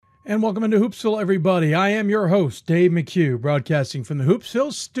And welcome into Hoopsville, everybody. I am your host, Dave McHugh, broadcasting from the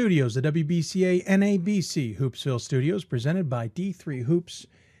Hoopsville Studios, the WBCA NABC Hoopsville Studios, presented by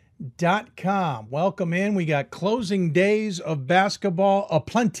D3Hoops.com. Welcome in. We got closing days of basketball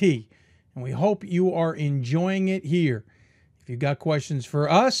aplenty, and we hope you are enjoying it here. If you've got questions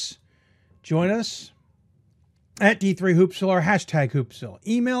for us, join us at D3Hoopsville or hashtag Hoopsville.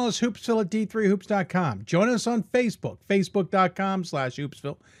 Email us hoopsville at D3Hoops.com. Join us on Facebook,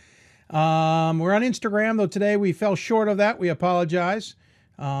 Facebook.com/Hoopsville. We're on Instagram, though today we fell short of that. We apologize.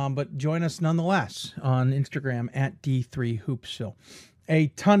 But join us nonetheless on Instagram at D3Hoopsville. A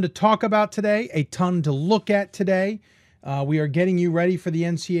ton to talk about today, a ton to look at today. We are getting you ready for the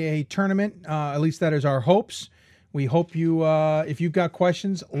NCAA tournament. At least that is our hopes. We hope you, if you've got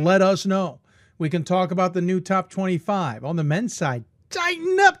questions, let us know. We can talk about the new top 25. On the men's side,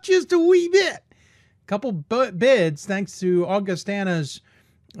 tighten up just a wee bit. Couple bids thanks to Augustana's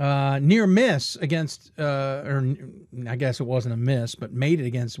near miss against, or I guess it wasn't a miss, but made it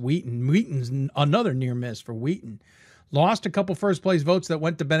against Wheaton. Wheaton's another near miss for Wheaton. Lost a couple first place votes that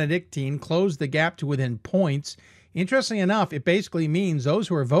went to Benedictine, closed the gap to within points. Interestingly enough, it basically means those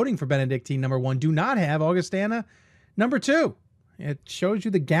who are voting for Benedictine number 1 do not have Augustana number 2. It shows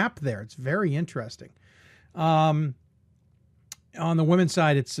you the gap there. It's very interesting. On the women's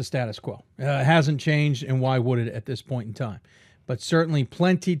side, it's the status quo. It hasn't changed, and why would it at this point in time? But certainly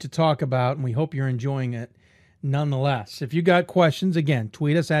plenty to talk about, and we hope you're enjoying it nonetheless. If you got questions, again,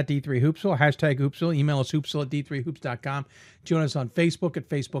 tweet us at D3Hoopsville, hashtag Hoopsville, email us hoopsville at D3Hoops.com, join us on Facebook at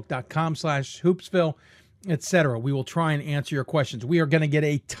Facebook.com/Hoopsville, etc. We will try and answer your questions. We are going to get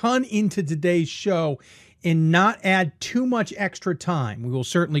a ton into today's show and not add too much extra time. We will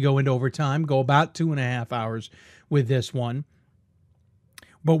certainly go into overtime, go about 2.5 hours with this one.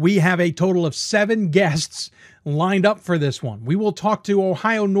 But we have a total of 7 guests lined up for this one. We will talk to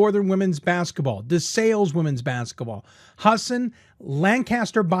Ohio Northern women's basketball, DeSales women's basketball, Husson,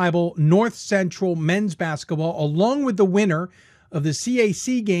 Lancaster Bible, North Central men's basketball, along with the winner of the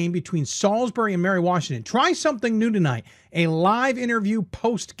CAC game between Salisbury and Mary Washington. Try something new tonight, a live interview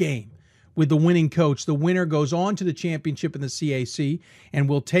post-game with the winning coach. The winner goes on to the championship in the CAC and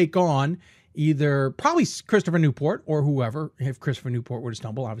will take on either probably Christopher Newport or whoever. If Christopher Newport were to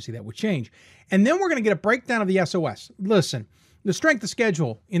stumble, obviously that would change. And then we're going to get a breakdown of the SOS. Listen, the strength of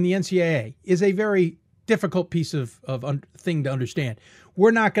schedule in the NCAA is a very difficult piece of thing to understand.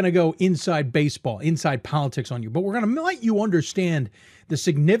 We're not going to go inside baseball, inside politics on you, but we're going to let you understand the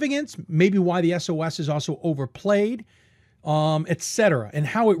significance, maybe why the SOS is also overplayed, etc., and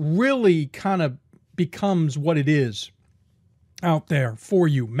how it really kind of becomes what it is out there for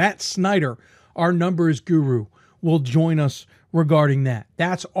you. Matt Snyder, our numbers guru, will join us regarding that.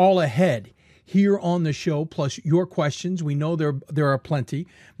 That's all ahead here on the show, plus your questions. We know there are plenty.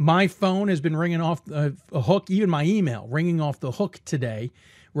 My phone has been ringing off a hook, even my email ringing off the hook today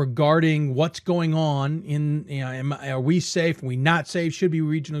regarding what's going on in, are we safe? Are we not safe? Should be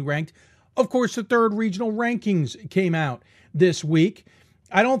regionally ranked. Of course, the third regional rankings came out this week.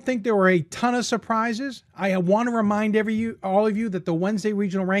 I don't think there were a ton of surprises. I want to remind all of you that the Wednesday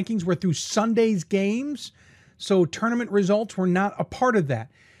regional rankings were through Sunday's games, so tournament results were not a part of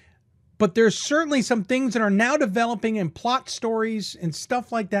that. But there's certainly some things that are now developing and plot stories and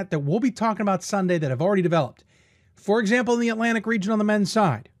stuff like that that we'll be talking about Sunday that have already developed. For example, in the Atlantic region on the men's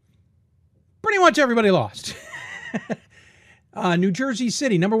side, pretty much everybody lost. New Jersey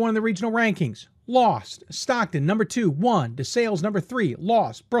City, number 1 in the regional rankings, lost. Stockton, number 2, won. DeSales, number 3,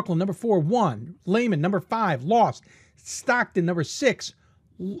 lost. Brooklyn, number 4, won. Lehman, number 5, lost. Stockton, number 6,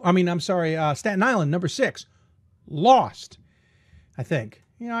 Staten Island, number 6, lost. I think.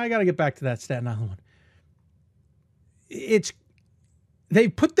 I got to get back to that Staten Island one. They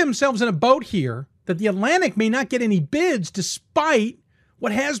put themselves in a boat here that the Atlantic may not get any bids despite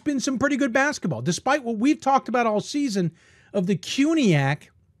what has been some pretty good basketball, despite what we've talked about all season of the CUNYAC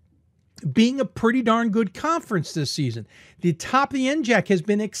being a pretty darn good conference this season. The top of the NJAC has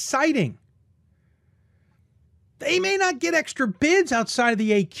been exciting. They may not get extra bids outside of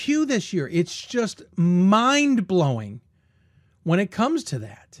the AQ this year. It's just mind-blowing when it comes to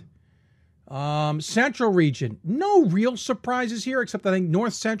that. Central region, no real surprises here, except I think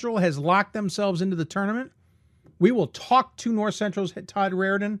North Central has locked themselves into the tournament. We will talk to North Central's Todd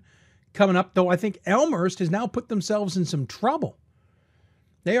Raridan coming up, though I think Elmhurst has now put themselves in some trouble.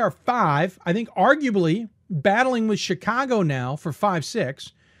 They are 5, I think arguably battling with Chicago now for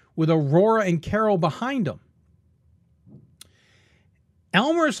 5-6, with Aurora and Carroll behind them.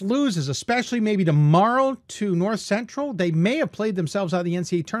 Elmhurst loses, especially maybe tomorrow to North Central. They may have played themselves out of the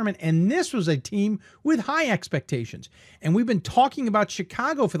NCAA tournament, and this was a team with high expectations. And we've been talking about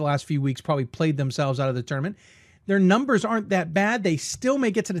Chicago for the last few weeks, probably played themselves out of the tournament. Their numbers aren't that bad. They still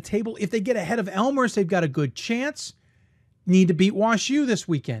may get to the table. If they get ahead of Elmhurst, they've got a good chance. Need to beat Wash U this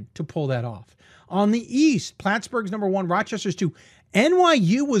weekend to pull that off. On the East, Plattsburgh's number 1, Rochester's 2.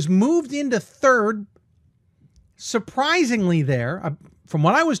 NYU was moved into 3rd. Surprisingly there, from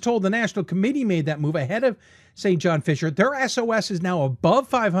what I was told, the National Committee made that move ahead of St. John Fisher. Their SOS is now above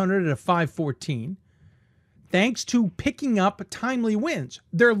 500 at a 514, thanks to picking up timely wins.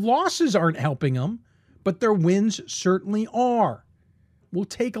 Their losses aren't helping them, but their wins certainly are. We'll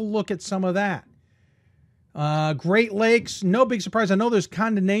take a look at some of that. Great Lakes, no big surprise. I know there's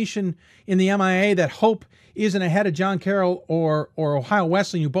condemnation in the MIA that Hope isn't ahead of John Carroll or Ohio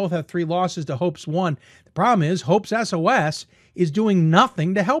Wesleyan, who both have 3 losses to Hope's 1. The problem is Hope's SOS is doing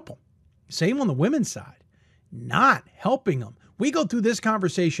nothing to help them. Same on the women's side. Not helping them. We go through this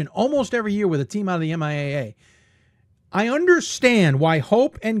conversation almost every year with a team out of the MIAA. I understand why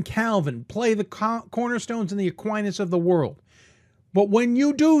Hope and Calvin play the Cornerstones and the Aquinas of the world. But when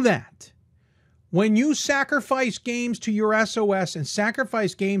you do that, when you sacrifice games to your SOS and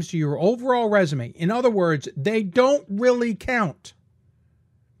sacrifice games to your overall resume, in other words, they don't really count.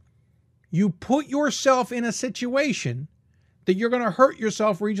 You put yourself in a situation that you're going to hurt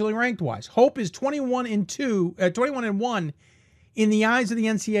yourself regionally ranked wise. Hope is 21-1 in the eyes of the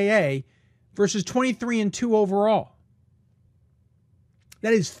NCAA versus 23-2 overall.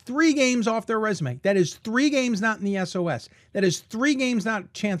 That is 3 games off their resume. That is 3 games not in the SOS. That is 3 games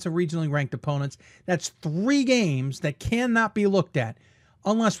not chance of regionally ranked opponents. That's 3 games that cannot be looked at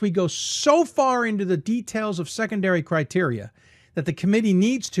unless we go so far into the details of secondary criteria that the committee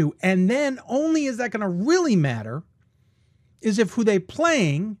needs to. And then only is that going to really matter is if who they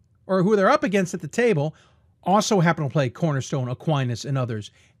playing or who they're up against at the table also happen to play Cornerstone, Aquinas, and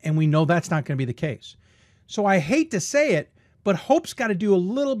others. And we know that's not going to be the case. So I hate to say it, but Hope's got to do a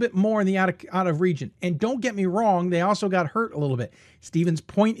little bit more in the out of region. And don't get me wrong, they also got hurt a little bit. Stevens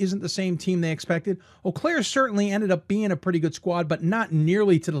Point isn't the same team they expected. Eau Claire certainly ended up being a pretty good squad, but not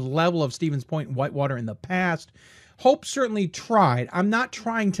nearly to the level of Stevens Point and Whitewater in the past. Hope certainly tried. I'm not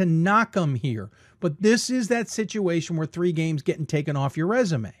trying to knock them here, but this is that situation where 3 games getting taken off your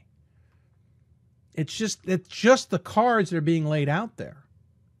resume. It's just the cards that are being laid out there.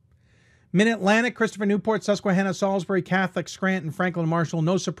 Mid-Atlantic, Christopher Newport, Susquehanna, Salisbury, Catholic, Scranton, Franklin, Marshall.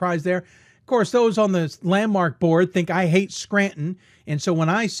 No surprise there. Of course, those on the landmark board think I hate Scranton. And so when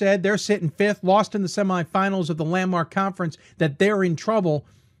I said they're sitting 5th, lost in the semifinals of the landmark conference, that they're in trouble,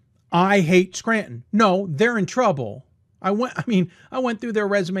 I hate Scranton. No, they're in trouble. I went through their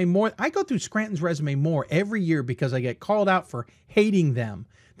resume more. I go through Scranton's resume more every year because I get called out for hating them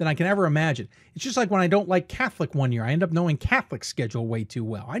than I can ever imagine. It's just like when I don't like Catholic one year, I end up knowing Catholic's schedule way too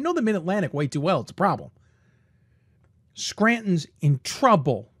well. I know the Mid-Atlantic way too well. It's a problem. Scranton's in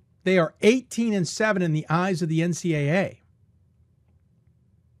trouble. They are 18-7 in the eyes of the NCAA.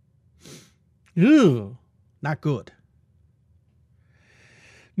 Ew, not good.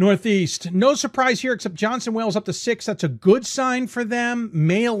 Northeast, no surprise here except Johnson Wales up to 6. That's a good sign for them.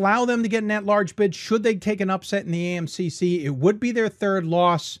 May allow them to get an at-large bid. Should they take an upset in the AMCC, it would be their 3rd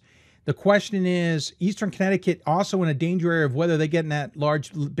loss. The question is, Eastern Connecticut also in a danger area of whether they get an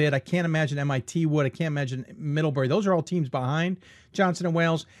at-large bid. I can't imagine MIT would. I can't imagine Middlebury. Those are all teams behind Johnson and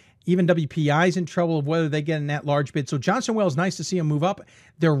Wales. Even WPI is in trouble of whether they get an at-large bid. So Johnson Wales, nice to see them move up.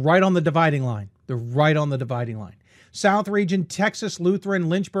 They're right on the dividing line. South region, Texas, Lutheran,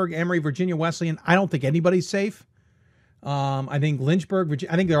 Lynchburg, Emory, Virginia Wesleyan. I don't think anybody's safe. I think Lynchburg,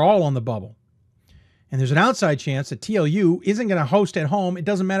 Virginia, I think they're all on the bubble. And there's an outside chance that TLU isn't going to host at home. It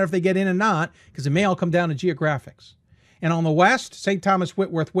doesn't matter if they get in or not because it may all come down to geographics. And on the West, St. Thomas,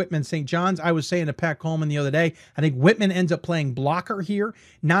 Whitworth, Whitman, St. John's. I was saying to Pat Coleman the other day, I think Whitman ends up playing blocker here,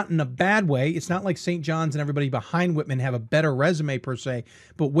 not in a bad way. It's not like St. John's and everybody behind Whitman have a better resume per se,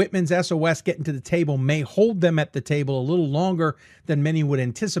 but Whitman's SOS getting to the table may hold them at the table a little longer than many would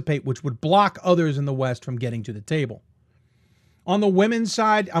anticipate, which would block others in the West from getting to the table. On the women's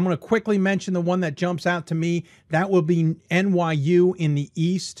side, I'm going to quickly mention the one that jumps out to me. That will be NYU in the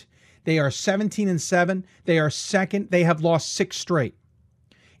East. They are 17-7. They are 2nd. They have lost 6 straight.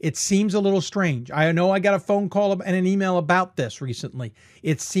 It seems a little strange. I know I got a phone call and an email about this recently.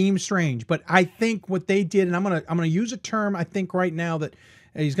 It seems strange, but I think what they did, and I'm gonna use a term I think right now that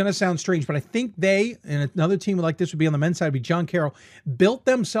is going to sound strange, but I think they, and another team like this would be on the men's side, would be John Carroll, built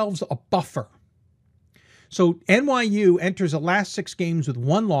themselves a buffer. So NYU enters the last 6 games with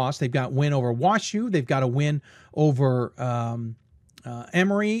 1 loss. They've got a win over Wash U. They've got a win over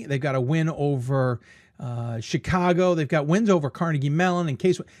Emory. They've got a win over Chicago. They've got wins over Carnegie Mellon. In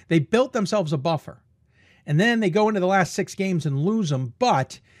case they built themselves a buffer. And then they go into the last 6 games and lose them.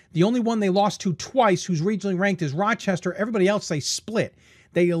 But the only one they lost to twice, who's regionally ranked, is Rochester. Everybody else they split.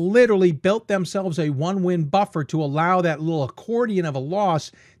 They literally built themselves a 1-win buffer to allow that little accordion of a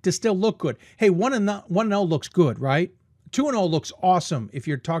loss to still look good. Hey, 1-0 looks good, right? 2-0 looks awesome if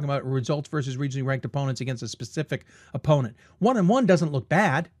you're talking about results versus regionally ranked opponents against a specific opponent. 1-1 doesn't look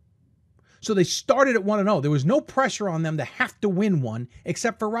bad. So they started at 1-0. There was no pressure on them to have to win one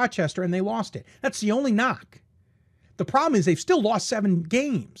except for Rochester, and they lost it. That's the only knock. The problem is they've still lost 7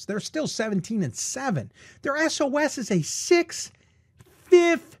 games. They're still 17-7. Their SOS is a 6-15.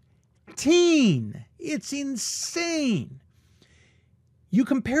 It's insane. You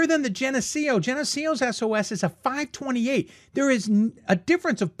compare them to Geneseo. Geneseo's SOS is a 528. There is a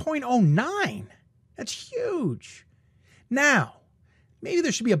difference of 0.09. That's huge. Now, maybe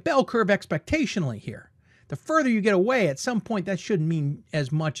there should be a bell curve expectationally here. The further you get away, at some point, that shouldn't mean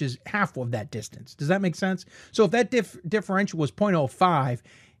as much as half of that distance. Does that make sense? So if that differential was 0.05,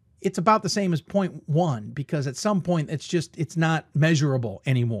 it's about the same as 0.1 because at some point, it's not measurable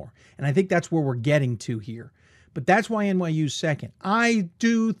anymore. And I think that's where we're getting to here. But that's why NYU's second. I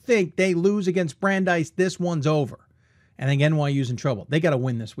do think they lose against Brandeis. This one's over. And I think NYU's in trouble. They got to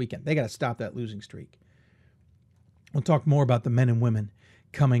win this weekend. They got to stop that losing streak. We'll talk more about the men and women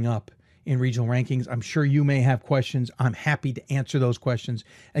coming up in regional rankings. I'm sure you may have questions. I'm happy to answer those questions.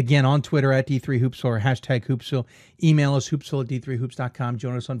 Again, on Twitter at D3Hoopsville or hashtag Hoopsville. Email us, hoopsville@d3hoops.com.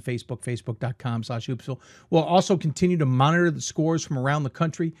 Join us on Facebook, facebook.com/Hoopsville. We'll also continue to monitor the scores from around the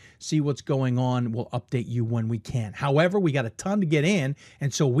country, see what's going on. We'll update you when we can. However, we got a ton to get in,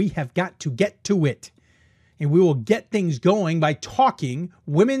 and so we have got to get to it. And we will get things going by talking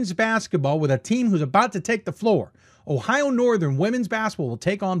women's basketball with a team who's about to take the floor. Ohio Northern women's basketball will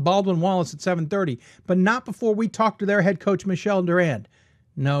take on Baldwin Wallace at 7:30, but not before we talk to their head coach, Michelle Durand.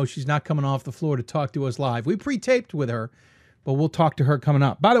 No, she's not coming off the floor to talk to us live. We pre-taped with her, but we'll talk to her coming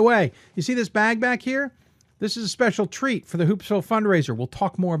up. By the way, you see this bag back here? This is a special treat for the Hoopsville fundraiser. We'll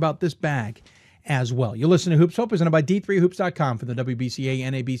talk more about this bag as well. You'll listen to Hoopsville, presented by D3Hoops.com from the WBCA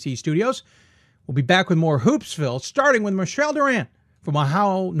NABC studios. We'll be back with more Hoopsville, starting with Michelle Durand from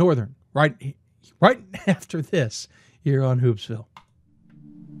Ohio Northern, right after this here on Hoopsville.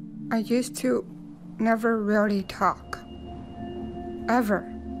 I used to never really talk. Ever.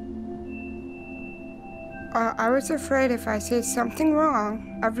 I was afraid if I said something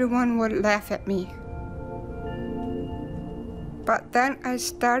wrong, everyone would laugh at me. But then I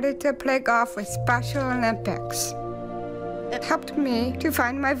started to play golf with Special Olympics. It helped me to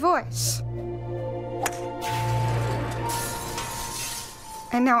find my voice.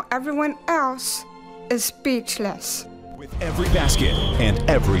 And now everyone else is speechless. With every basket and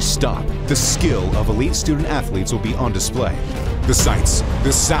every stop, the skill of elite student athletes will be on display. The sights,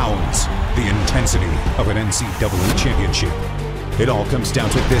 the sounds, the intensity of an NCAA championship. It all comes down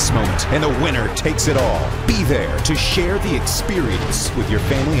to this moment, and the winner takes it all. Be there to share the experience with your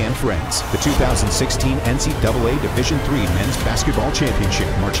family and friends. The 2016 NCAA Division III Men's Basketball Championship,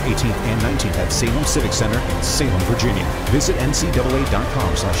 March 18th and 19th at Salem Civic Center in Salem, Virginia. Visit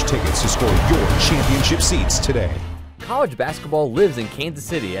ncaa.com/tickets to score your championship seats today. College basketball lives in Kansas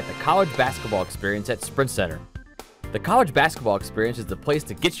City at the College Basketball Experience at Sprint Center. The College Basketball Experience is the place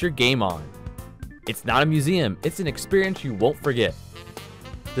to get your game on. It's not a museum, it's an experience you won't forget.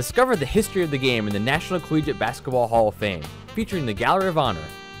 Discover the history of the game in the National Collegiate Basketball Hall of Fame, featuring the Gallery of Honor,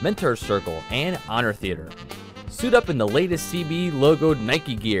 Mentor Circle, and Honor Theater. Suit up in the latest CBE logoed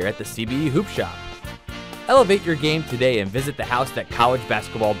Nike gear at the CBE Hoop Shop. Elevate your game today and visit the house that college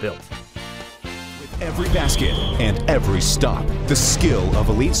basketball built. With every basket and every stop, the skill of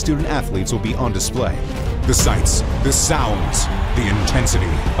elite student athletes will be on display. The sights, the sounds, the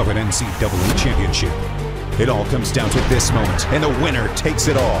intensity of an NCAA championship. It all comes down to this moment, and the winner takes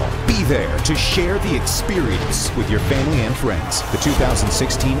it all. Be there to share the experience with your family and friends. The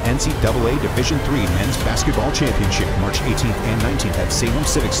 2016 NCAA Division III Men's Basketball Championship, March 18th and 19th at Salem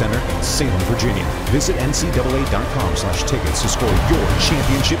Civic Center in Salem, Virginia. Visit ncaa.com/tickets to score your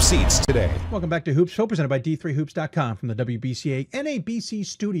championship seats today. Welcome back to Hoopsville, presented by D3Hoops.com from the WBCA NABC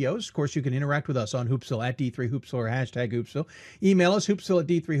studios. Of course, you can interact with us on Hoopsville at D3Hoopsville or hashtag Hoopsville. Email us,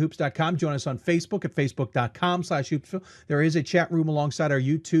 hoopsville@d3hoops.com. Join us on Facebook at facebook.com/Hoopsville. There is a chat room alongside our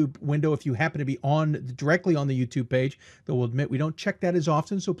YouTube window if you happen to be directly on the YouTube page. Though we'll admit we don't check that as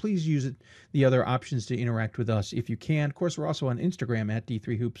often, so please use the other options to interact with us if you can. Of course, we're also on Instagram at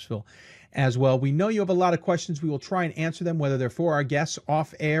D3Hoopsville as well. We know you have a lot of questions. We will try and answer them, whether they're for our guests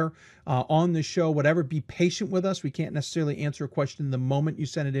off air, on the show, whatever. Be patient with us. We can't necessarily answer a question the moment you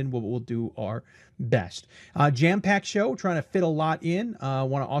send it in, but we'll do our best. Jam-packed show, trying to fit a lot in. I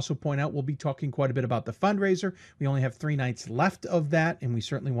want to also point out we'll be talking quite a bit about the fundraiser. We only have 3 nights left of that, and we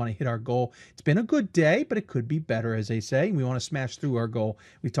certainly want to hit our goal. It's been a good day, but it could be better, as they say. We want to smash through our goal.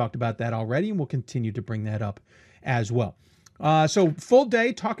 We talked about that already, and we'll continue to bring that up as well. So full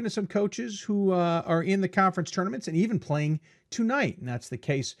day talking to some coaches who are in the conference tournaments and even playing tonight. And that's the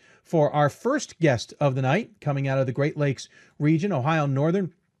case for our first guest of the night, coming out of the Great Lakes region, Ohio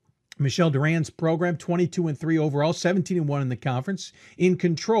Northern. Michelle Durand's program, 22-3 overall, 17-1 in the conference, in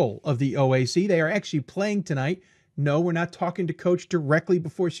control of the OAC. They are actually playing tonight. No, we're not talking to Coach directly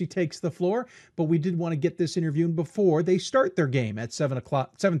before she takes the floor, but we did want to get this interview before they start their game at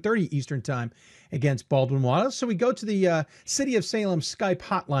 7:30 Eastern Time against Baldwin Wallace. So we go to the City of Salem Skype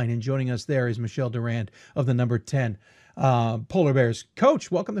hotline, and joining us there is Michelle Durand of the number 10 Polar Bears.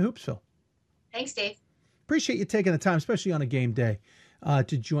 Coach, welcome to Hoopsville. Thanks, Dave. Appreciate you taking the time, especially on a game day,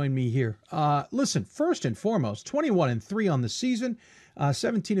 to join me here. Listen, first and foremost, 21-3 on the season,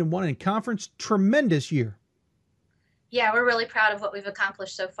 17-1 in conference. Tremendous year. Yeah, we're really proud of what we've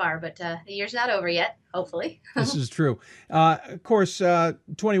accomplished so far, but the year's not over yet, hopefully. This is true. Of course,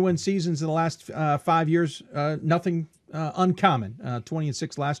 21 seasons in the last 5 years, nothing uncommon.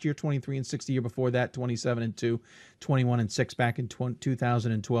 20-6 last year, 23-6 the year before that, 27-2, 21-6 back in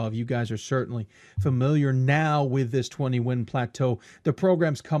 2012. You guys are certainly familiar now with this 20-win plateau. The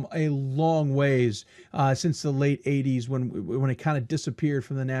program's come a long ways since the late 80s when it kind of disappeared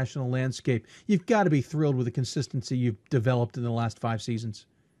from the national landscape. You've got to be thrilled with the consistency you've developed in the last 5 seasons.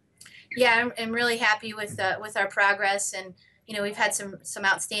 Yeah, I'm really happy with our progress, and you know, we've had some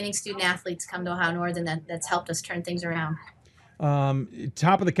outstanding student athletes come to Ohio Northern that's helped us turn things around.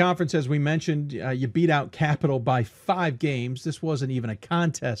 Top of the conference, as we mentioned, you beat out Capital by 5 games. This wasn't even a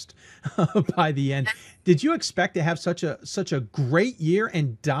contest by the end. Did you expect to have such a great year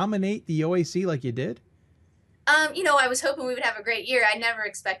and dominate the OAC like you did? You know, I was hoping we would have a great year. I never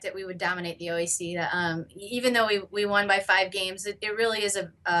expected we would dominate the OAC. Even though we won by 5 games, it really is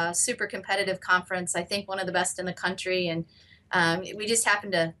a super competitive conference. I think one of the best in the country, and we just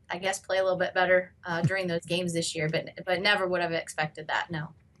happened to, I guess, play a little bit better during those games this year, but never would have expected that, no.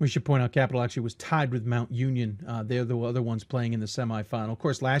 We should point out Capital actually was tied with Mount Union. They're the other ones playing in the semifinal. Of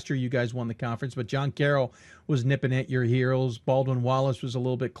course, last year you guys won the conference, but John Carroll was nipping at your heels. Baldwin Wallace was a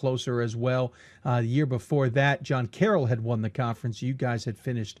little bit closer as well. The year before that, John Carroll had won the conference. You guys had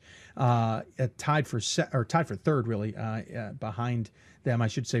finished tied for third, really, behind them. I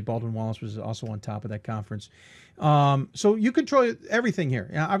should say Baldwin Wallace was also on top of that conference. So you control everything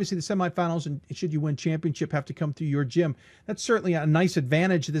here. Obviously, the semifinals, and should you win championship, have to come through your gym. That's certainly a nice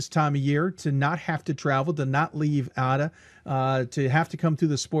advantage this time of year, to not have to travel, to not leave Ada, to have to come through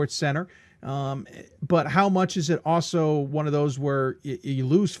the sports center. But how much is it also one of those where you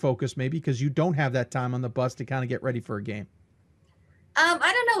lose focus maybe because you don't have that time on the bus to kind of get ready for a game? I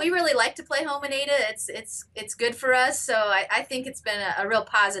don't know. We really like to play home in Ada. It's good for us. So I think it's been a real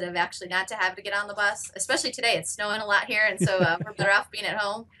positive, actually, not to have to get on the bus, especially today. It's snowing a lot here, and so we're better off being at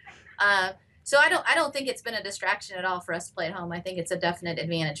home. So I don't think it's been a distraction at all for us to play at home. I think it's a definite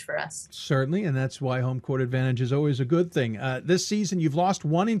advantage for us. Certainly, and that's why home court advantage is always a good thing. This season, you've lost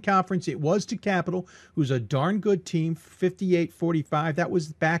 1 in conference. It was to Capital, who's a darn good team, 58-45. That was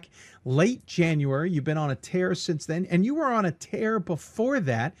back late January. You've been on a tear since then, and you were on a tear before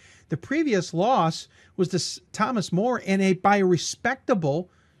that. The previous loss was to Thomas More, and by a respectable,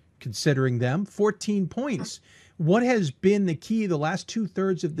 considering them, 14 points. What has been the key the last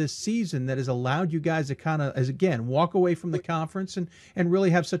 2/3 of this season that has allowed you guys to kind of, as again, walk away from the conference and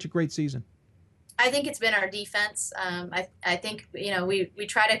really have such a great season? I think it's been our defense. I think, you know, we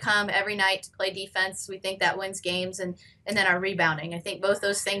try to come every night to play defense. We think that wins games, and then our rebounding. I think both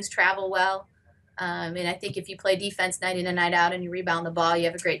those things travel well. And I think if you play defense night in and night out and you rebound the ball, you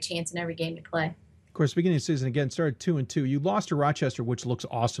have a great chance in every game you play. Of course, beginning of the season, again, started 2-2. You lost to Rochester, which looks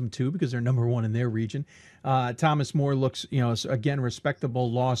awesome, too, because they're number 1 in their region. Thomas More looks, you know, again, respectable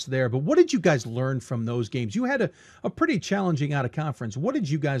loss there. But what did you guys learn from those games? You had a pretty challenging out-of-conference. What did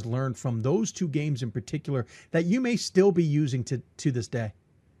you guys learn from those 2 games in particular that you may still be using to this day?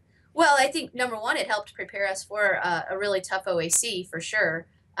 Well, I think, number 1, it helped prepare us for a really tough OAC, for sure.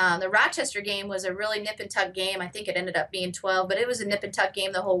 The Rochester game was a really nip-and-tuck game. I think it ended up being 12, but it was a nip-and-tuck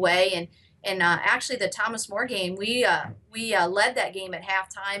game the whole way. And actually, the Thomas More game, we led that game at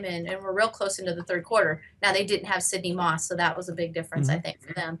halftime, and we're real close into the 3rd quarter. Now, they didn't have Sydney Moss, so that was a big difference, I think,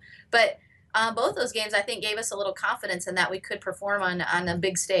 for them. But both those games, I think, gave us a little confidence in that we could perform on a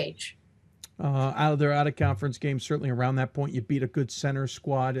big stage. Out of their out-of-conference games, certainly around that point, you beat a good center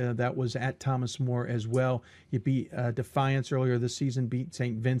squad. That was at Thomas More as well. You beat Defiance earlier this season, beat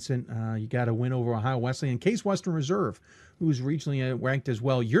St. Vincent. You got a win over Ohio Wesleyan. Case Western Reserve, who's regionally ranked as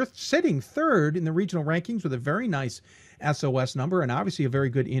well. You're sitting third in the regional rankings with a very nice SOS number and obviously a very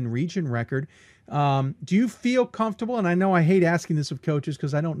good in-region record. Do you feel comfortable, and I know I hate asking this of coaches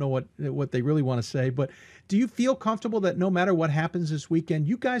because I don't know what they really want to say, but do you feel comfortable that no matter what happens this weekend,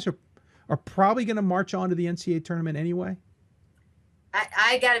 you guys are probably going to march on to the NCAA tournament anyway?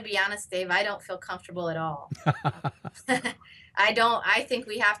 I got to be honest, Dave, I don't feel comfortable at all. I don't. I think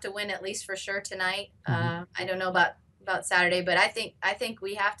we have to win at least for sure tonight. I don't know about Saturday, but I think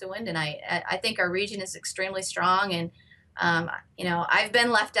we have to win tonight. I think our region is extremely strong, and I've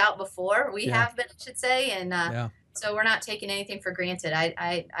been left out before. We have been, I should say, and so we're not taking anything for granted.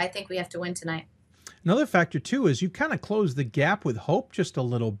 I think we have to win tonight. Another factor, too, is you kind of closed the gap with Hope just a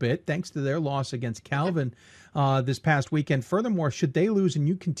little bit, thanks to their loss against Calvin this past weekend. Furthermore, should they lose and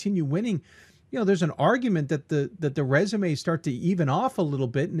you continue winning, there's an argument that the resumes start to even off a little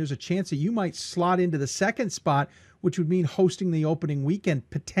bit, and there's a chance that you might slot into the second spot, which would mean hosting the opening weekend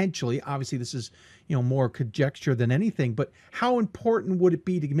potentially. Obviously, this is more conjecture than anything, but how important would it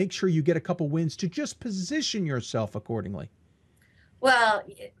be to make sure you get a couple wins to just position yourself accordingly? Well,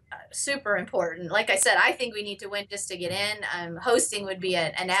 super important. Like I said, I think we need to win just to get in. Hosting would be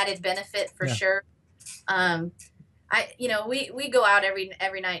an added benefit for sure. We go out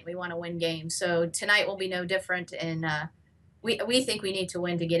every night. We want to win games. So tonight will be no different. And we think we need to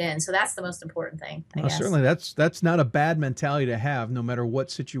win to get in. So that's the most important thing, I guess. Certainly, that's not a bad mentality to have, no matter what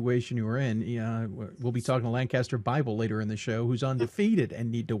situation you're in. We'll be talking to Lancaster Bible later in the show, who's undefeated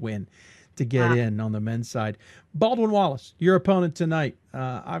and need to win to get in on the men's side. Baldwin Wallace, your opponent tonight.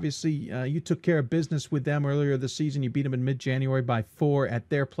 Obviously, you took care of business with them earlier this season. You beat them in mid-January by 4 at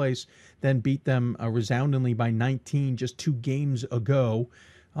their place, then beat them resoundingly by 19 just 2 games ago.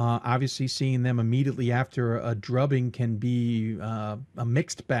 Obviously, seeing them immediately after a drubbing can be a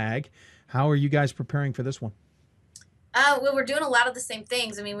mixed bag. How are you guys preparing for this one? Well, we're doing a lot of the same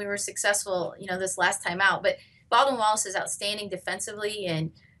things. I mean, we were successful, this last time out, but Baldwin Wallace is outstanding defensively,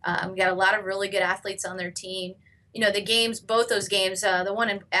 and we got a lot of really good athletes on their team. The games, both those games, the one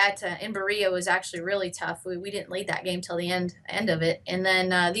in Berea was actually really tough. We didn't lead that game till the end of it. And then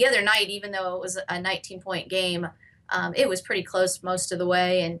the other night, even though it was a 19-point game, it was pretty close most of the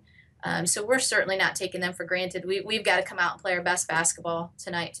way. And so we're certainly not taking them for granted. We've got to come out and play our best basketball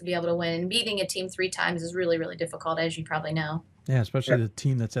tonight to be able to win. And beating a team 3 times is really, really difficult, as you probably know. Yeah, especially the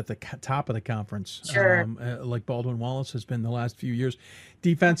team that's at the top of the conference, like Baldwin Wallace has been the last few years.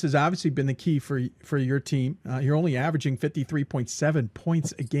 Defense has obviously been the key for your team. You're only averaging 53.7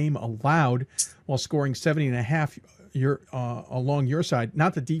 points a game allowed, while scoring 70.5 along your side.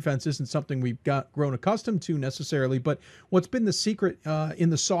 Not that defense isn't something we've grown accustomed to necessarily, but what's been the secret in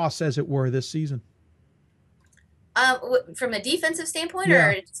the sauce, as it were, this season? From a defensive standpoint,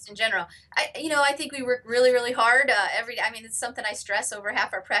 or just in general, I think we work really, really hard every day. I mean, it's something I stress over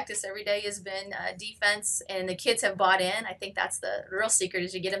half our practice every day has been defense, and the kids have bought in. I think that's the real secret,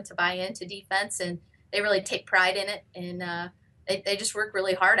 is you get them to buy into defense, and they really take pride in it, and they just work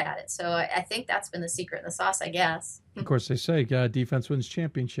really hard at it. So I think that's been the secret in the sauce, I guess. Of course, they say defense wins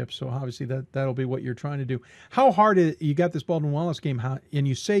championships, so obviously that'll be what you're trying to do. How hard you got this Baldwin Wallace game? And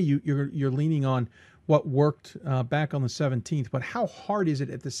you say you're leaning on what worked back on the 17th, but how hard is it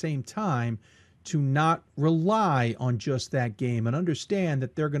at the same time to not rely on just that game and understand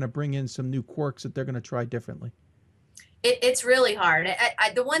that they're going to bring in some new quirks that they're going to try differently? It's really hard.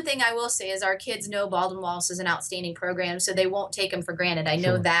 The one thing I will say is our kids know Baldwin Wallace is an outstanding program, so they won't take them for granted. I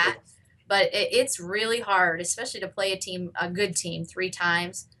know that, but it's really hard, especially to play a good team 3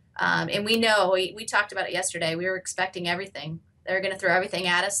 times. And we know, we talked about it yesterday. We were expecting everything. They're going to throw everything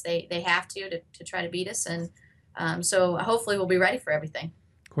at us. They have to try to beat us. And so hopefully we'll be ready for everything.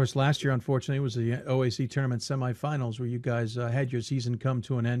 Of course, last year, unfortunately, was the OAC tournament semifinals where you guys had your season come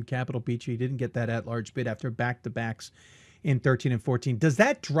to an end. Capital beat you. You didn't get that at-large bid after back-to-backs in 13 and 14. Does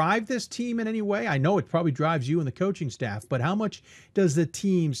that drive this team in any way? I know it probably drives you and the coaching staff, but how much does the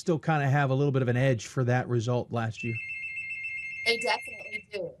team still kind of have a little bit of an edge for that result last year? They definitely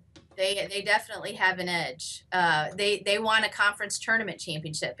do. They definitely have an edge. They won a conference tournament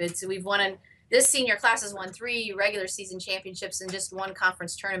championship. This senior class has won 3 regular season championships and just 1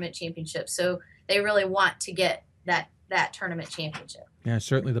 conference tournament championship. So they really want to get that that tournament championship. Yeah,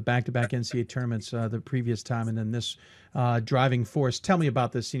 certainly the back-to-back NCAA tournaments the previous time, and then this driving force. Tell me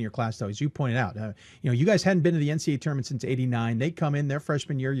about this senior class, though. As you pointed out, you guys hadn't been to the NCAA tournament since '89. They come in their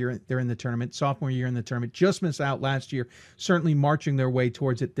freshman year, they're in the tournament. Sophomore year in the tournament, just missed out last year. Certainly marching their way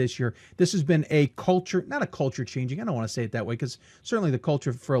towards it this year. This has been a culture, not a culture changing. I don't want to say it that way because certainly the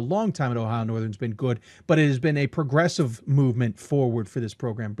culture for a long time at Ohio Northern's been good, but it has been a progressive movement forward for this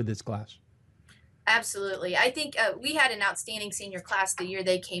program, for this class. Absolutely. I think we had an outstanding senior class the year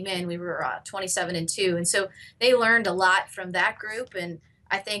they came in. We were 27-2. And so they learned a lot from that group, and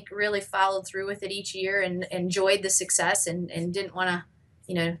I think really followed through with it each year and enjoyed the success and didn't want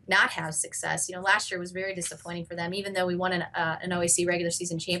to, not have success. Last year was very disappointing for them. Even though we won an OAC regular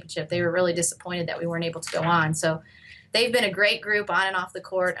season championship, they were really disappointed that we weren't able to go on. So they've been a great group on and off the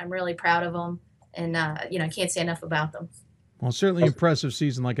court. I'm really proud of them, and, can't say enough about them. Well, certainly impressive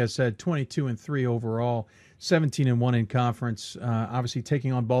season, like I said, 22-3 overall, 17-1 in conference. Obviously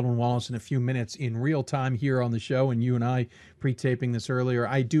taking on Baldwin-Wallace in a few minutes in real time here on the show, and you and I pre-taping this earlier.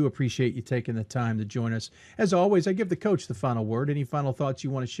 I do appreciate you taking the time to join us. As always, I give the coach the final word. Any final thoughts you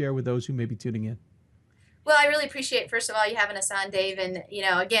want to share with those who may be tuning in? Well, I really appreciate, first of all, you having us on, Dave. And,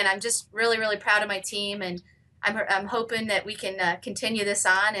 again, I'm just really, really proud of my team, and I'm hoping that we can continue this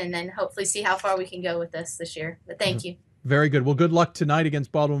on and then hopefully see how far we can go with this year. But thank you. Very good. Well, good luck tonight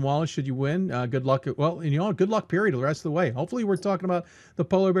against Baldwin-Wallace should you win. Good luck. Well, good luck, period, the rest of the way. Hopefully we're talking about the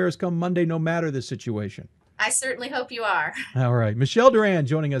Polar Bears come Monday, no matter the situation. I certainly hope you are. All right. Michelle Duran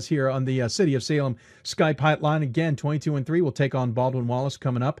joining us here on the City of Salem Skype hotline. Again, 22-3. We'll take on Baldwin-Wallace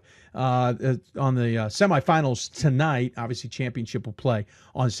coming up on the semifinals tonight. Obviously, championship will play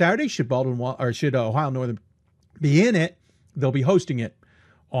on Saturday. Should Ohio Northern be in it, they'll be hosting it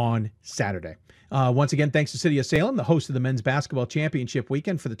on Saturday. Once again, thanks to City of Salem, the host of the Men's Basketball Championship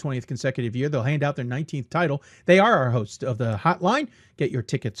Weekend for the 20th consecutive year. They'll hand out their 19th title. They are our host of the hotline. Get your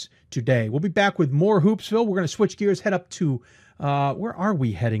tickets today. We'll be back with more Hoopsville. We're going to switch gears, head up to where are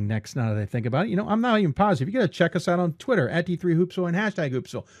we heading next now that I think about it? I'm not even positive. You got to check us out on Twitter, @D3Hoopsville and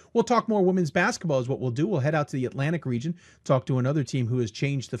 #Hoopsville. We'll talk more women's basketball is what we'll do. We'll head out to the Atlantic region, talk to another team who has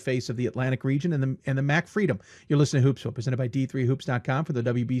changed the face of the Atlantic region and the MAC Freedom. You're listening to Hoopsville, presented by D3Hoops.com for the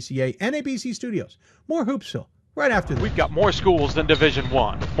WBCA and ABC studios. More Hoopsville right after this. We've got more schools than Division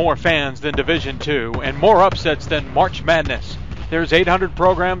I, more fans than Division II, and more upsets than March Madness. There's 800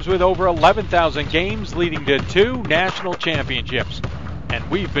 programs with over 11,000 games leading to 2 national championships. And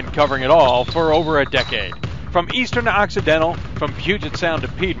we've been covering it all for over a decade. From Eastern to Occidental, from Puget Sound to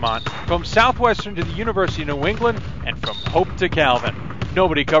Piedmont, from Southwestern to the University of New England, and from Hope to Calvin.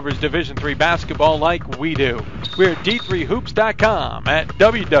 Nobody covers Division III basketball like we do. We're at D3Hoops.com at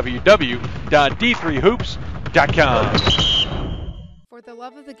www.D3Hoops.com. For the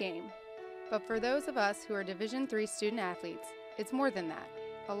love of the game. But for those of us who are Division III student athletes, it's more than that,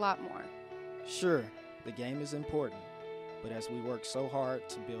 a lot more. Sure, the game is important, but as we work so hard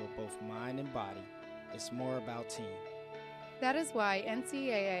to build both mind and body, it's more about team. That is why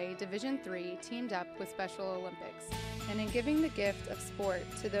NCAA Division III teamed up with Special Olympics, and in giving the gift of sport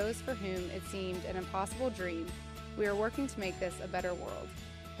to those for whom it seemed an impossible dream, we are working to make this a better world.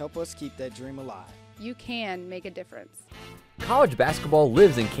 Help us keep that dream alive. You can make a difference. College basketball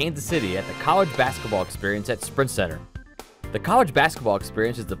lives in Kansas City at the College Basketball Experience at Sprint Center. The College Basketball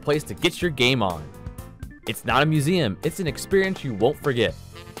Experience is the place to get your game on. It's not a museum, it's an experience you won't forget.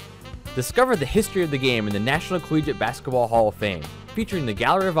 Discover the history of the game in the National Collegiate Basketball Hall of Fame, featuring the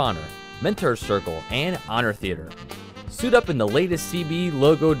Gallery of Honor, Mentor Circle, and Honor Theater. Suit up in the latest CBE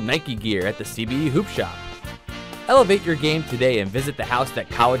logoed Nike gear at the CBE Hoop Shop. Elevate your game today and visit the house that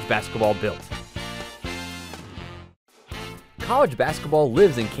college basketball built. College basketball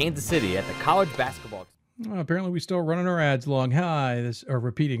lives in Kansas City at the College Basketball. Well, apparently, we're still running our ads long.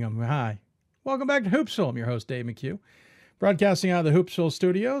 Repeating them. Hi. Welcome back to Hoopsville. I'm your host, Dave McHugh. Broadcasting out of the Hoopsville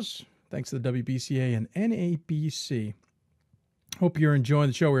studios, thanks to the WBCA and NABC. Hope you're enjoying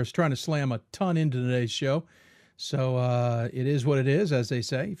the show. We're trying to slam a ton into today's show. So it is what it is, as they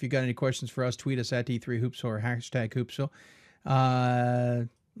say. If you got any questions for us, tweet us at D3Hoopsville or #Hoopsville.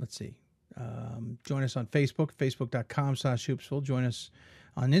 Let's see. Join us on Facebook, facebook.com/Hoopsville. Join us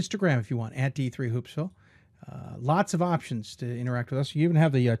on Instagram if you want, at D3Hoopsville. Lots of options to interact with us. You even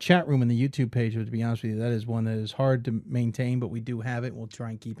have the chat room in the YouTube page, but to be honest with you, that is one that is hard to maintain, but we do have it. We'll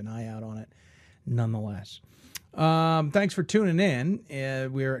try and keep an eye out on it nonetheless. Thanks for tuning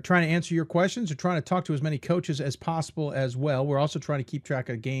in. We're trying to answer your questions. We're trying to talk to as many coaches as possible as well. We're also trying to keep track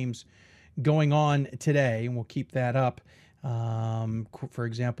of games going on today, and we'll keep that up. For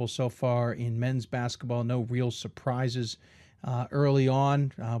example, so far in men's basketball, no real surprises early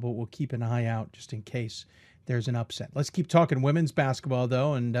on, but we'll keep an eye out just in case there's an upset. Let's keep talking women's basketball,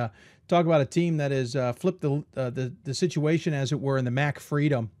 though, and talk about a team that has flipped the situation, as it were, in the MAC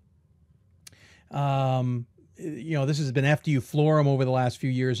Freedom. This has been FDU Florham over the last few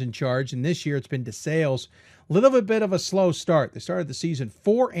years in charge, and this year it's been DeSales. A little bit of a slow start. They started the season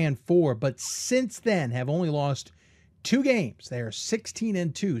 4-4, but since then have only lost 2 games. They are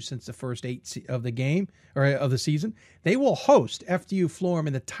 16-2 since the first 8 of the season. They will host FDU Florham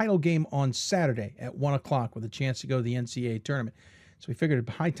in the title game on Saturday at 1:00 with a chance to go to the NCAA tournament. So we figured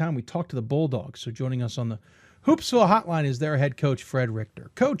it's high time we talk to the Bulldogs. So joining us on the Hoopsville hotline is their head coach, Fred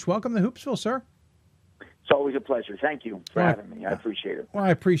Richter. Coach, welcome to Hoopsville, sir. It's always a pleasure. Thank you for having me. I appreciate it. Well, I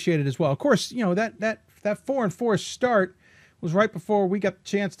appreciate it as well. Of course, that 4-4 start was right before we got the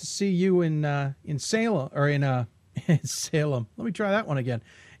chance to see you in Salem, or in Salem. Let me try that one again.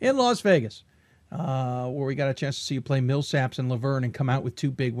 In Las Vegas, where we got a chance to see you play Millsaps and Laverne and come out with 2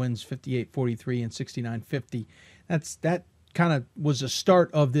 big wins, 58-43 and 69-50. That kind of was the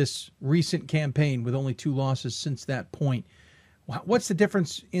start of this recent campaign with only 2 losses since that point. What's the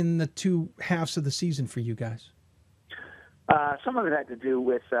difference in the 2 halves of the season for you guys? Some of it had to do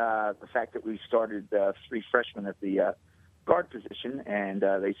with the fact that we started 3 freshmen at the guard position, and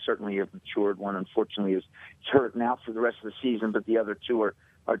they certainly have matured. One, unfortunately, is hurt now for the rest of the season, but the other 2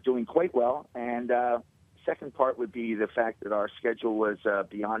 are doing quite well. And second part would be the fact that our schedule was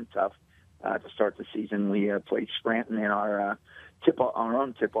beyond tough to start the season. We played Scranton in our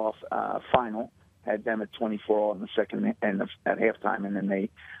own tip-off final. Had them at 24 in the second and at halftime, and then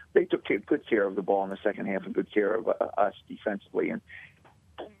they took good care of the ball in the second half and good care of us defensively and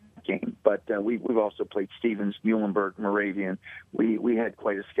game. But we've also played Stevens, Muhlenberg, Moravian. We had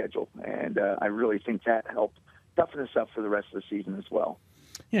quite a schedule, and I really think that helped toughen us up for the rest of the season as well.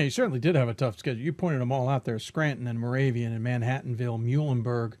 Yeah, you certainly did have a tough schedule. You pointed them all out there: Scranton and Moravian and Manhattanville,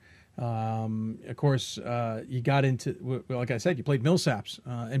 Muhlenberg. Of course, you got into, like I said, you played Millsaps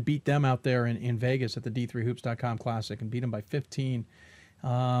and beat them out there in Vegas at the D3Hoops.com Classic and beat them by 15.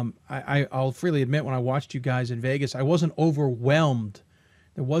 I'll freely admit, when I watched you guys in Vegas, I wasn't overwhelmed.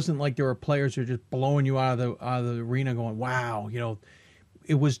 It wasn't like there were players who were just blowing you out of the arena going, wow,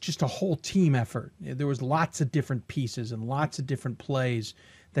 it was just a whole team effort. There was lots of different pieces and lots of different plays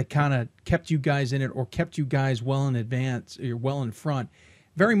that kind of kept you guys in it or kept you guys well in advance, or well in front.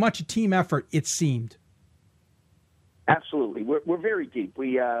 Very much a team effort, it seemed. Absolutely. We're very deep.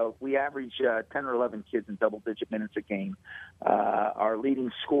 We average 10 or 11 kids in double-digit minutes a game. Our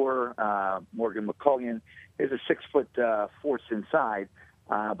leading scorer, Morgan McCullion, is a 6-foot force inside,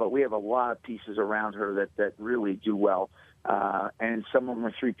 but we have a lot of pieces around her that really do well. And some of them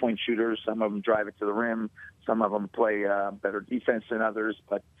are three-point shooters. Some of them drive it to the rim. Some of them play better defense than others.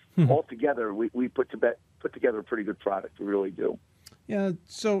 But altogether, we put together a pretty good product. We really do. Yeah,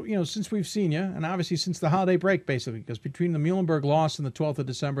 so, since we've seen you, and obviously since the holiday break, basically, because between the Muhlenberg loss and the 12th of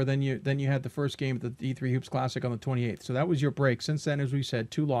December, then you had the first game at the D3 Hoops Classic on the 28th. So that was your break. Since then, as we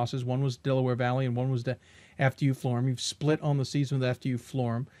said, 2 losses. One was Delaware Valley and one was the FDU Florham. You've split on the season with FDU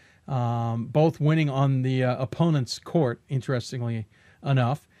Florham, both winning on the opponent's court, interestingly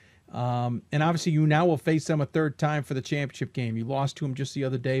enough. And obviously you now will face them a third time for the championship game. You lost to them just the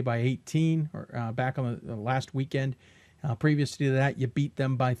other day by 18, or back on the last weekend. Previous to that, you beat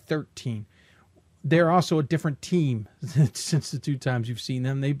them by 13. They're also a different team since the 2 times you've seen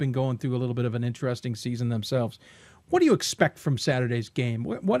them. They've been going through a little bit of an interesting season themselves. What do you expect from Saturday's game?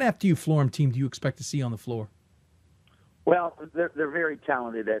 What FDU Florham team do you expect to see on the floor? Well, they're very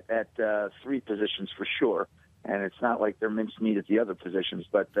talented at 3 positions for sure, and it's not like they're mincemeat at the other positions.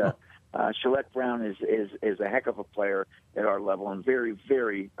 But Shalette Brown is a heck of a player at our level and very,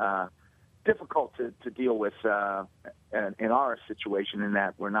 very difficult to deal with in our situation, in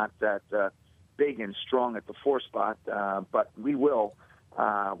that we're not that big and strong at the 4 spot, but we will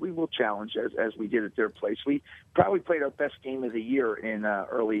challenge as we did at their place. We probably played our best game of the year in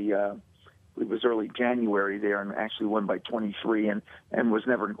early January there, and actually won by 23 and was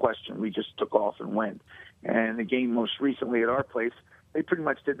never in question. We just took off and went. And the game most recently at our place, they pretty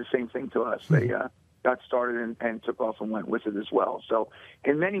much did the same thing to us. They got started and took off and went with it as well. So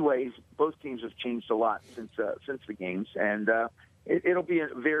in many ways, both teams have changed a lot since the games, and it'll be a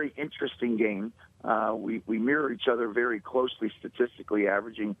very interesting game. We mirror each other very closely statistically,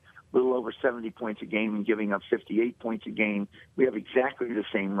 averaging a little over 70 points a game and giving up 58 points a game. We have exactly the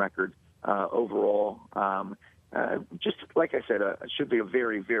same record overall. Just like I said, it should be a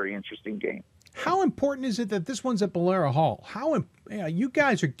very, very interesting game. How important is it that this one's at Bellera Hall? You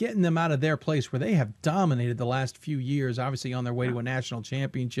guys are getting them out of their place where they have dominated the last few years, obviously on their way to a national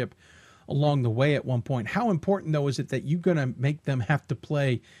championship along the way at one point. How important, though, is it that you're going to make them have to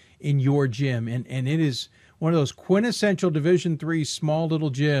play in your gym? And it is one of those quintessential Division III small little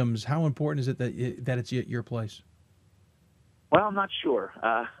gyms. How important is it that it's at your place? Well, I'm not sure.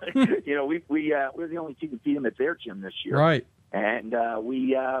 We're the only team to beat them at their gym this year, Right? And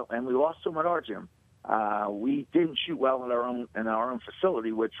we lost them at our gym. We didn't shoot well in our own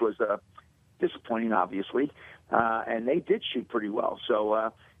facility, which was disappointing, obviously. And they did shoot pretty well.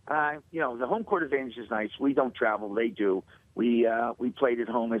 So the home court advantage is nice. We don't travel; they do. We played at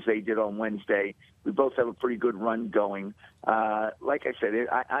home as they did on Wednesday. We both have a pretty good run going. Like I said,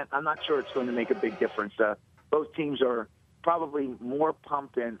 I'm not sure it's going to make a big difference. Both teams are probably more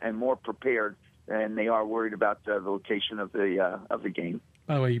pumped and more prepared than they are worried about the location of the game.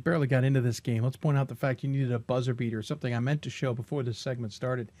 By the way, you barely got into this game. Let's point out the fact you needed a buzzer beater, something I meant to show before this segment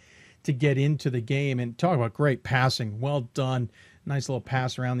started, to get into the game. And talk about great passing. Well done. Nice little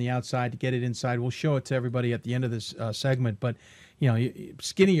pass around the outside to get it inside. We'll show it to everybody at the end of this segment. But,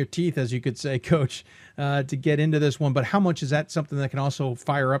 skinning your teeth, as you could say, Coach, to get into this one. But how much is that something that can also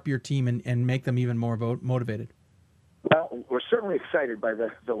fire up your team and make them even more motivated? Well, we're certainly excited by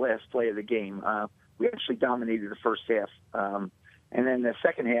the last play of the game. We actually dominated the first half. And then the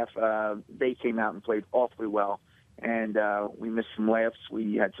second half, they came out and played awfully well. And we missed some layups.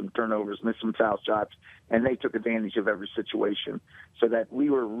 We had some turnovers, missed some foul shots, and they took advantage of every situation. So that we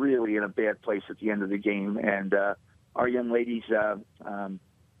were really in a bad place at the end of the game. And our young ladies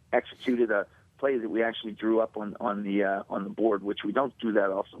executed a play that we actually drew up on the board, which we don't do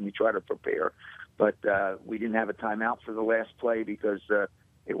that often. We try to prepare, but we didn't have a timeout for the last play because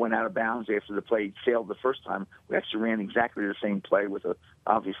it went out of bounds after the play sailed the first time. We actually ran exactly the same play with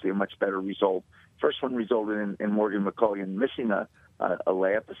obviously a much better result. First one resulted in Morgan McCullion missing a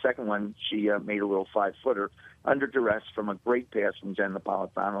layup. The second one, she made a little 5-footer under duress from a great pass from Jen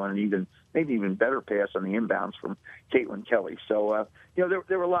Napolitano and maybe even better pass on the inbounds from Caitlin Kelly. So, there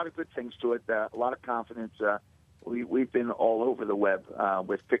were a lot of good things to it, a lot of confidence. We've been all over the web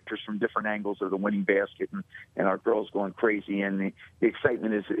with pictures from different angles of the winning basket and our girls going crazy, and the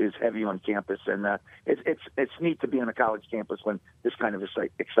excitement is heavy on campus, and it's neat to be on a college campus when this kind of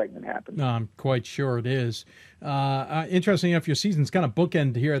excitement happens. No, I'm quite sure it is. Interesting enough, your season's kind of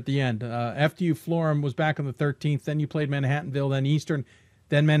bookend here at the end. FDU Florham was back on the 13th, then you played Manhattanville, then Eastern,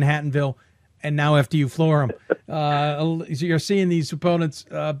 then Manhattanville, and now FDU Florham. You're seeing these opponents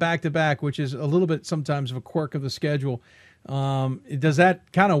back to back, which is a little bit sometimes of a quirk of the schedule. Does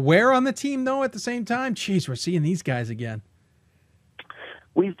that kind of wear on the team, though, at the same time? Jeez, we're seeing these guys again.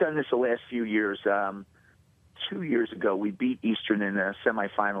 We've done this the last few years. 2 years ago, we beat Eastern in a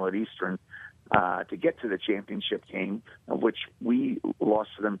semifinal at Eastern to get to the championship game, of which we lost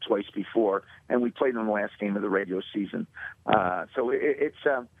to them twice before, and we played in the last game of the regular season. So it's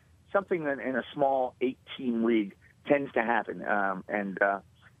something that in a small 8-team league tends to happen, and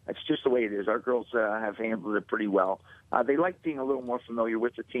that's just the way it is. Our girls have handled it pretty well. They like being a little more familiar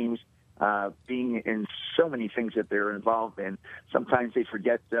with the teams, being in so many things that they're involved in. Sometimes they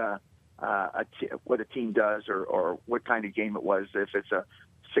forget what a team does or what kind of game it was if it's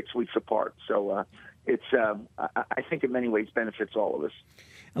 6 weeks apart. So it's I think in many ways benefits all of us.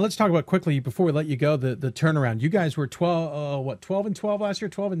 And let's talk about quickly before we let you go the turnaround. You guys were 12 and 12 last year,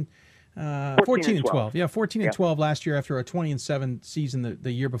 14 and 12. Yeah, 14 and 12 last year after a 20-7 season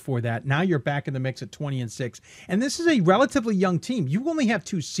the year before that. Now you're back in the mix at 20 and 6. And this is a relatively young team. You only have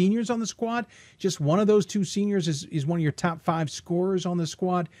 2 seniors on the squad. Just one of those 2 seniors is one of your top 5 scorers on the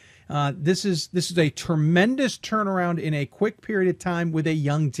squad. This is a tremendous turnaround in a quick period of time with a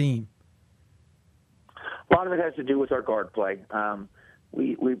young team. A lot of it has to do with our guard play.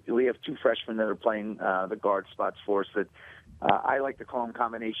 We have 2 freshmen that are playing the guard spots for us that I like to call them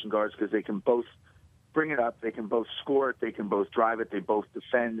combination guards because they can both bring it up, they can both score it, they can both drive it, they both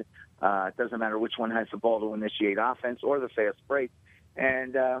defend. It doesn't matter which one has the ball to initiate offense or the fast break.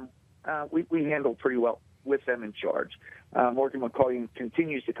 And we handle pretty well with them in charge. Morgan McCullion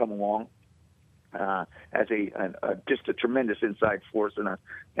continues to come along as just a tremendous inside force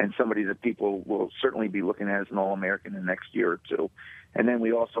and somebody that people will certainly be looking at as an All-American in the next year or 2. And then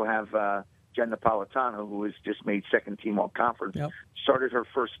we also have Jen Napolitano, who has just made second team All-Conference, started her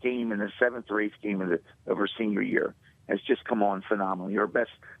first game in the 7th or 8th game of her senior year, has just come on phenomenally. Her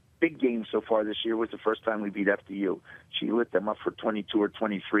best big game so far this year was the first time we beat FDU. She lit them up for 22 or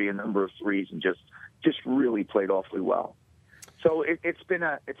 23, a number of threes, and just really played awfully well. So it's been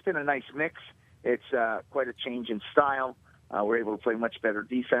a nice mix. It's quite a change in style. We're able to play much better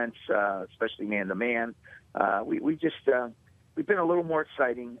defense, especially man-to-man. We've been a little more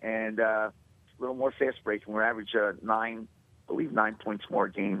exciting and a little more fast-breaking. We're average 9 points more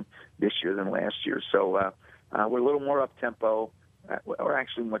a game this year than last year. So we're a little more up-tempo. We're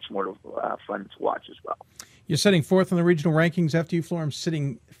actually much more fun to watch as well. You're sitting 4th in the regional rankings. FDU Florham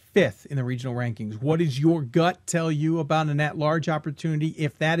sitting 5th in the regional rankings. What does your gut tell you about an at-large opportunity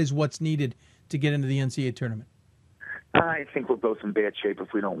if that is what's needed to get into the NCAA tournament? I think we're both in bad shape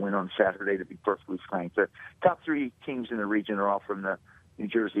if we don't win on Saturday, to be perfectly frank. The top 3 teams in the region are all from the New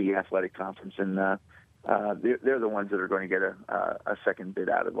Jersey Athletic Conference, and they're the ones that are going to get a second bid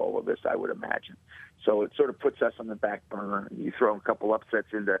out of all of this, I would imagine. So it sort of puts us on the back burner. You throw a couple upsets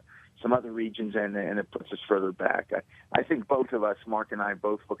into some other regions, and it puts us further back. I think both of us, Mark and I,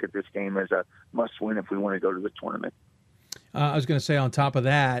 both look at this game as a must-win if we want to go to the tournament. I was going to say, on top of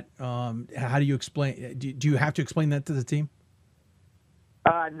that, how do you explain? Do you have to explain that to the team?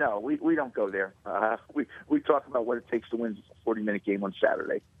 No, we don't go there. We talk about what it takes to win a 40-minute game on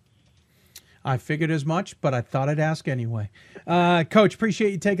Saturday. I figured as much, but I thought I'd ask anyway. Coach,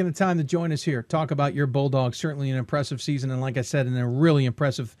 appreciate you taking the time to join us here. Talk about your Bulldogs. Certainly an impressive season, and like I said, in a really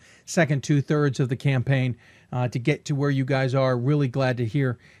impressive second 2/3 of the campaign to get to where you guys are. Really glad to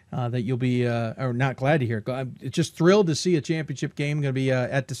hear that you'll be, or not glad to hear. I'm just thrilled to see a championship game. Going to be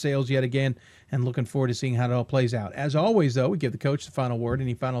at DeSales yet again, and looking forward to seeing how it all plays out. As always, though, we give the coach the final word.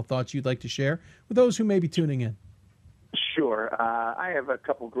 Any final thoughts you'd like to share with those who may be tuning in? Sure. I have a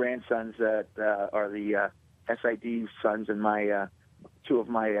couple grandsons that are the SID sons, and my 2 of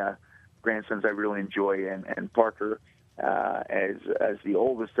my grandsons I really enjoy, and Parker as the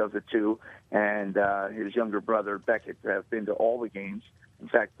oldest of the 2, and his younger brother Beckett have been to all the games. In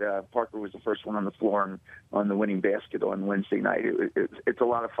fact, Parker was the first one on the floor on the winning basket on Wednesday night. It's a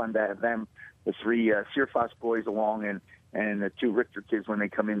lot of fun to have them, the 3 Searfoss boys along, and the 2 Richter kids when they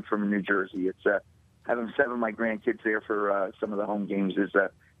come in from New Jersey. It's having 7 of my grandkids there for some of the home games is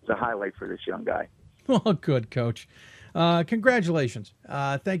a highlight for this young guy. Well, good, Coach. Congratulations.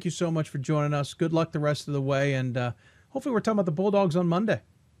 Thank you so much for joining us. Good luck the rest of the way, and hopefully we're talking about the Bulldogs on Monday.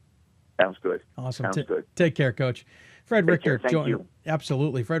 Sounds good. Awesome. Sounds good. Take care, Coach. Fred Richter. Thank you.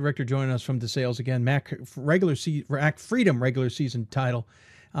 Absolutely. Fred Richter joining us from DeSales again. MAC Freedom regular season title.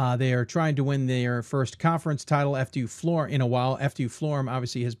 They are trying to win their first conference title, FDU Florham, in a while. FDU Florham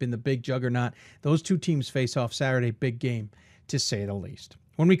obviously has been the big juggernaut. Those 2 teams face off Saturday. Big game, to say the least.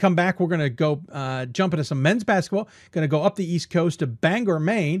 When we come back, we're going to go jump into some men's basketball. Going to go up the East Coast to Bangor,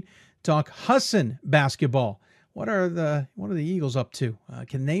 Maine, talk Husson basketball. What are the Eagles up to?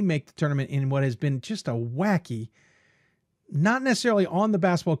 Can they make the tournament in what has been just a wacky, not necessarily on the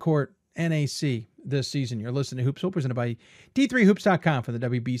basketball court, NAC this season? You're listening to Hoops Hope, presented by D3Hoops.com for the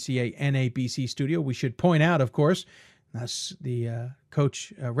WBCA NABC studio. We should point out, of course, that's the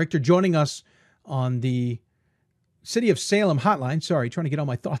Coach Richter joining us on the City of Salem hotline. Sorry, trying to get all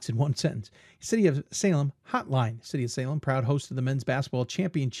my thoughts in one sentence. City of Salem hotline. City of Salem, proud host of the men's basketball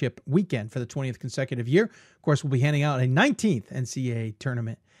championship weekend for the 20th consecutive year. Of course, we'll be handing out a 19th NCAA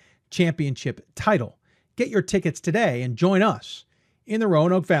tournament championship title. Get your tickets today and join us in the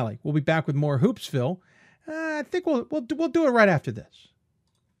Roanoke Valley. We'll be back with more Hoopsville. I think we'll do it right after this.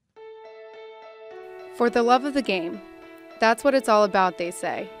 For the love of the game. That's what it's all about, they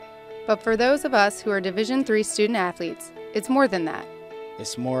say. But for those of us who are Division III student athletes, it's more than that.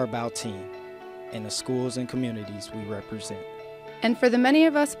 It's more about team and the schools and communities we represent. And for the many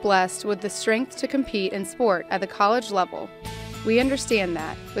of us blessed with the strength to compete in sport at the college level, we understand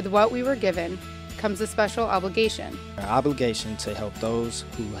that with what we were given comes a special obligation. Our obligation to help those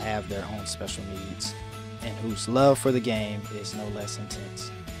who have their own special needs and whose love for the game is no less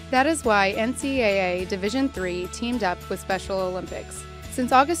intense. That is why NCAA Division III teamed up with Special Olympics.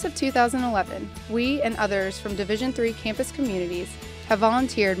 Since August of 2011, we and others from Division III campus communities have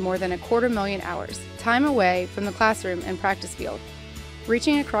volunteered more than 250,000 hours, time away from the classroom and practice field,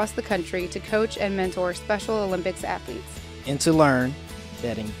 reaching across the country to coach and mentor Special Olympics athletes. And to learn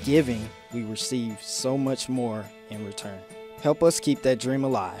that in giving, we receive so much more in return. Help us keep that dream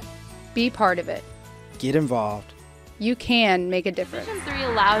alive. Be part of it. Get involved. You can make a difference. Division III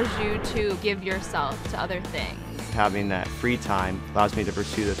allows you to give yourself to other things. Having that free time allows me to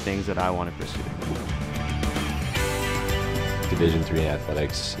pursue the things that I want to pursue. Division III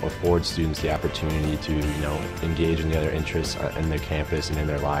athletics affords students the opportunity to, engage in the other interests in their campus and in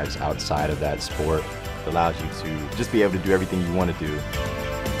their lives outside of that sport. It allows you to just be able to do everything you want to do.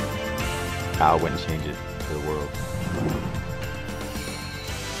 I wouldn't change it for the world.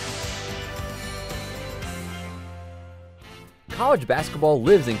 College basketball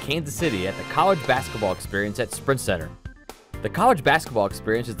lives in Kansas City at the College Basketball Experience at Sprint Center. The College Basketball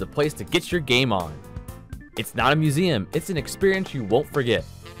Experience is the place to get your game on. It's not a museum, it's an experience you won't forget.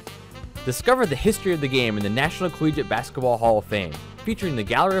 Discover the history of the game in the National Collegiate Basketball Hall of Fame, featuring the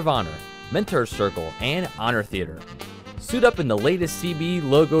Gallery of Honor, Mentor Circle, and Honor Theater. Suit up in the latest CBE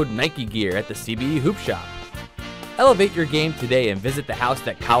logoed Nike gear at the CBE Hoop Shop. Elevate your game today and visit the house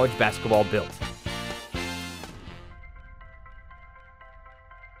that college basketball built.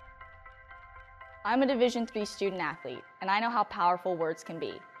 I'm a Division III student athlete, and I know how powerful words can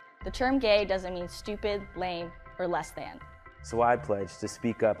be. The term gay doesn't mean stupid, lame, or less than. So I pledge to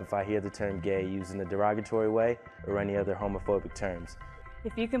speak up if I hear the term gay used in a derogatory way or any other homophobic terms.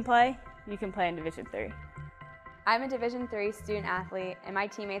 If you can play in Division III. I'm a Division III student athlete, and my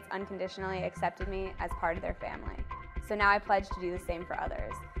teammates unconditionally accepted me as part of their family. So now I pledge to do the same for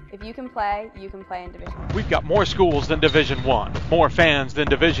others. If you can play in Division III. We've got more schools than Division I, more fans than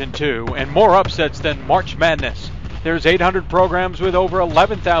Division II, and more upsets than March Madness. There's 800 programs with over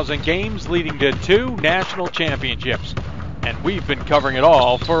 11,000 games leading to 2 national championships. And we've been covering it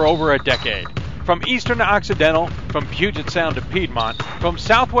all for over a decade. From Eastern to Occidental, from Puget Sound to Piedmont, from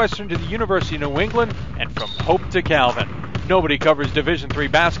Southwestern to the University of New England, and from Hope to Calvin. Nobody covers Division III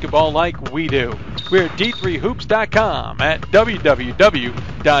basketball like we do. We're at d3hoops.com at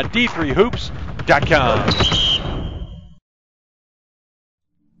www.d3hoops.com.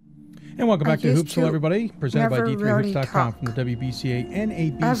 And welcome back to Hoopsville, everybody. Presented by d3hoops.com from the WBCA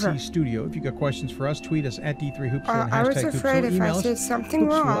NABC studio. If you got questions for us, tweet us at d3hoops or I was afraid Hoopsville. if I said something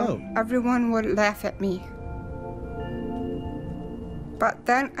wrong, everyone would laugh at me. But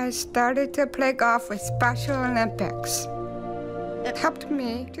then I started to play golf with Special Olympics. It helped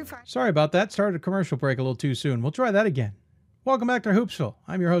me to find... Sorry about that. Started a commercial break a little too soon. We'll try that again. Welcome back to Hoopsville.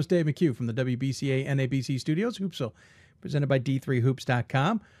 I'm your host, Dave McHugh from the WBCA NABC studios. Hoopsville, presented by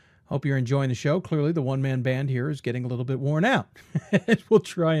d3hoops.com. Hope you're enjoying the show. Clearly, the one-man band here is getting a little bit worn out. We'll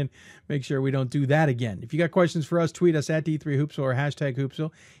try and make sure we don't do that again. If you got questions for us, tweet us at D3Hoopsville or hashtag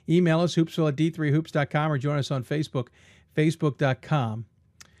Hoopsville. Email us, hoopsville at d3hoops.com, or join us on Facebook,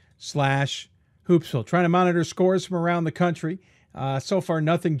 facebook.com/Hoopsville. Trying to monitor scores from around the country. So far,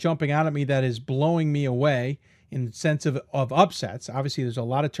 nothing jumping out at me that is blowing me away in the sense of upsets. Obviously, there's a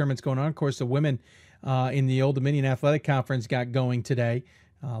lot of tournaments going on. Of course, the women in the Old Dominion Athletic Conference got going today.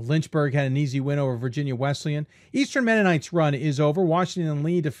 Lynchburg had an easy win over Virginia Wesleyan. Eastern Mennonites' run is over. Washington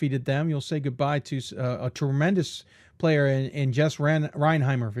Lee defeated them. You'll say goodbye to a tremendous player in Jess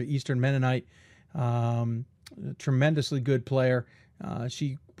Reinheimer for Eastern Mennonite. A tremendously good player.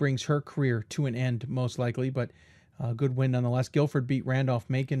 She brings her career to an end, most likely, but a good win nonetheless. Guilford beat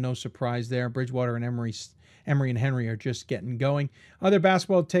Randolph-Macon. No surprise there. Bridgewater and Emory and Henry are just getting going. Other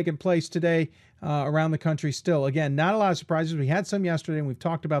basketball taking place today around the country still. Again, not a lot of surprises. We had some yesterday, and we've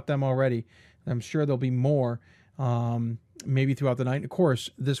talked about them already. I'm sure there'll be more maybe throughout the night, and of course,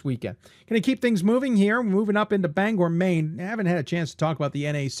 this weekend. Going to keep things moving here. Moving up into Bangor, Maine. I haven't had a chance to talk about the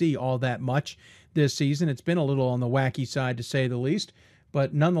NAC all that much this season. It's been a little on the wacky side, to say the least.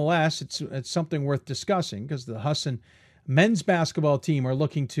 But nonetheless, it's something worth discussing because the Husson men's basketball team are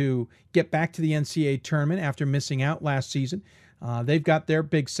looking to get back to the NCAA tournament after missing out last season. They've got their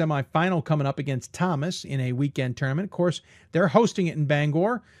big semifinal coming up against Thomas in a weekend tournament. Of course, they're hosting it in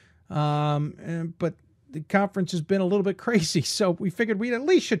Bangor, but the conference has been a little bit crazy, so we figured we at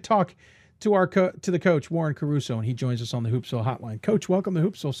least should talk to the coach, Warren Caruso, and he joins us on the Hoopsville hotline. Coach, welcome to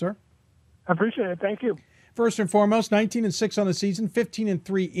Hoopsville, sir. I appreciate it. Thank you. First and foremost, 19-6 on the season,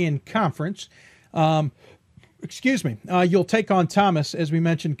 15-3 in conference. Excuse me. You'll take on Thomas, as we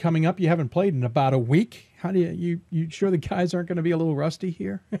mentioned, coming up. You haven't played in about a week. How do you sure the guys aren't going to be a little rusty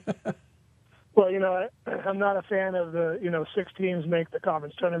here? Well, I'm not a fan of the 6 teams make the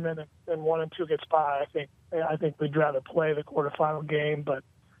conference tournament and 1 and 2 gets by. I think we'd rather play the quarterfinal game, but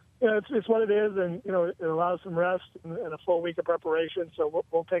it's what it is, and it allows some rest and a full week of preparation. So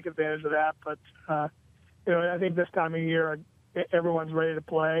we'll take advantage of that. But I think this time of year, everyone's ready to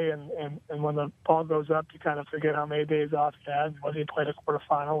play, and when the ball goes up, you kind of forget how many days off you had and whether you played a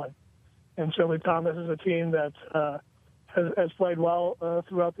quarterfinal. And certainly Thomas is a team that has played well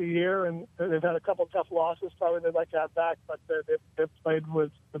throughout the year, and they've had a couple of tough losses. Probably they'd like to have back, but they've played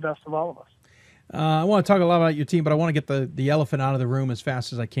with the best of all of us. I want to talk a lot about your team, but I want to get the elephant out of the room as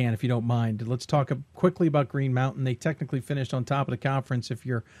fast as I can, if you don't mind. Let's talk quickly about Green Mountain. They technically finished on top of the conference if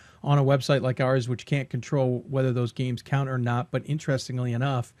you're on a website like ours, which can't control whether those games count or not. But interestingly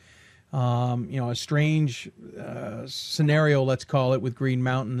enough, a strange scenario, let's call it, with Green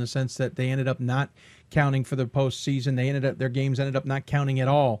Mountain in the sense that they ended up not counting for the postseason. Their games ended up not counting at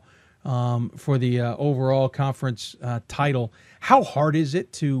all for the overall conference title. How hard is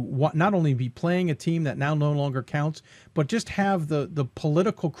it to not only be playing a team that now no longer counts, but just have the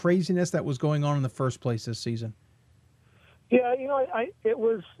political craziness that was going on in the first place this season? Yeah, it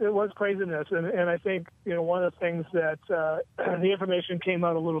was craziness, and I think one of the things that the information came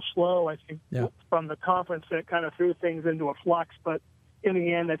out a little slow. I think from the conference that kind of threw things into a flux, but in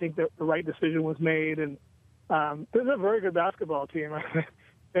the end, I think the right decision was made, and This is a very good basketball team.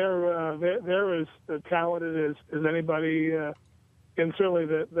 They're as talented as anybody in certainly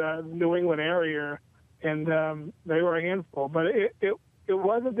the New England area, and they were a handful. But it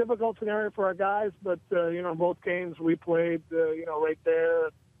was a difficult scenario for our guys. But both games we played right there,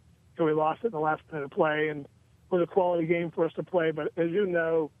 and we lost it in the last minute of play, and it was a quality game for us to play. But as you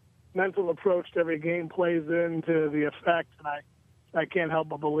know, mental approach to every game plays into the effect, and I can't help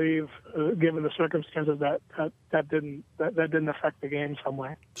but believe, given the circumstances, that didn't affect the game some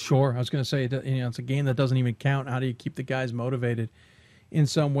way. Sure, I was going to say, it's a game that doesn't even count. How do you keep the guys motivated in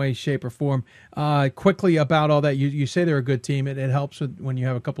some way, shape, or form? Quickly about all that, you say they're a good team. It helps when you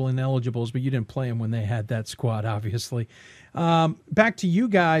have a couple ineligibles, but you didn't play them when they had that squad, obviously. Back to you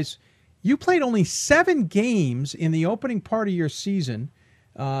guys. You played only 7 games in the opening part of your season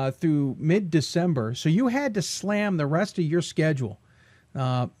through mid-December, so you had to slam the rest of your schedule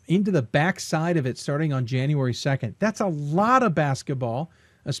into the backside of it starting on January 2nd. That's a lot of basketball,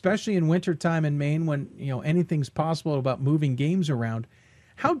 especially in wintertime in Maine when anything's possible about moving games around.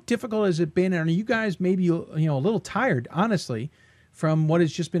 How difficult has it been, and are you guys maybe a little tired, honestly, from what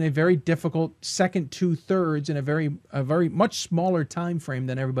has just been a very difficult second 2/3 in a very much smaller time frame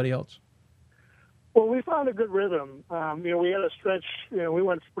than everybody else? Well, we found a good rhythm. We had a stretch. We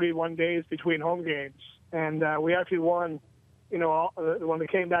went 31 days between home games, and we actually won. When we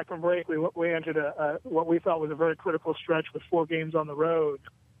came back from break, we entered what we thought was a very critical stretch with 4 games on the road,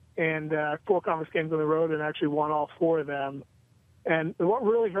 and 4 conference games on the road, and actually won all 4 of them. And what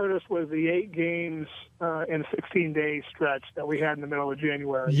really hurt us was the 8 games in 16-day stretch that we had in the middle of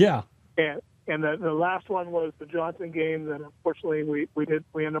January. Yeah. And the last one was the Johnson game that unfortunately we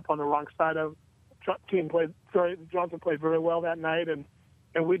ended up on the wrong side of. Johnson played very well that night, and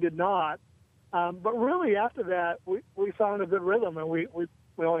we did not. But really, after that, we found a good rhythm, and we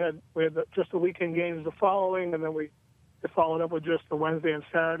had just the weekend games the following, and then we followed up with just the Wednesday and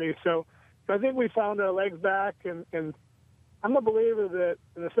Saturday. So I think we found our legs back, and I'm a believer that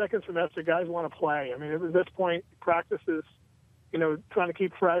in the second semester, guys want to play. I mean, at this point, practice is, trying to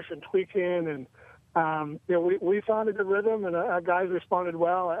keep fresh and tweaking, and we found a good rhythm, and our guys responded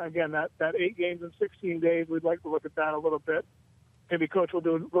well. Again, that 8 games in 16 days, we'd like to look at that a little bit. Maybe Coach will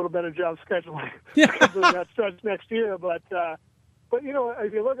do a little better job scheduling that stretch next year. But if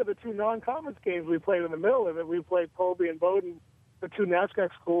you look at the 2 non-conference games we played in the middle of it, we played Colby and Bowdoin, the 2 NASCAC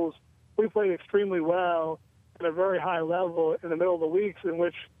schools. We played extremely well at a very high level in the middle of the weeks in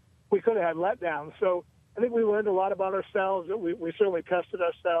which we could have had letdowns. So I think we learned a lot about ourselves. We certainly tested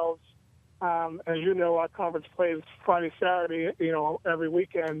ourselves. As you know, our conference plays Friday, Saturday, every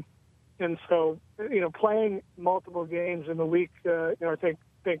weekend. And so, playing multiple games in the week, I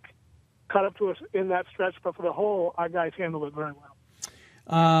think caught up to us in that stretch. But for the whole, our guys handled it very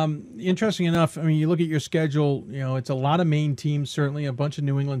well. Interesting enough, I mean, you look at your schedule, it's a lot of Maine teams, certainly a bunch of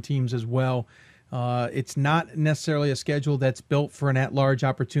New England teams as well. It's not necessarily a schedule that's built for an at-large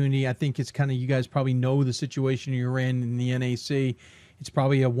opportunity. I think it's kind of, you guys probably know the situation you're in the NAC. It's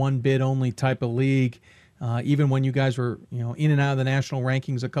probably a one-bid only type of league. Even when you guys were, in and out of the national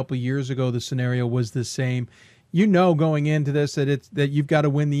rankings a couple of years ago, the scenario was the same. Going into this that you've got to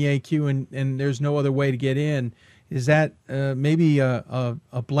win the AQ and there's no other way to get in. Is that maybe a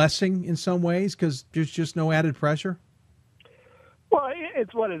blessing in some ways because there's just no added pressure? Well,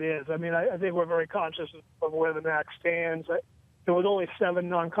 it's what it is. I mean, I think we're very conscious of where the MAC stands. There was only 7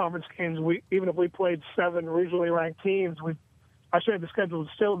 non-conference games. Even if we played 7 regionally ranked teams, I said the schedule would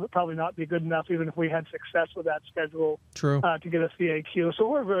still probably not be good enough, even if we had success with that schedule. True. To get us the AQ. So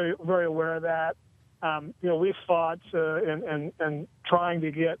we're very, very aware of that. We've fought and trying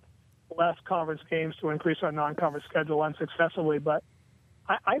to get less conference games to increase our non-conference schedule unsuccessfully. But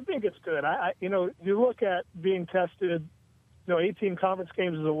I think it's good. You look at being tested. 18 conference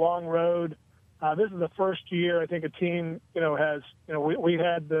games is a long road. This is the first year I think a team has. We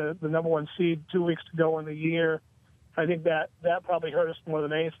had the number 1 seed 2 weeks to go in the year. I think that probably hurt us more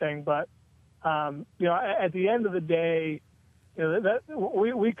than anything. But, at the end of the day,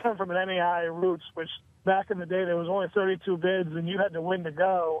 we come from an NAI roots, which back in the day there was only 32 bids and you had to win to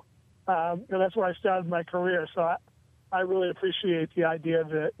go. That's where I started my career. So I really appreciate the idea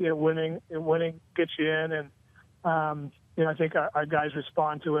that winning gets you in. And, I think our guys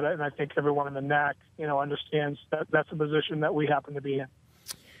respond to it. And I think everyone in the NAC, understands that that's a position that we happen to be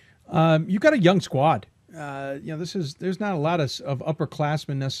in. You've got a young squad. There's not a lot of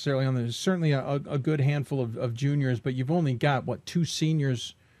upperclassmen necessarily on there. There's certainly a good handful of juniors, but you've only got 2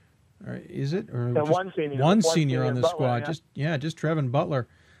 seniors, or is it? Or just one senior. One senior on the squad. Yeah. Just Trevin Butler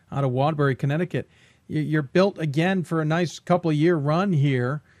out of Waterbury, Connecticut. You're built again for a nice couple of year run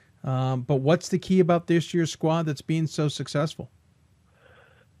here. But what's the key about this year's squad that's being so successful?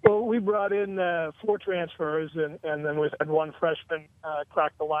 Well, we brought in 4 transfers, and then we had 1 freshman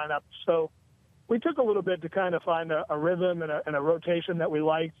crack the lineup. So we took a little bit to kind of find a rhythm and a rotation that we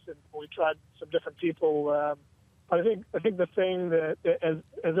liked, and we tried some different people. But I think the thing that as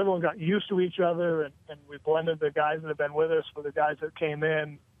everyone got used to each other and we blended the guys that have been with us with the guys that came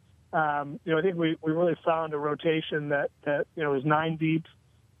in, I think we really found a rotation that is 9 deep.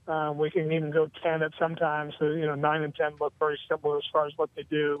 We can even go 10 at sometimes. So 9 and 10 look very similar as far as what they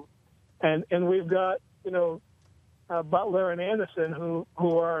do, and we've got Butler and Anderson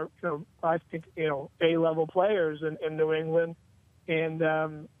who are I think A-level players in New England, and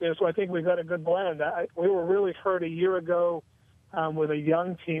so I think we've got a good blend. We were really hurt a year ago with a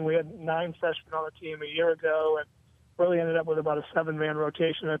young team. We had 9 freshmen on the team a year ago, and really ended up with about a 7-man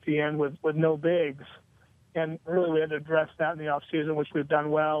rotation at the end with no bigs. And really, we had to address that in the off season, which we've done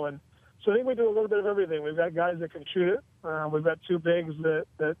well. And so I think we do a little bit of everything. We've got guys that can shoot it. We've got 2 bigs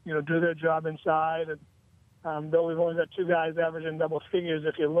that do their job inside. And though we've only got 2 guys averaging double figures,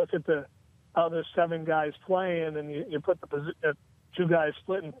 if you look at the other 7 guys playing and you put the 2 guys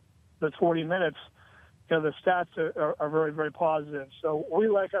splitting the 40 minutes, the stats are very, very positive. So we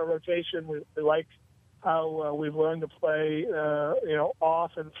like our rotation. We like how we've learned to play,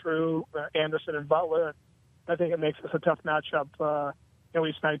 off and through Anderson and Butler. I think it makes us a tough matchup.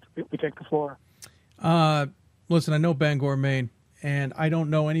 Each night we take the floor. Listen, I know Bangor, Maine, and I don't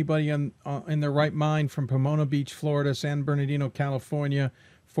know anybody in their right mind from Pomona Beach, Florida, San Bernardino, California,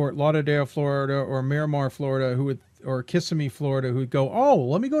 Fort Lauderdale, Florida, or Miramar, Florida, or Kissimmee, Florida, who would go, oh,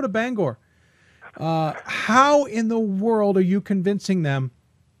 let me go to Bangor. How in the world are you convincing them?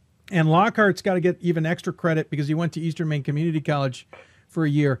 And Lockhart's got to get even extra credit because he went to Eastern Maine Community College for a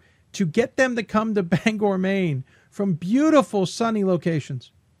year to get them to come to Bangor, Maine from beautiful sunny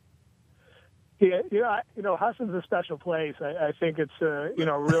locations. Yeah, Hudson's a special place. I think it's a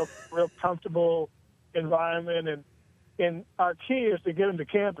real comfortable environment, and our key is to get them to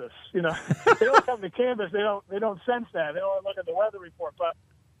campus. They don't come to campus, they don't sense that. They don't look at the weather report. But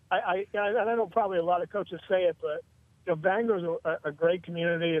I know probably a lot of coaches say it, but Bangor's a great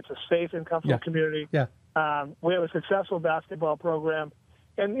community. It's a safe and comfortable community. Yeah. We have a successful basketball program.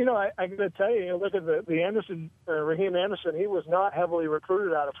 And, I got to tell you, look at the Anderson, Raheem Anderson, he was not heavily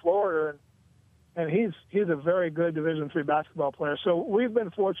recruited out of Florida, and he's a very good Division III basketball player. So we've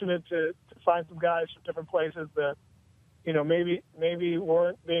been fortunate to find some guys from different places that, maybe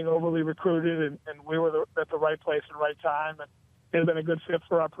weren't being overly recruited, and we were at the right place at the right time. And it's been a good fit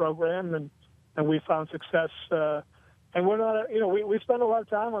for our program, and we found success. And we're not, we spend a lot of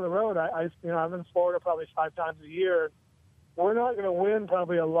time on the road. I'm in Florida probably 5 times a year. We're not going to win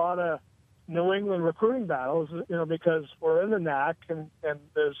probably a lot of New England recruiting battles, because we're in the NAC and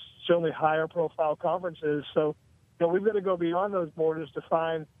there's certainly higher profile conferences. So, we've got to go beyond those borders to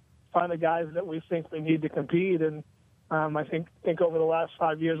find the guys that we think we need to compete. And I think over the last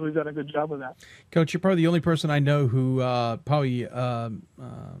 5 years we've done a good job of that. Coach, you're probably the only person I know who probably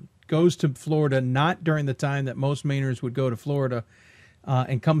goes to Florida not during the time that most Mainers would go to Florida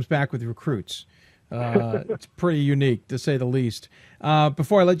and comes back with recruits. It's pretty unique, to say the least.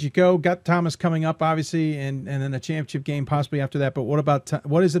 Before I let you go, got Thomas coming up, obviously, and then a championship game possibly after that. But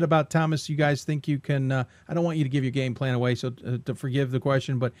what is it about Thomas you guys think you can I don't want you to give your game plan away, so to forgive the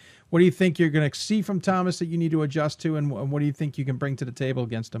question, but what do you think you're going to see from Thomas that you need to adjust to, and what do you think you can bring to the table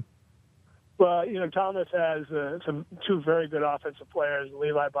against him? Well, Thomas has 2 very good offensive players,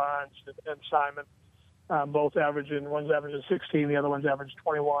 Levi Barnes and Simon. Both one's averaging 16, the other one's averaging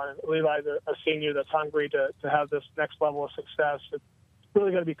 21. Levi's a senior that's hungry to have this next level of success. It's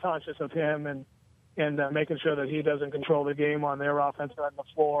really got to be conscious of him and making sure that he doesn't control the game on their offense on the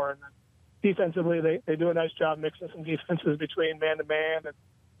floor. And defensively, they do a nice job mixing some defenses between man-to-man and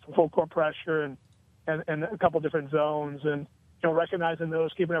some full court pressure and a couple different zones. And, recognizing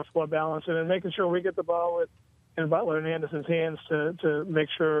those, keeping our floor balance, and then making sure we get the ball in Butler and Anderson's hands to make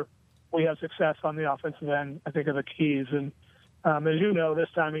sure we have success on the offensive end, I think, are the keys. And as you know, this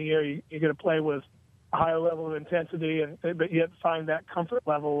time of year, you're going to play with a higher level of intensity, but yet find that comfort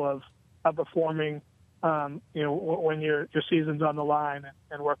level of performing, when your season's on the line.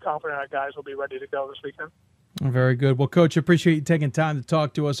 And we're confident our guys will be ready to go this weekend. Very good. Well, Coach, appreciate you taking time to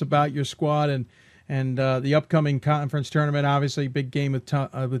talk to us about your squad and the upcoming conference tournament. Obviously, big game with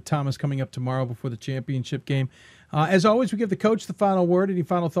Thomas coming up tomorrow before the championship game. As always, we give the coach the final word. Any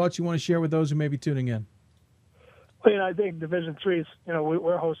final thoughts you want to share with those who may be tuning in? Well, I think Division III,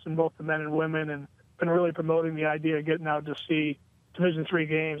 we're hosting both the men and women, and been really promoting the idea of getting out to see Division III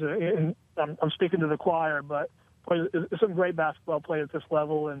games. And I'm speaking to the choir, but there's some great basketball play at this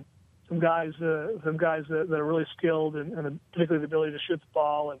level, and some guys that are really skilled, and particularly the ability to shoot the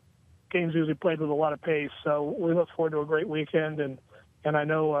ball. And games usually played with a lot of pace. So we look forward to a great weekend. And I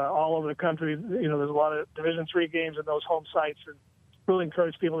know all over the country, there's a lot of Division III games in those home sites, and really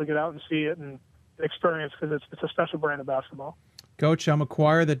encourage people to get out and see it and experience, because it's a special brand of basketball. Coach, I'm a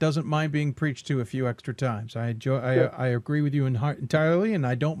choir that doesn't mind being preached to a few extra times. I agree with you entirely, and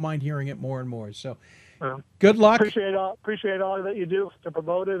I don't mind hearing it more and more. So, good luck. Appreciate all that you do to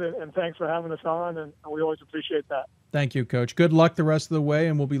promote it, and thanks for having us on, and we always appreciate that. Thank you, Coach. Good luck the rest of the way,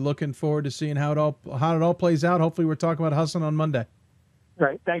 and we'll be looking forward to seeing how it all plays out. Hopefully, we're talking about Husson on Monday.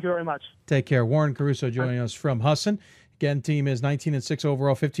 Right. Thank you very much. Take care. Warren Caruso joining us from Husson. Again, team is 19-6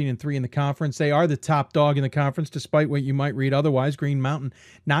 overall, 15-3 in the conference. They are the top dog in the conference, despite what you might read otherwise. Green Mountain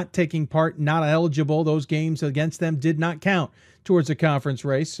not taking part, not eligible. Those games against them did not count towards the conference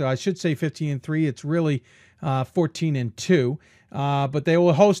race. So I should say 15-3. It's really 14-2. But they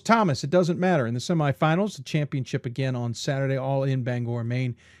will host Thomas. It doesn't matter. In the semifinals, the championship again on Saturday, all in Bangor,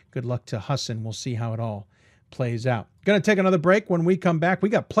 Maine. Good luck to Husson. We'll see how it all plays out. Going to take another break. When we come back, we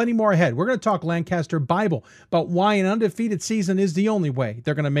got plenty more ahead. We're going to talk Lancaster Bible about why an undefeated season is the only way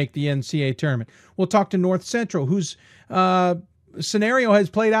they're going to make the NCAA tournament. We'll talk to North Central, whose scenario has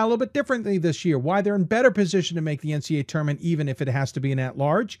played out a little bit differently this year, why they're in better position to make the NCAA tournament, even if it has to be an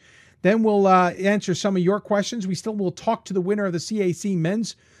at-large. Then we'll answer some of your questions. We still will talk to the winner of the CAC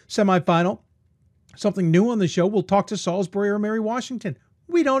men's semifinal. Something new on the show, we'll talk to Salisbury or Mary Washington.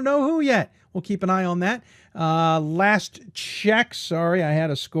 We don't know who yet. We'll keep an eye on that. Last check. Sorry, I had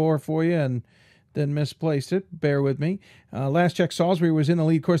a score for you and then misplaced it. Bear with me. Last check, Salisbury was in the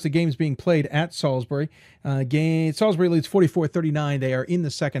lead. Of course, the game's being played at Salisbury. Salisbury leads 44-39. They are in the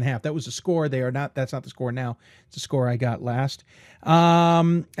second half. That was the score. They are not. That's not the score now. It's the score I got last.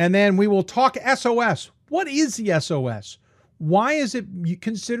 And then we will talk SOS. What is the SOS? Why is it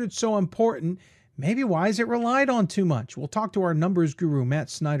considered so important? Maybe why is it relied on too much? We'll talk to our numbers guru, Matt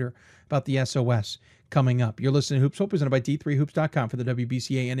Snyder, about the SOS coming up. You're listening to Hoops Hope, presented by D3Hoops.com for the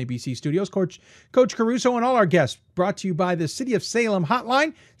WBCA NABC studios. Coach Caruso and all our guests, brought to you by the City of Salem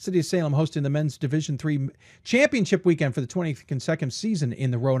Hotline. City of Salem hosting the Men's Division III Championship Weekend for the 20th consecutive season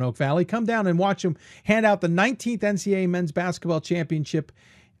in the Roanoke Valley. Come down and watch them hand out the 19th NCAA Men's Basketball Championship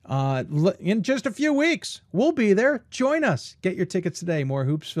in just a few weeks. We'll be there. Join us. Get your tickets today. More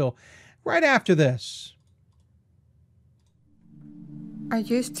Hoopsville right after this. I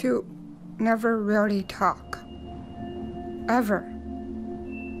used to never really talk. Ever.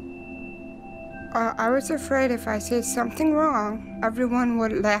 I was afraid if I said something wrong, everyone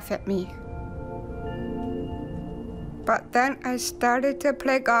would laugh at me. But then I started to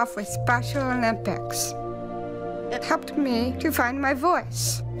play golf with Special Olympics. It helped me to find my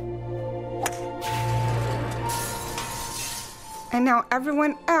voice. And now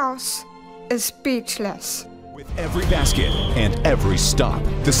everyone else is speechless. With every basket and every stop,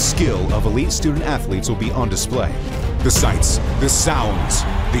 the skill of elite student athletes will be on display. The sights, the sounds,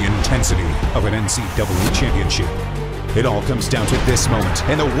 the intensity of an NCAA championship. It all comes down to this moment,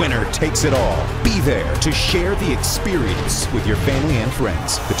 and the winner takes it all. Be there to share the experience with your family and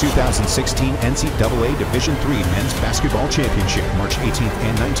friends. The 2016 NCAA Division III Men's Basketball Championship, March 18th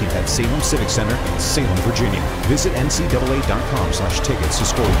and 19th at Salem Civic Center in Salem, Virginia. Visit ncaa.com/tickets to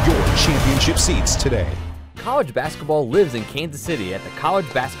score your championship seats today. College basketball lives in Kansas City at the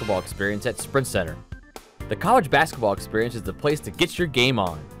College Basketball Experience at Sprint Center. The College Basketball Experience is the place to get your game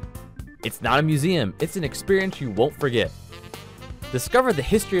on. It's not a museum, it's an experience you won't forget. Discover the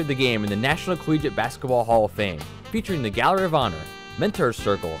history of the game in the National Collegiate Basketball Hall of Fame, featuring the Gallery of Honor, Mentor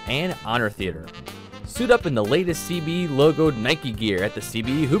Circle, and Honor Theater. Suit up in the latest CBE logoed Nike gear at the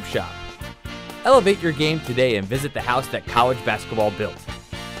CBE Hoop Shop. Elevate your game today and visit the house that college basketball built.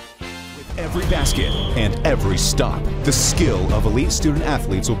 Every basket and every stop, the skill of elite student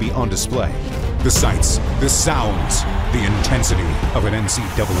athletes will be on display. The sights, the sounds, the intensity of an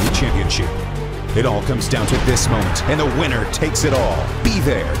NCAA championship. It all comes down to this moment, and the winner takes it all. Be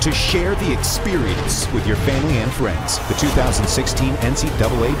there to share the experience with your family and friends. The 2016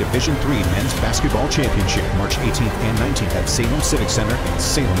 NCAA Division III Men's Basketball Championship, March 18th and 19th at Salem Civic Center in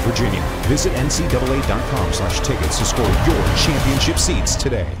Salem, Virginia. Visit ncaa.com/tickets to score your championship seats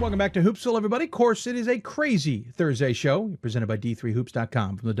today. Welcome back to Hoopsville, everybody. Of course, it is a crazy Thursday show presented by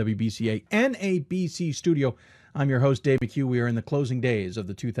D3Hoops.com from the WBCA NABC studio. I'm your host, Dave McHugh. We are in the closing days of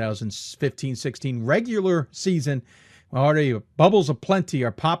the 2015-16 regular season. Already bubbles aplenty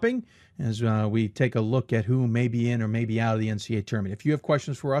are popping as we take a look at who may be in or may be out of the NCAA tournament. If you have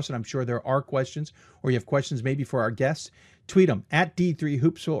questions for us, and I'm sure there are questions, or you have questions maybe for our guests, Tweet them at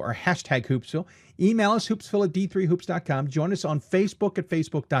D3Hoopsville or hashtag Hoopsville. Email us, hoopsville@d3hoops.com. Join us on Facebook at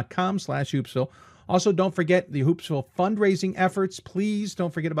facebook.com/Hoopsville. Also, don't forget the Hoopsville fundraising efforts. Please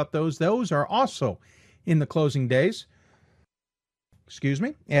don't forget about those. Those are also in the closing days.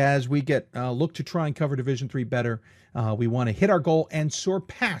 As we look to try and cover Division III better. We want to hit our goal and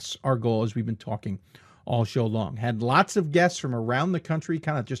surpass our goal, as we've been talking all show long. Had lots of guests from around the country,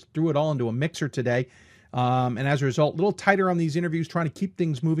 kind of just threw it all into a mixer today. And as a result, a little tighter on these interviews, trying to keep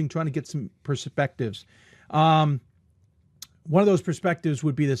things moving, trying to get some perspectives. One of those perspectives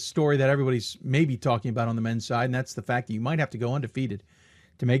would be the story that everybody's maybe talking about on the men's side, and that's the fact that you might have to go undefeated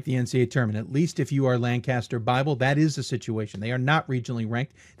to make the NCAA tournament. At least if you are Lancaster Bible, that is the situation. They are not regionally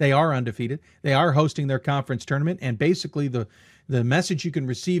ranked. They are undefeated. They are hosting their conference tournament, and basically the message you can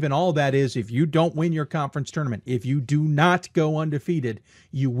receive in all that is, if you don't win your conference tournament, if you do not go undefeated,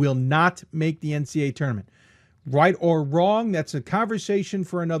 you will not make the NCAA tournament. Right or wrong, that's a conversation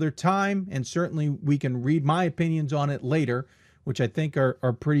for another time, and certainly we can read my opinions on it later, which I think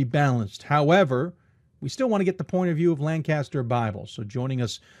are pretty balanced. However, we still want to get the point of view of Lancaster Bible. So joining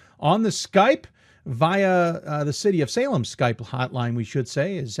us on the Skype via the City of Salem Skype hotline, we should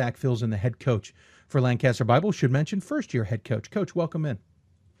say, is Zach Filzen, the head coach for Lancaster Bible. Should mention first-year head coach. Coach, welcome in.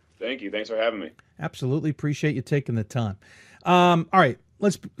 Thank you. Thanks for having me. Absolutely appreciate you taking the time. All right,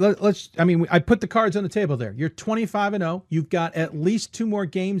 let's. I put the cards on the table there. You're 25-0. You've got at least 2 more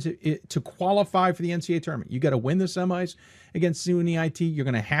games to qualify for the NCAA tournament. You got to win the semis against SUNY IT. You're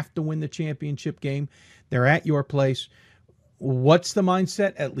going to have to win the championship game. They're at your place. What's the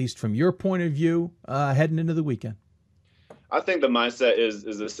mindset, at least from your point of view, heading into the weekend? I think the mindset is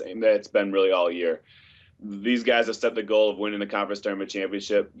the same that it's been really all year. These guys have set the goal of winning the conference tournament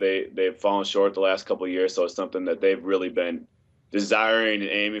championship. They've fallen short the last couple of years, so it's something that they've really been desiring and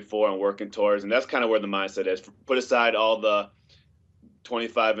aiming for and working towards. And that's kind of where the mindset is. Put aside all the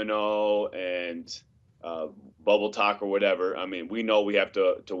 25-0 and bubble talk or whatever. I mean, we know we have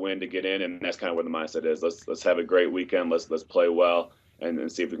to win to get in, and that's kind of where the mindset is. Let's have a great weekend. Let's play well.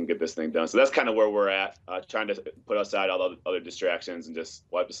 And see if we can get this thing done. So that's kind of where we're at, trying to put aside all the other distractions and just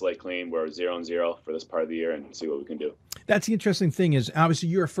wipe the slate clean. We're 0-0 for this part of the year and see what we can do. That's the interesting thing is, obviously,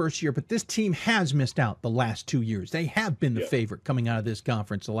 you're a first year, but this team has missed out the last 2 years. They have been the favorite coming out of this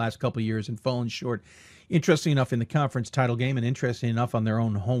conference the last couple of years and fallen short, interesting enough, in the conference title game and interesting enough on their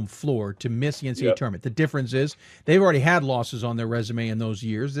own home floor to miss the NCAA tournament. The difference is they've already had losses on their resume in those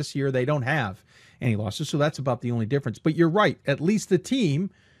years. This year, they don't have any losses, so that's about the only difference. But you're right. At least the team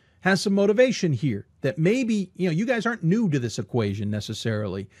has some motivation here that maybe, you guys aren't new to this equation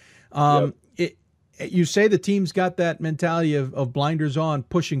necessarily. You say the team's got that mentality of blinders on,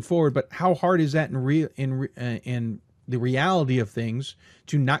 pushing forward, but how hard is that in the reality of things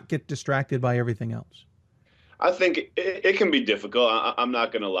to not get distracted by everything else? I think it can be difficult. I'm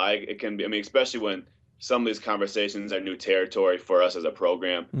not going to lie. It can be, especially when some of these conversations are new territory for us as a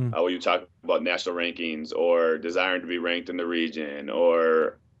program, where you talk about national rankings or desiring to be ranked in the region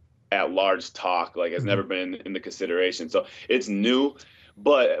or at large talk, like has never been in the consideration. So it's new,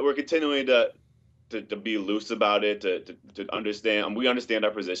 but we're continuing to be loose about it, to understand. And we understand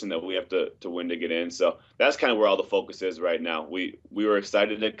our position that we have to win to get in. So that's kind of where all the focus is right now. We were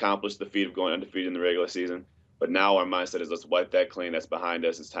excited to accomplish the feat of going undefeated in the regular season. But now our mindset is, let's wipe that clean. That's behind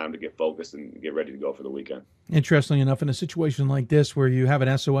us. It's time to get focused and get ready to go for the weekend. Interestingly enough, in a situation like this where you have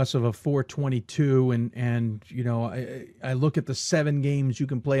an SOS of a 422 and I look at the 7 games you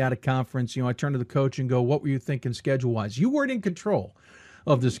can play out of conference, I turn to the coach and go, what were you thinking schedule-wise? You weren't in control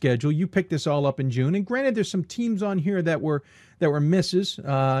of the schedule. You picked this all up in June. And granted, there's some teams on here that were misses.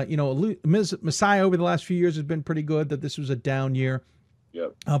 Messiah over the last few years has been pretty good, that this was a down year.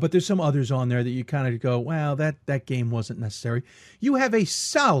 Yep. But there's some others on there that you kind of go, wow, that game wasn't necessary. You have a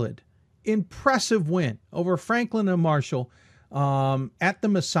solid, impressive win over Franklin and Marshall at the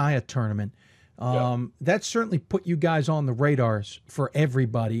Messiah tournament. That certainly put you guys on the radars for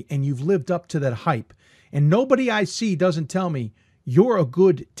everybody, and you've lived up to that hype. And nobody I see doesn't tell me you're a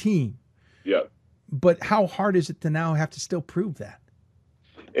good team. Yeah. But how hard is it to now have to still prove that?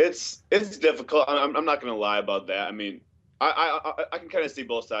 It's difficult. I'm not going to lie about that. I mean, I can kind of see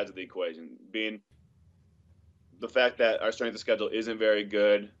both sides of the equation, being the fact that our strength of schedule isn't very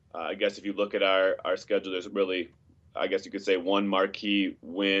good. I guess if you look at our schedule, there's really, I guess you could say, one marquee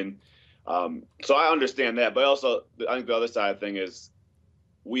win. So I understand that, but also I think the other side of the thing is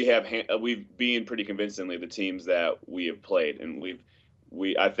we've been pretty convincingly the teams that we have played, and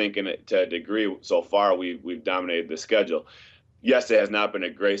I think to a degree so far we've dominated the schedule. Yes, it has not been a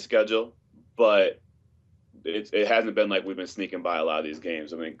great schedule, but it hasn't been like we've been sneaking by a lot of these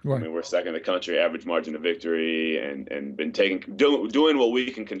games. I mean, we're second in the country, average margin of victory, and been doing what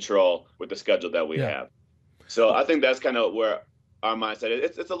we can control with the schedule that we have. So I think that's kind of where our mindset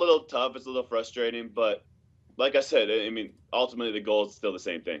is. It's a little tough, it's a little frustrating, but like I said, I mean, ultimately the goal is still the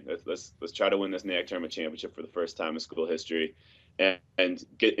same thing. Let's try to win this NEAC tournament championship for the first time in school history, and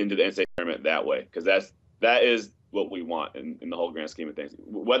get into the NCAA tournament that way, because that is what we want in the whole grand scheme of things.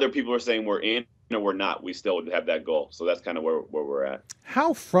 Whether people are saying we're in or we're not, we still would have that goal. So that's kind of where we're at.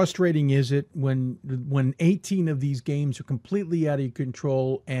 How frustrating is it when 18 of these games are completely out of your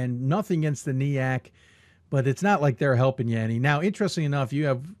control, and nothing against the NEAC, but it's not like they're helping you any. Now, interestingly enough, you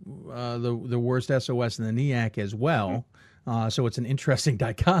have the worst SOS in the NEAC as well. So it's an interesting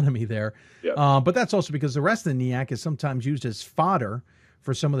dichotomy there. Yep. But that's also because the rest of the NEAC is sometimes used as fodder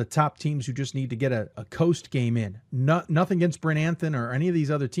for some of the top teams who just need to get a coast game in. Nothing against Bryn Anthem or any of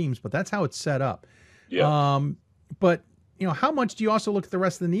these other teams, but that's how it's set up. Yeah. But, how much do you also look at the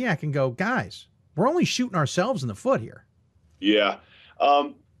rest of the NEAC and go, guys, we're only shooting ourselves in the foot here? Yeah.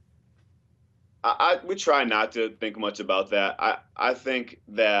 We try not to think much about that. I think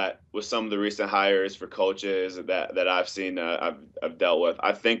that with some of the recent hires for coaches that I've seen, I've dealt with,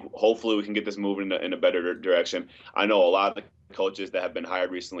 I think hopefully we can get this moving in a better direction. I know a lot of coaches that have been hired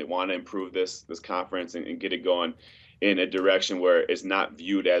recently want to improve this conference and get it going in a direction where it's not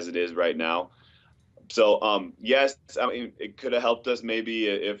viewed as it is right now. So yes, I mean, it could have helped us maybe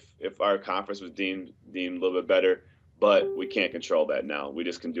if our conference was deemed a little bit better, but we can't control that now. We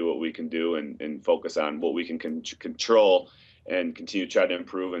just can do what we can do and focus on what we can control and continue to try to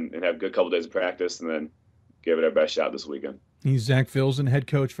improve and have a good couple days of practice and then give it our best shot this weekend. He's Zach Filzen, head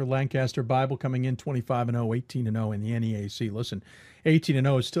coach for Lancaster Bible, coming in 25-0, 18-0 in the NEAC. Listen,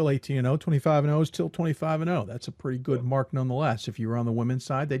 18-0 is still 18-0, 25-0 is still 25-0. That's a pretty good mark nonetheless. If you were on the women's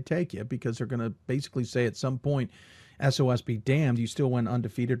side, they'd take you because they're going to basically say at some point, SOS be damned, you still went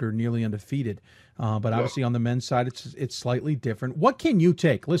undefeated or nearly undefeated. But obviously on the men's side, it's slightly different. What can you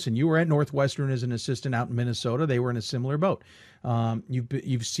take? Listen, you were at Northwestern as an assistant out in Minnesota. They were in a similar boat.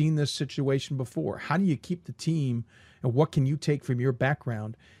 You've seen this situation before. How do you keep the team, and what can you take from your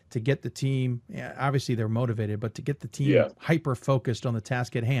background to get the team, obviously they're motivated, but to get the team hyper-focused on the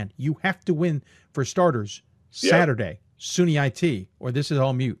task at hand? You have to win, for starters, Saturday, SUNY IT, or this is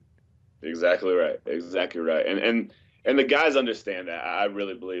all mute. Exactly right. Exactly right. And the guys understand that. I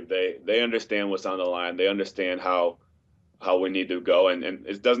really believe they understand what's on the line. They understand how we need to go, and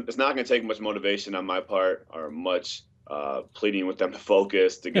it's not going to take much motivation on my part or much pleading with them to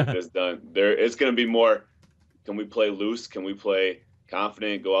focus to get this done. It's going to be more, can we play loose? Can we play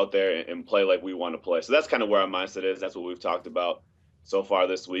confident? Go out there and play like we want to play. So that's kind of where our mindset is. That's what we've talked about so far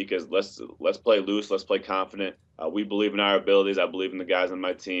this week. Is let's play loose. Let's play confident. We believe in our abilities. I believe in the guys on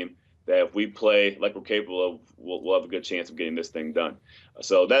my team, that if we play like we're capable of, we'll have a good chance of getting this thing done.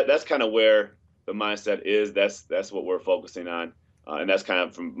 So that's kind of where the mindset is. That's what we're focusing on. And that's kind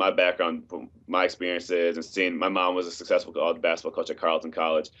of from my background, from my experiences, and seeing my mom was a successful basketball coach at Carleton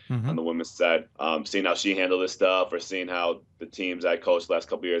College on the women's side. Seeing how she handled this stuff, or seeing how the teams I coached the last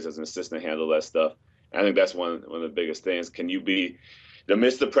couple of years as an assistant handle that stuff. And I think that's one of the biggest things. Can you be,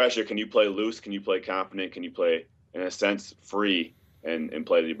 amidst the pressure, can you play loose? Can you play confident? Can you play, in a sense, free and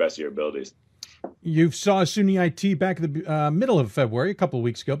play to the best of your abilities? You saw SUNY IT back at the middle of February, a couple of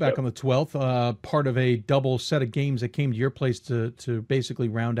weeks ago, back on the 12th, part of a double set of games that came to your place to basically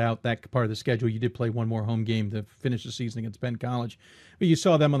round out that part of the schedule. You did play one more home game to finish the season against Penn College. But you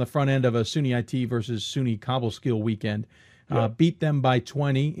saw them on the front end of a SUNY IT versus SUNY Cobleskill weekend. Beat them by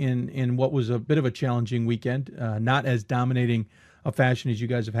 20 in what was a bit of a challenging weekend, not as dominating a fashion as you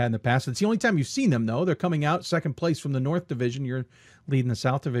guys have had in the past. It's the only time you've seen them, though. They're coming out second place from the North Division. You're leading the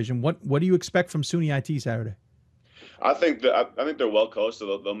South Division. What do you expect from SUNY IT Saturday? I think they're well coached,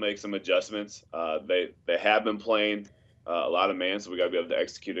 so they'll make some adjustments. They have been playing a lot of man, so we got to be able to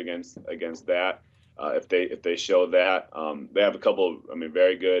execute against that. If they show that, they have a couple of,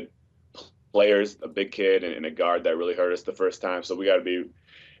 very good players, a big kid and a guard that really hurt us the first time. So we got to be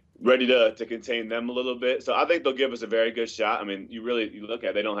ready to contain them a little bit. So I think they'll give us a very good shot. You look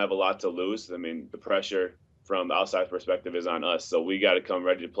at, they don't have a lot to lose. The pressure from the outside perspective is on us. So we got to come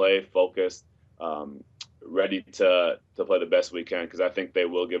ready to play, focused, ready to play the best we can, because I think they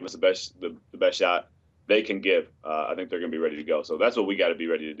will give us the best shot they can give. I think they're going to be ready to go. So that's what we got to be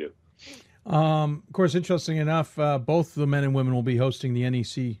ready to do. Of course, interesting enough, both the men and women will be hosting the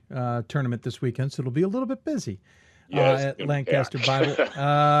NEC tournament this weekend, so it'll be a little bit busy. At Lancaster Bible.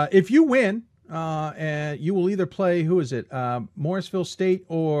 If you win, you will either play, who is it, Morrisville State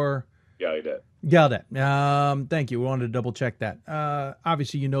or Gallaudet. Thank you. We wanted to double check that.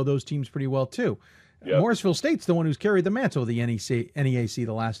 Obviously, you know those teams pretty well, too. Morrisville State's the one who's carried the mantle of the NEAC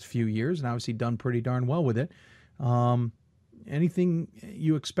the last few years, and obviously done pretty darn well with it. Anything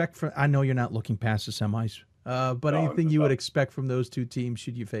you expect from? I know you're not looking past the semis, but anything you would expect from those two teams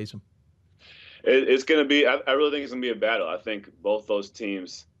should you face them? It's going to be. I really think it's going to be a battle. I think both those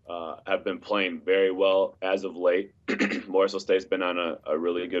teams have been playing very well as of late. Morrisville State's been on a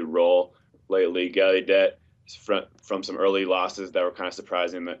really good roll lately. Gallaudet, from some early losses that were kind of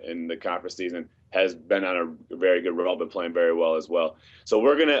surprising in the conference season, has been on a very good roll, been playing very well as well. So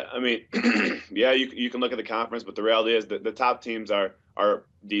we're going to, I mean, yeah, you can look at the conference, but the reality is that the top teams are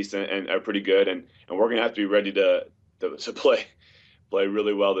decent and are pretty good, and we're going to have to be ready to play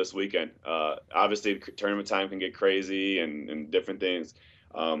really well this weekend. Obviously, tournament time can get crazy and different things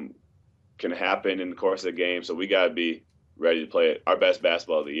can happen in the course of the game, so we got to be ready to play our best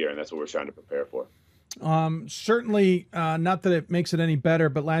basketball of the year, and that's what we're trying to prepare for. Certainly, not that it makes it any better,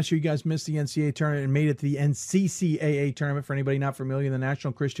 but last year you guys missed the NCAA tournament and made it to the NCCAA tournament. For anybody not familiar, the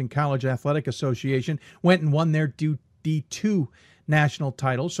National Christian College Athletic Association went and won their D2 national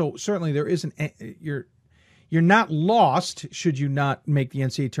title. So certainly there isn't you're not lost should you not make the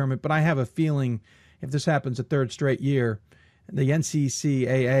NCAA tournament. But I have a feeling if this happens a third straight year, the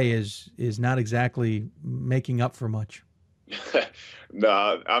NCCAA is not exactly making up for much.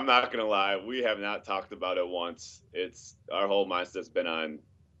 No, I'm not going to lie. We have not talked about it once. It's our whole mindset's been on,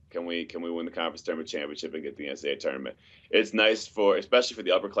 can we win the conference tournament championship and get the NCAA tournament? It's nice especially for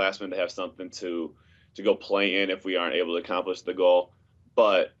the upperclassmen to have something to go play in if we aren't able to accomplish the goal.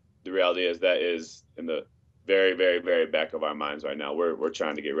 But the reality is that is in the very, very, very back of our minds right now. We're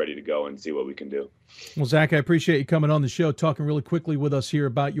trying to get ready to go and see what we can do. Well, Zach, I appreciate you coming on the show, talking really quickly with us here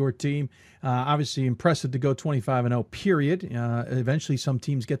about your team. Obviously impressive to go 25-0, period. Eventually some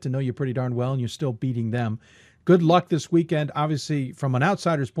teams get to know you pretty darn well, and you're still beating them. Good luck this weekend. Obviously, from an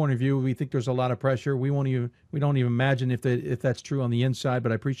outsider's point of view, we think there's a lot of pressure. We don't even imagine if that's true on the inside,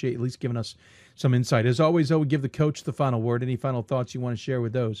 but I appreciate you at least giving us some insight. As always, though, we give the coach the final word. Any final thoughts you want to share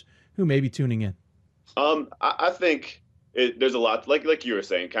with those who may be tuning in? I think there's a lot, like you were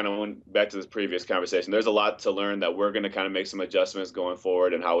saying, kind of went back to this previous conversation. There's a lot to learn that we're going to kind of make some adjustments going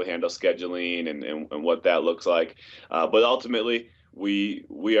forward and how we handle scheduling and what that looks like. But ultimately,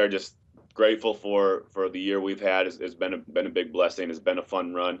 we are just grateful for the year we've had. It's been a big blessing. It's been a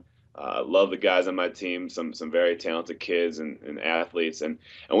fun run. Love the guys on my team, some very talented kids and athletes, and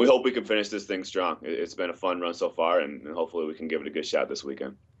we hope we can finish this thing strong. It's been a fun run so far, and hopefully we can give it a good shot this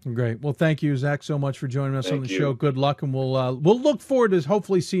weekend. Great. Well, thank you, Zach, so much for joining us on the show. Good luck, and we'll look forward to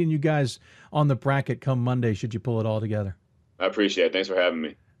hopefully seeing you guys on the bracket come Monday, should you pull it all together. I appreciate it. Thanks for having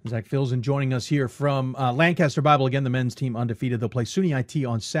me. Zach Filzen joining us here from Lancaster Bible. Again, the men's team undefeated. They'll play SUNY IT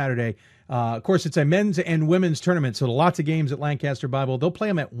on Saturday. Of course, it's a men's and women's tournament, so lots of games at Lancaster Bible. They'll play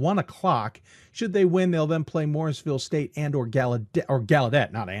them at 1 o'clock. Should they win, they'll then play Morrisville State or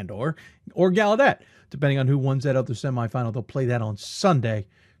Gallaudet, not or Gallaudet, depending on who wins that other semifinal. They'll play that on Sunday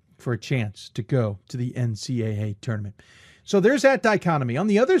for a chance to go to the NCAA tournament. So there's that dichotomy. On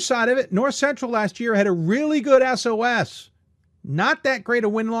the other side of it, North Central last year had a really good SOS. Not that great a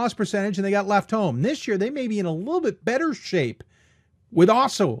win-loss percentage, and they got left home. This year, they may be in a little bit better shape with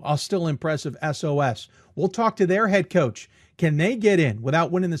also a still impressive SOS. We'll talk to their head coach. Can they get in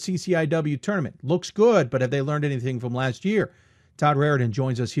without winning the CCIW tournament? Looks good, but have they learned anything from last year? Todd Raridan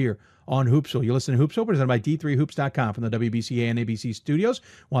joins us here on Hoopsville. You listen to Hoopsville, presented by D3Hoops.com from the WBCA and ABC studios.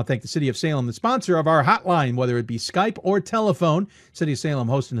 I want to thank the City of Salem, the sponsor of our hotline, whether it be Skype or telephone. City of Salem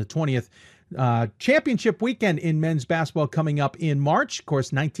hosting the 20th championship weekend in men's basketball coming up in March. Of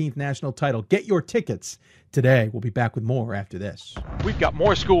course, 19th national title. Get your tickets today. We'll be back with more after this. We've got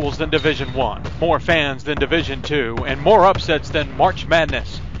more schools than Division I, more fans than Division II, and more upsets than March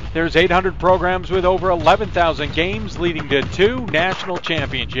Madness. There's 800 programs with over 11,000 games leading to 2 national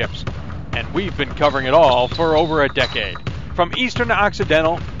championships. And we've been covering it all for over a decade. From Eastern to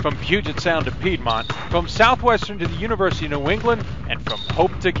Occidental, from Puget Sound to Piedmont, from Southwestern to the University of New England, and from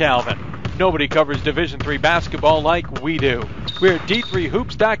Hope to Calvin. Nobody covers Division III basketball like we do. We're at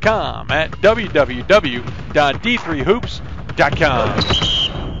D3Hoops.com at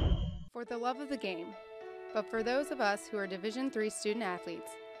www.D3Hoops.com. For the love of the game. But for those of us who are Division III student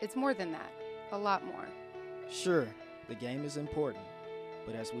athletes, it's more than that. A lot more. Sure, the game is important.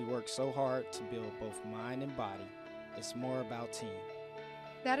 But as we work so hard to build both mind and body, it's more about team.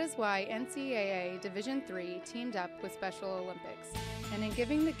 That is why NCAA Division III teamed up with Special Olympics. And in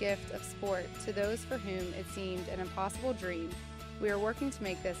giving the gift of sport to those for whom it seemed an impossible dream, we are working to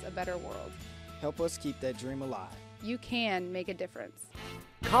make this a better world. Help us keep that dream alive. You can make a difference.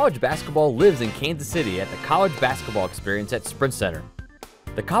 College basketball lives in Kansas City at the College Basketball Experience at Sprint Center.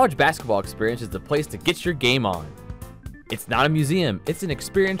 The college basketball experience is the place to get your game on. It's not a museum, it's an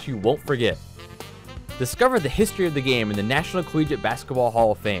experience you won't forget. Discover the history of the game in the National Collegiate Basketball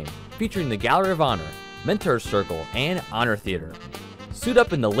Hall of Fame, featuring the Gallery of Honor, Mentor's Circle, and Honor Theater. Suit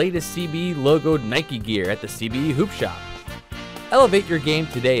up in the latest CBE logoed Nike gear at the CBE Hoop Shop. Elevate your game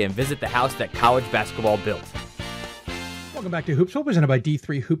today and visit the house that college basketball built. Welcome back to Hoopsville, presented by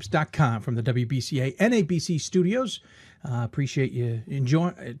D3Hoops.com from the WBCA NABC studios. Appreciate you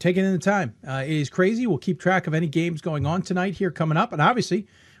taking in the time. It is crazy. We'll keep track of any games going on tonight here coming up. And obviously,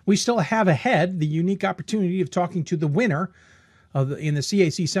 we still have ahead the unique opportunity of talking to the winner in the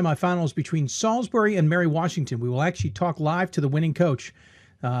CAC semifinals between Salisbury and Mary Washington. We will actually talk live to the winning coach,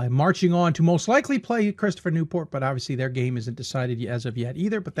 marching on to most likely play Christopher Newport, but obviously their game isn't decided as of yet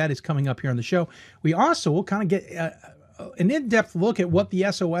either, but that is coming up here on the show. We also will kind of get an in-depth look at what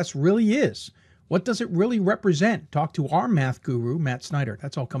the SOS really is. What does it really represent? Talk to our math guru, Matt Snyder.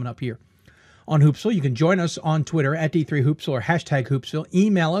 That's all coming up here on Hoopsville. You can join us on Twitter at D3Hoopsville or hashtag Hoopsville.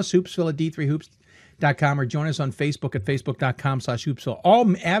 Email us, hoopsville at D3Hoops.com, or join us on Facebook at Facebook.com/Hoopsville.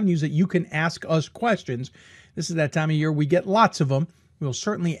 All avenues that you can ask us questions. This is that time of year. We get lots of them. We'll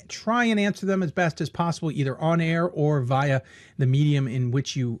certainly try and answer them as best as possible, either on air or via the medium in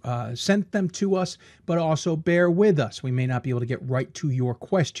which you sent them to us, but also bear with us. We may not be able to get right to your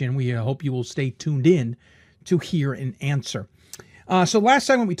question. We hope you will stay tuned in to hear an answer. So last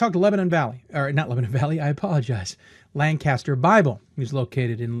segment, we talked to Lebanon Valley, or not Lebanon Valley, I apologize, Lancaster Bible, who's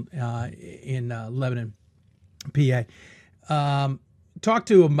located in Lebanon, PA. Talk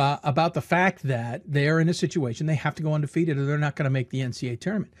to them about the fact that they're in a situation they have to go undefeated or they're not going to make the NCAA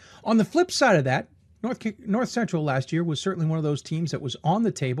tournament. On the flip side of that, North Central last year was certainly one of those teams that was on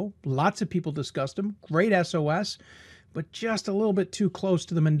the table. Lots of people discussed them. Great SOS, but just a little bit too close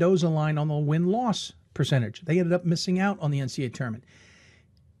to the Mendoza line on the win-loss percentage. They ended up missing out on the NCAA tournament.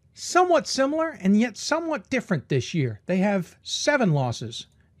 Somewhat similar and yet somewhat different this year. They have 7 losses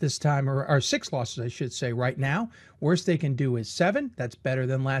this time, or 6 losses, I should say, right now. Worst they can do is 7. That's better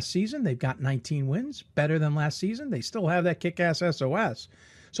than last season. They've got 19 wins, better than last season. They still have that kick-ass SOS.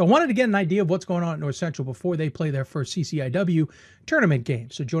 So I wanted to get an idea of what's going on at North Central before they play their first CCIW tournament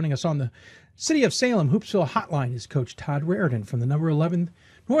game. So joining us on the City of Salem Hoopsville hotline is Coach Todd Raridan from the number 11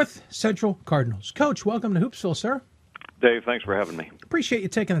 North Central Cardinals. Coach, welcome to Hoopsville, sir. Dave, thanks for having me. Appreciate you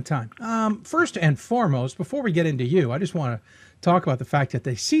taking the time. First and foremost, before we get into you, I just want to talk about the fact that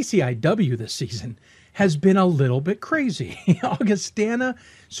the CCIW this season has been a little bit crazy. Augustana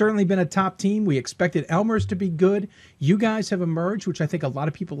certainly been a top team. We expected Elmer's to be good. You guys have emerged, which I think a lot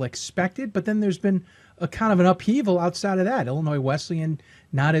of people expected, but then there's been a kind of an upheaval outside of that. Illinois Wesleyan,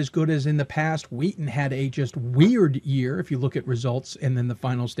 not as good as in the past. Wheaton had a just weird year if you look at results and then the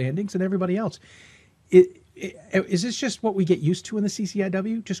final standings, and everybody else. Is this just what we get used to in the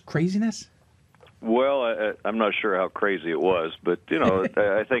CCIW? Just craziness? Well, I'm not sure how crazy it was, but,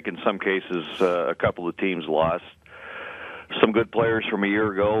 I think in some cases a couple of teams lost some good players from a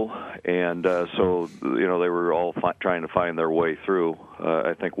year ago, and so, they were all trying to find their way through.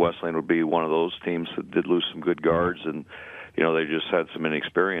 I think Wesleyan would be one of those teams that did lose some good guards, and, they just had some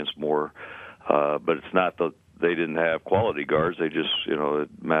inexperience more. But it's not that they didn't have quality guards. They just, a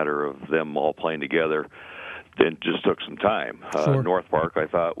matter of them all playing together. It just took some time. Sure. North Park, I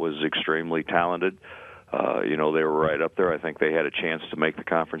thought, was extremely talented. They were right up there. I think they had a chance to make the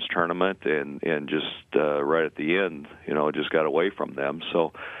conference tournament, and just right at the end, it just got away from them.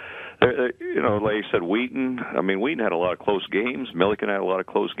 So, like you said, Wheaton had a lot of close games. Milliken had a lot of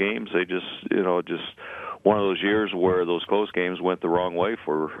close games. They just, just one of those years where those close games went the wrong way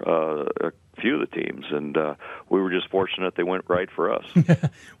for a few of the teams, and we were just fortunate they went right for us.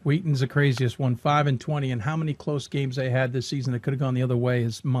 Wheaton's the craziest one, 5-20, and how many close games they had this season that could have gone the other way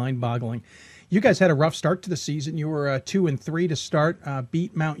is mind-boggling. You guys had a rough start to the season. You were 2-3 to start,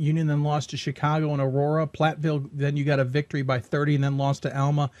 beat Mount Union, then lost to Chicago and Aurora. Platteville, then you got a victory by 30, and then lost to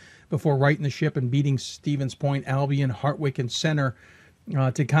Alma before righting the ship and beating Stevens Point, Albion, Hartwick, and Center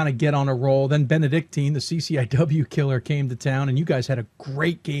to kind of get on a roll. Then Benedictine, the CCIW killer, came to town, and you guys had a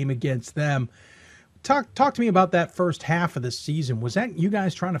great game against them. Talk to me about that first half of the season. Was that you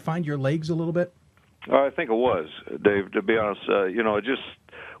guys trying to find your legs a little bit? I think it was, Dave. To be honest,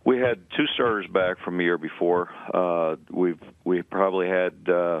 we had 2 starters back from a year before. We probably had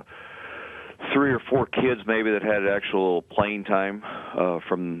 3 or 4 kids maybe that had actual playing time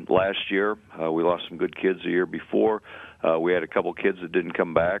from last year. We lost some good kids the year before. We had a couple kids that didn't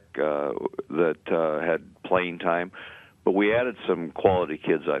come back that had playing time. But we added some quality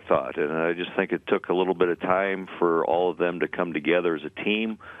kids, I thought, and I just think it took a little bit of time for all of them to come together as a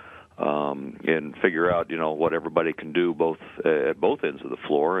team. and figure out, what everybody can do at both ends of the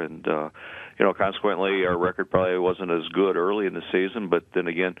floor. And, consequently, our record probably wasn't as good early in the season, but then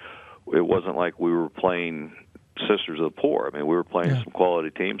again, it wasn't like we were playing Sisters of the Poor. I mean, we were playing some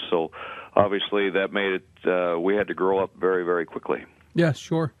quality teams, so obviously that made it, we had to grow up very, very quickly. Yeah,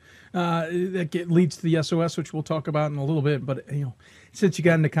 sure. That leads to the SOS, which we'll talk about in a little bit. But since you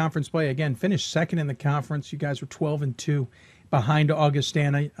got into conference play again, finished second in the conference. You guys were 12-2 behind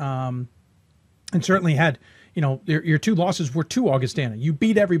Augustana, and certainly had your two losses were to Augustana. You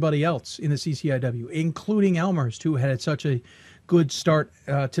beat everybody else in the CCIW, including Elmhurst, who had such a good start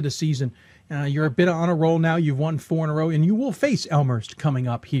to the season. You're a bit on a roll now. You've won 4 in a row, and you will face Elmhurst coming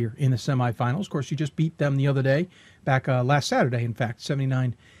up here in the semifinals. Of course, you just beat them the other day, back last Saturday, in fact,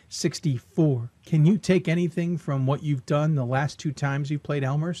 79-64. Can you take anything from what you've done the last 2 times you've played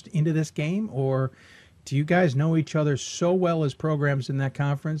Elmhurst into this game, or do you guys know each other so well as programs in that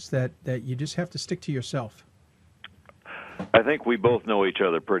conference that you just have to stick to yourself? I think we both know each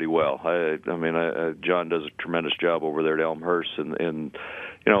other pretty well. John does a tremendous job over there at Elmhurst, and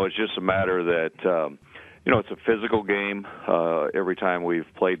it's just a matter that it's a physical game. Every time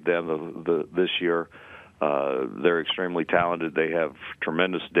we've played them this year, they're extremely talented. They have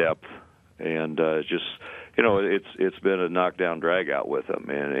tremendous depth, and it's been a knockdown drag out with them,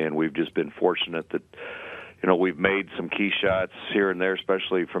 and we've just been fortunate that we've made some key shots here and there,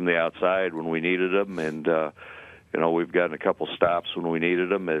 especially from the outside when we needed them, and we've gotten a couple stops when we needed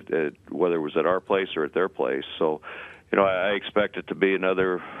them, whether it was at our place or at their place. So, I expect it to be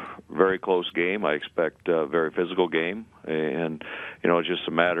another very close game. I expect a very physical game, and it's just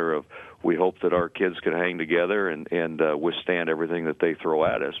a matter of we hope that our kids can hang together and withstand everything that they throw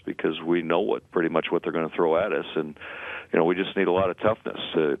at us, because we know pretty much what they're going to throw at us, and we just need a lot of toughness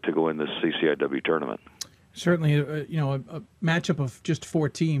to go in this CCIW tournament. Certainly, a matchup of just 4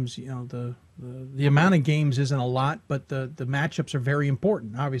 teams. The amount of games isn't a lot, but the matchups are very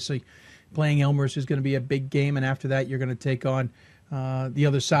important. Obviously, playing Elmhurst is going to be a big game, and after that, you're going to take on the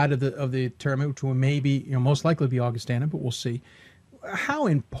other side of the tournament, which will maybe most likely be Augustana, but we'll see. How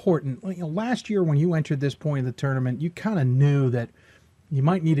important? Last year when you entered this point of the tournament, you kind of knew that you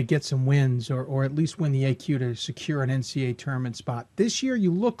might need to get some wins or at least win the AQ to secure an NCAA tournament spot. This year,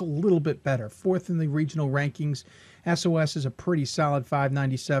 you look a little bit better. 4th in the regional rankings. SOS is a pretty solid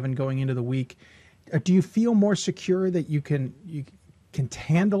 597 going into the week. Do you feel more secure that you can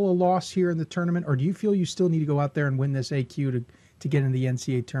handle a loss here in the tournament, or do you feel you still need to go out there and win this AQ to get in the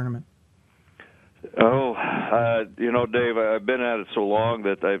NCAA tournament? Dave, I've been at it so long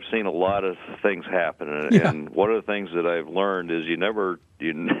that I've seen a lot of things happen, and one of the things that I've learned is you never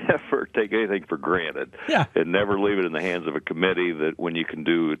take anything for granted, and never leave it in the hands of a committee that when you can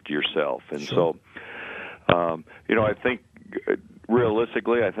do it yourself. And so, I think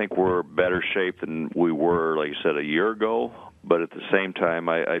realistically, I think we're in better shape than we were, like you said, a year ago. But at the same time,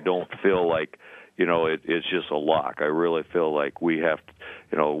 I don't feel like it's just a lock. I really feel like we have to,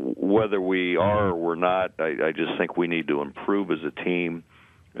 whether we are or we're not, I just think we need to improve as a team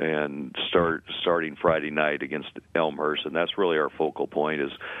and starting Friday night against Elmhurst. And that's really our focal point,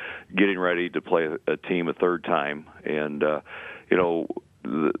 is getting ready to play a team a third time. And,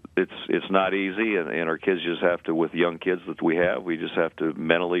 it's not easy, and our kids just have to, with young kids that we have, we just have to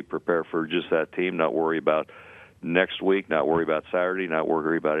mentally prepare for just that team, not worry about next week, not worry about Saturday, not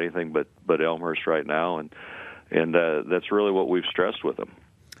worry about anything but Elmhurst right now, and that's really what we've stressed with them.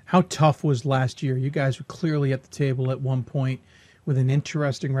 How tough was last year? You guys were clearly at the table at one point with an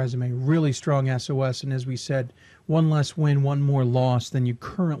interesting resume, really strong SOS, and as we said, 1 less win, 1 more loss than you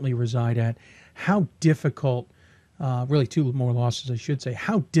currently reside at. How difficult, really 2 more losses, I should say,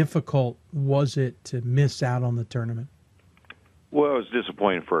 how difficult was it to miss out on the tournament? Well, it was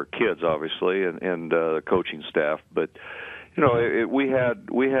disappointing for our kids, obviously, and the coaching staff. But we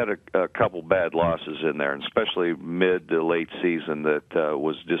had a couple bad losses in there, and especially mid to late season that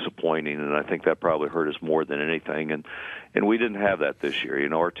was disappointing, and I think that probably hurt us more than anything. And we didn't have that this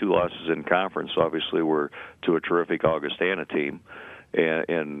year. Our 2 losses in conference obviously were to a terrific Augustana team,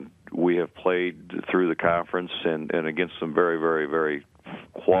 and we have played through the conference and against some very, very, very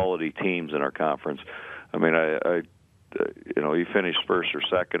quality teams in our conference. I mean, you finish 1st or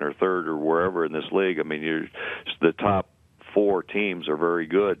 2nd or 3rd or wherever in this league. I mean, the top 4 teams are very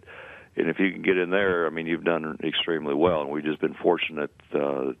good, and if you can get in there, I mean, you've done extremely well. And we've just been fortunate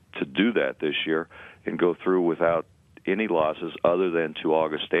to do that this year and go through without any losses other than to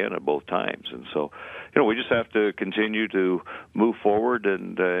Augustana both times. And so, we just have to continue to move forward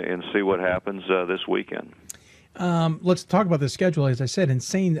and see what happens this weekend. Let's talk about the schedule. As I said,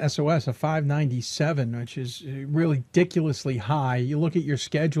 insane SOS of 597, which is really ridiculously high. You look at your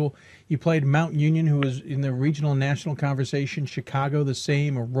schedule, you played Mount Union, who was in the regional and national conversation, Chicago the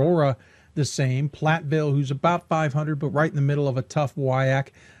same, Aurora the same, Platteville, who's about 500, but right in the middle of a tough WIAC,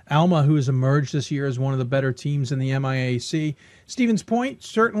 Alma, who has emerged this year as one of the better teams in the MIAC. Stevens Point,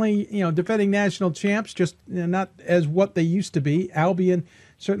 certainly, defending national champs, just not as what they used to be. Albion,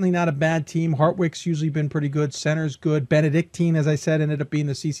 certainly not a bad team. Hartwick's usually been pretty good. Center's good. Benedictine, as I said, ended up being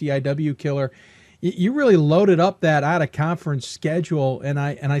the CCIW killer. You really loaded up that out-of-conference schedule, and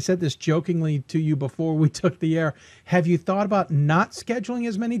I said this jokingly to you before we took the air. Have you thought about not scheduling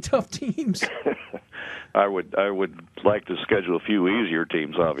as many tough teams? I would like to schedule a few easier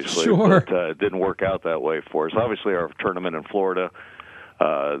teams, obviously, sure. But it didn't work out that way for us. Obviously, our tournament in Florida,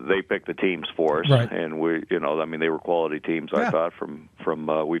 they picked the teams for us, right. And they were quality teams. Yeah. I thought from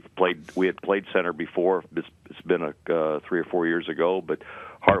we had played Center before. It's been 3 or 4 years ago, but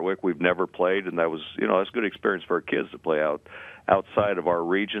Hartwick we've never played, and that was that's a good experience for our kids to play outside of our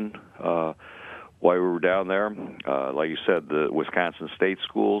region. While we were down there, like you said, the Wisconsin State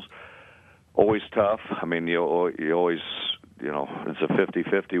schools. Always tough. I mean, you always, it's a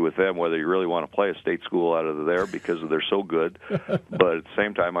 50-50 with them whether you really want to play a state school out of there because they're so good. But at the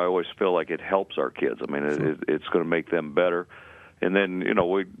same time, I always feel like it helps our kids. I mean, it's going to make them better. And then,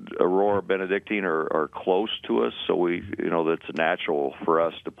 Aurora, Benedictine are close to us, so that's natural for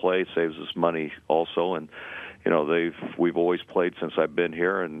us to play. It saves us money also. And, we've always played since I've been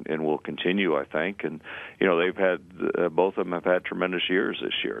here and will continue, I think. And, they've had, both of them have had tremendous years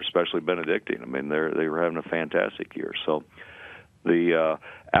this year, especially Benedictine. I mean, they were having a fantastic year. So the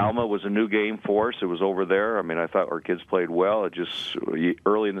Alma was a new game for us. It was over there. I mean, I thought our kids played well. It just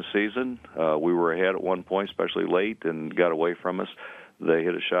early in the season, we were ahead at one point, especially late, and got away from us. They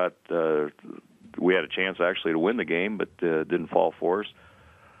hit a shot. We had a chance actually to win the game, but didn't fall for us.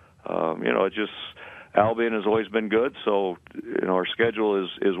 It just Albion has always been good, so our schedule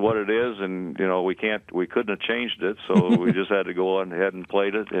is what it is, and we couldn't have changed it, so we just had to go on ahead and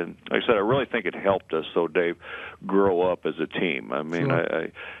played it. And like I said, I really think it helped us, so Dave, grow up as a team. I mean,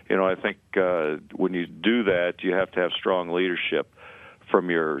 sure. I think when you do that, you have to have strong leadership from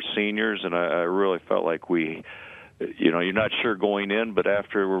your seniors, and I really felt like we. You're not sure going in, but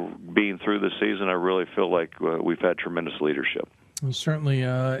after being through the season, I really feel like we've had tremendous leadership. Well, certainly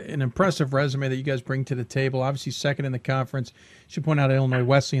an impressive resume that you guys bring to the table. Obviously, second in the conference. Should point out Illinois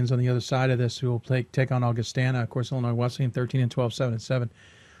Wesleyan's on the other side of this, who will take on Augustana. Of course, Illinois Wesleyan 13-12, 7-7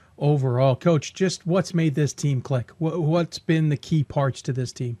 overall. Coach, just what's made this team click? What's been the key parts to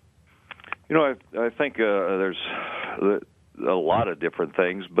this team? I think there's a lot of different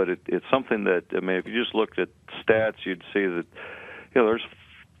things, but it's something that, if you just looked at stats, you'd see that there's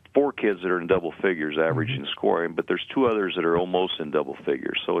 4 kids that are in double figures averaging scoring, but there's 2 others that are almost in double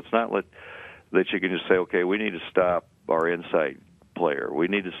figures. So it's not that you can just say, okay, we need to stop our inside player. We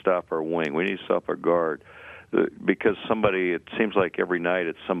need to stop our wing. We need to stop our guard. Because it seems like every night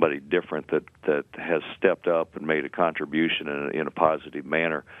it's somebody different that has stepped up and made a contribution in a positive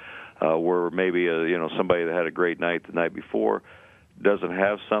manner. Where maybe somebody that had a great night the night before doesn't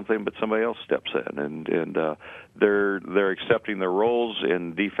have something, but somebody else steps in, and they're accepting their roles,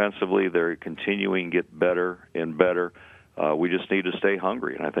 and defensively they're continuing to get better and better. We just need to stay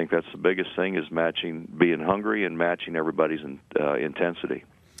hungry, and I think that's the biggest thing is being hungry and matching everybody's intensity.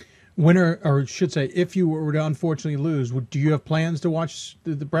 If you were to unfortunately lose, do you have plans to watch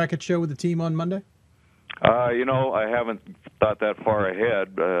the bracket show with the team on Monday? I haven't thought that far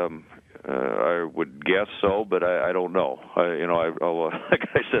ahead. I would guess so, but I don't know. Like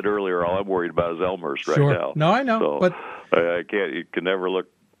I said earlier, all I'm worried about is Elmhurst right now. No, I know, so but I can't. You can never look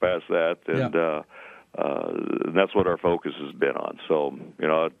past that, and that's what our focus has been on. So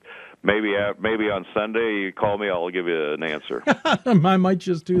maybe on Sunday you call me, I'll give you an answer. I might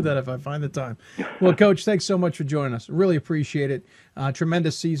just do that if I find the time. Well, Coach, thanks so much for joining us. Really appreciate it.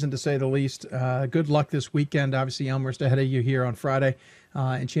 Tremendous season, to say the least. Good luck this weekend. Obviously, Elmhurst ahead of you here on Friday,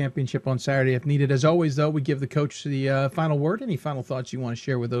 and championship on Saturday if needed. As always, though, we give the coach the final word. Any final thoughts you want to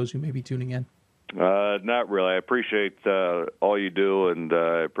share with those who may be tuning in? Not really. I appreciate all you do, and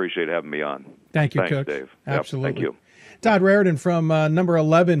I appreciate having me on. Thanks, Coach. Dave. Absolutely. Yep, thank you. Todd Raridan from number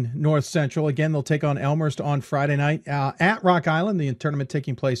 11 North Central. Again, they'll take on Elmhurst on Friday night at Rock Island, the tournament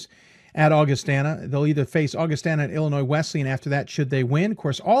taking place at Augustana. They'll either face Augustana and Illinois Wesleyan after that should they win. Of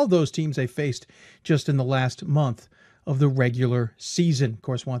course, all of those teams they faced just in the last month of the regular season. Of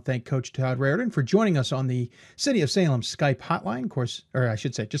course, I want to thank Coach Todd Raridan for joining us on the City of Salem Skype hotline. Of course, or I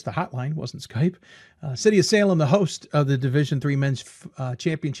should say just the hotline, wasn't Skype. City of Salem, the host of the Division III Men's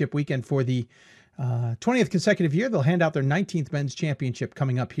Championship weekend for the 20th consecutive year. They'll hand out their 19th men's championship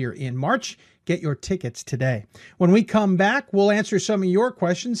coming up here in March. Get your tickets today. When we come back, we'll answer some of your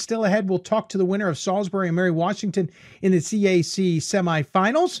questions. Still ahead, we'll talk to the winner of Salisbury and Mary Washington in the CAC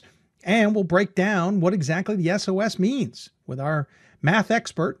semifinals, and we'll break down what exactly the SOS means with our math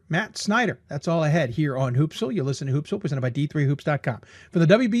expert, Matt Snyder. That's all ahead here on Hoopsville. You listen to Hoopsville, presented by D3Hoops.com. From the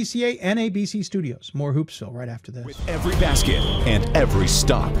WBCA and ABC studios, more Hoopsville right after this. With every basket and every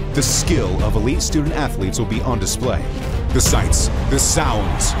stop, the skill of elite student athletes will be on display. The sights, the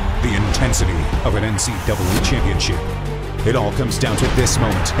sounds, the intensity of an NCAA championship. It all comes down to this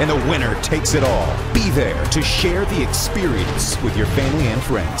moment, and the winner takes it all. Be there to share the experience with your family and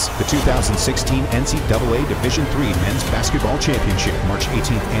friends. The 2016 NCAA Division III Men's Basketball Championship, March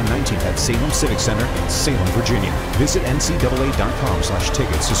 18th and 19th at Salem Civic Center in Salem, Virginia. Visit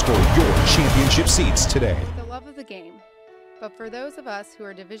ncaa.com/tickets to score your championship seats today. The love of the game. But for those of us who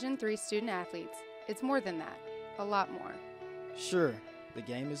are Division III student athletes, it's more than that. A lot more. Sure, the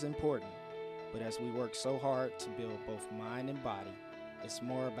game is important. But as we work so hard to build both mind and body, it's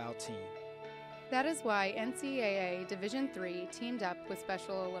more about team. That is why NCAA Division III teamed up with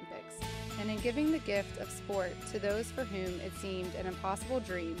Special Olympics. And in giving the gift of sport to those for whom it seemed an impossible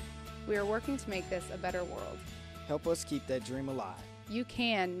dream, we are working to make this a better world. Help us keep that dream alive. You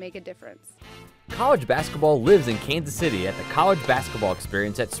can make a difference. College basketball lives in Kansas City at the College Basketball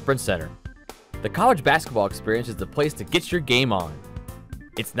Experience at Sprint Center. The College Basketball Experience is the place to get your game on.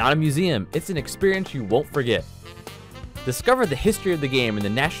 It's not a museum, it's an experience you won't forget. Discover the history of the game in the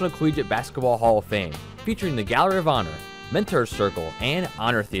National Collegiate Basketball Hall of Fame, featuring the Gallery of Honor, Mentor Circle, and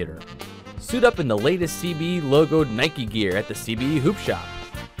Honor Theater. Suit up in the latest CBE logoed Nike gear at the CBE Hoop Shop.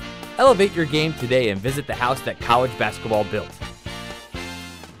 Elevate your game today and visit the house that college basketball built.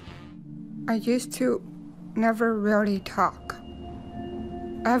 I used to never really talk.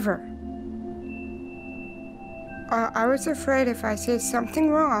 Ever. I was afraid if I said something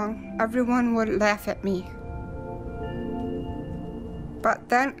wrong, everyone would laugh at me. But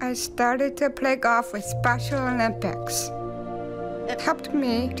then I started to play golf with Special Olympics. It helped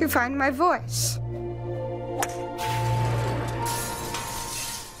me to find my voice.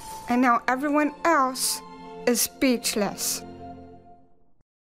 And now everyone else is speechless.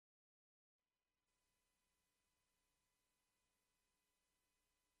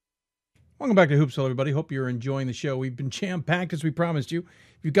 Welcome back to Hoopsville, everybody. Hope you're enjoying the show. We've been jam-packed as we promised you.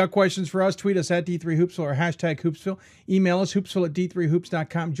 If you've got questions for us, tweet us at D3Hoopsville or hashtag Hoopsville. Email us,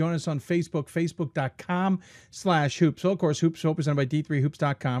 hoopsville@D3Hoops.com. Join us on Facebook, facebook.com/Hoopsville. Of course, Hoopsville presented by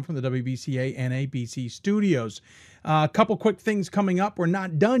D3Hoops.com from the WBCA and ABC studios. A couple quick things coming up. We're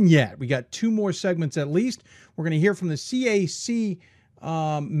not done yet. We got 2 more segments at least. We're going to hear from the CAC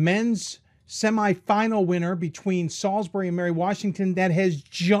men's semifinal winner between Salisbury and Mary Washington that has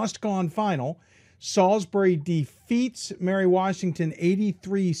just gone final. Salisbury defeats Mary Washington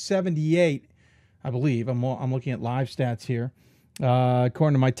 83-78, I believe. I'm looking at live stats here.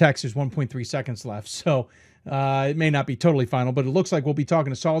 According to my text, there's 1.3 seconds left, so it may not be totally final, but it looks like we'll be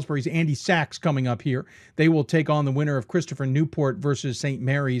talking to Salisbury's Andy Sachs coming up here. They will take on the winner of Christopher Newport versus St.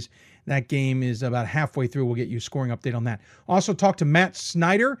 Mary's. That game is about halfway through. We'll get you a scoring update on that. Also talk to Matt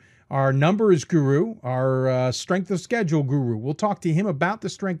Snyder, our numbers guru, our strength of schedule guru. We'll talk to him about the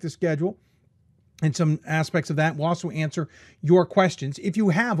strength of schedule and some aspects of that. We'll also answer your questions. If you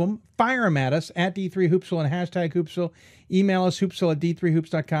have them, fire them at us at D3Hoopsville and hashtag Hoopsville. Email us,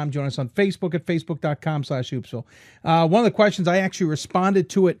 hoopsville@D3Hoops.com. Join us on Facebook at facebook.com/Hoopsville. One of the questions, I actually responded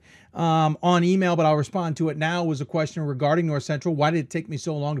to it on email, but I'll respond to it now, was a question regarding North Central. Why did it take me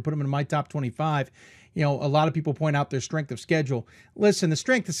so long to put them in my top 25? You know, a lot of people point out their strength of schedule. Listen, the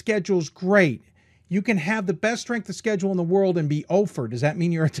strength of schedule is great. You can have the best strength of schedule in the world and be over. Does that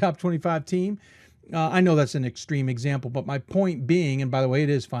mean you're a top 25 team? I know that's an extreme example, but my point being, and by the way, it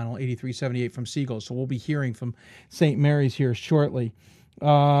is final, 83-78 from Seagulls, so we'll be hearing from St. Mary's here shortly.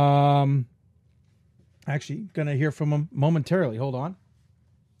 Actually, going to hear from them momentarily. Hold on.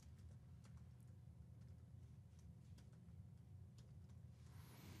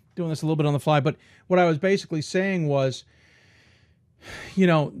 Doing this a little bit on the fly, but what I was basically saying was, you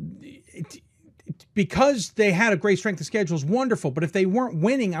know, because they had a great strength of schedule is wonderful, but if they weren't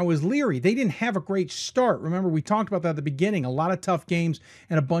winning, I was leery. They didn't have a great start. Remember, we talked about that at the beginning. A lot of tough games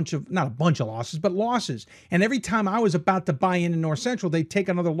and not a bunch of losses, but losses. And every time I was about to buy into North Central, they'd take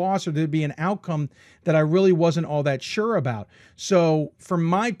another loss or there'd be an outcome that I really wasn't all that sure about. So from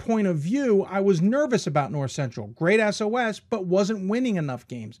my point of view, I was nervous about North Central. Great SOS, but wasn't winning enough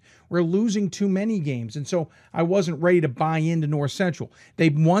games. We're losing too many games. And so I wasn't ready to buy into North Central. They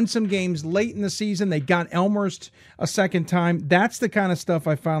won some games late in the season season. They got Elmhurst a second time. That's the kind of stuff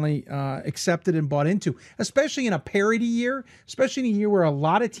I finally accepted and bought into, especially in a parity year, especially in a year where a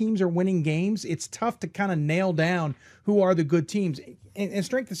lot of teams are winning games. It's tough to kind of nail down who are the good teams. And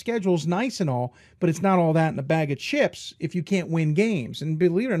strength of schedule is nice and all, but it's not all that in a bag of chips if you can't win games. And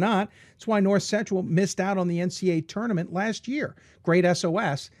believe it or not, that's why North Central missed out on the NCAA tournament last year. Great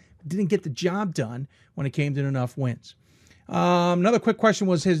SOS. Didn't get the job done when it came to enough wins. Another quick question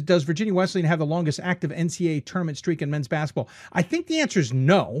was, does Virginia Wesleyan have the longest active NCAA tournament streak in men's basketball? I think the answer is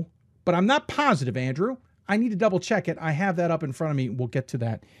no, but I'm not positive, Andrew. I need to double check it. I have that up in front of me. We'll get to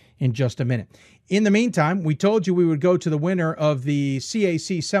that in just a minute. In the meantime, we told you we would go to the winner of the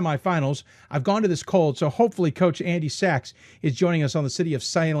CAC semifinals. I've gone to this cold, so hopefully Coach Andy Sachs is joining us on the City of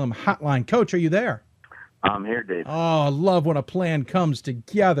Salem hotline. Coach, are you there? I'm here, Dave. Oh, I love when a plan comes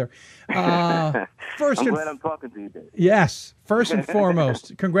together. First, I'm glad I'm talking to you, Dave. Yes. First and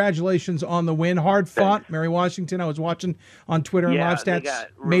foremost, congratulations on the win. Hard fought. Mary Washington, I was watching on Twitter and Live Stats,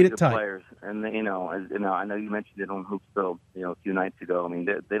 really made it tight. Players. And, I know you mentioned it on Hoopsville, a few nights ago. I mean,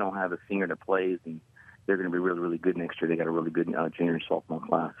 they don't have a senior that plays, and they're going to be really, really good next year. They got a really good junior and sophomore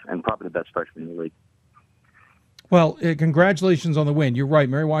class, and probably the best freshman in the league. Well, congratulations on the win. You're right.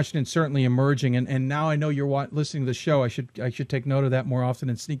 Mary Washington certainly emerging, and now I know you're listening to the show. I should take note of that more often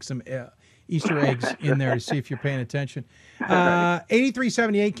and sneak some Easter eggs in there to see if you're paying attention.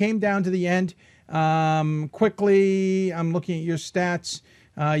 83-78 came down to the end. Quickly, I'm looking at your stats.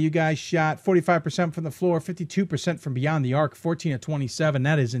 You guys shot 45% from the floor, 52% from beyond the arc, 14 of 27.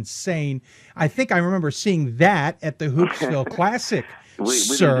 That is insane. I think I remember seeing that at the Hoopsville Classic. We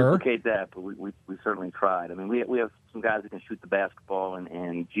didn't duplicate that, but we certainly tried. I mean, we have some guys that can shoot the basketball,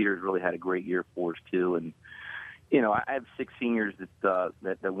 and Jeter's really had a great year for us too. And I have 6 seniors that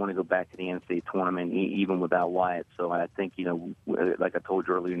want to go back to the NCAA tournament, even without Wyatt. So I think like I told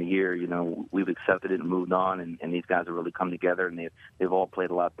you earlier in the year, we've accepted it and moved on, and these guys have really come together, and they've all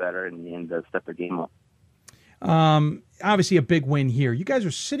played a lot better and stepped their game up. Obviously a big win here. You guys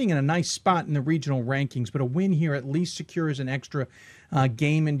are sitting in a nice spot in the regional rankings, but a win here at least secures an extra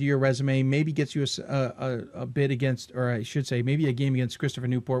game into your resume, maybe gets you a bid against, or I should say, maybe a game against Christopher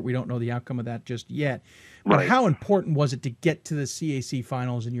Newport. We don't know the outcome of that just yet. But Right. How important was it to get to the CAC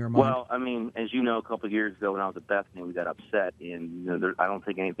finals in your mind? Well, I mean, as you know, a couple of years ago when I was at Bethany, we got upset, and I don't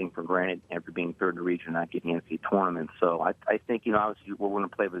take anything for granted after being third in the region, not getting into the tournament. So I think, obviously we're going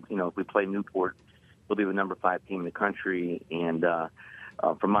to play with, if we play Newport, we'll be the number 5 team in the country, and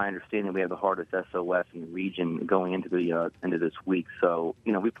from my understanding, we have the hardest SOS in the region going into this week. So,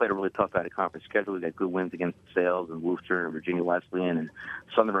 we played a really tough out-of-conference schedule. We got good wins against Sales and Worcester and Virginia Wesleyan and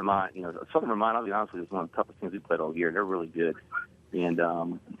Southern Vermont. Southern Vermont, I'll be honest with you, is one of the toughest teams we played all year. They're really good. And,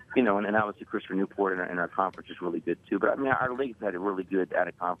 and obviously Christopher Newport in our conference is really good too. But, I mean, our league's had a really good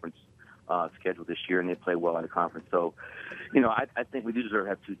out-of-conference schedule this year, and they play well out-of-conference. So, I think we do deserve to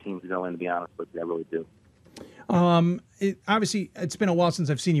have 2 teams to go in, to be honest with you. I really do. Obviously, it's been a while since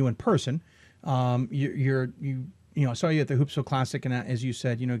I've seen you in person. I saw you at the Hoopsville Classic, and as you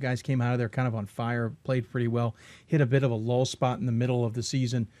said, guys came out of there kind of on fire, played pretty well, hit a bit of a lull spot in the middle of the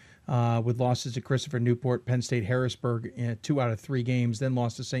season with losses to Christopher Newport, Penn State, Harrisburg in 2 out of 3 games, then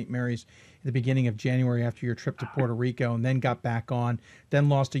lost to St. Mary's at the beginning of January after your trip to Puerto Rico, and then got back on, then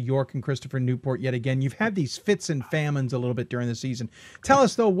lost to York and Christopher Newport yet again. You've had these fits and famines a little bit during the season. Tell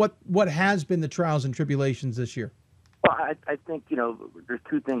us, though, what has been the trials and tribulations this year? Well, I think, there's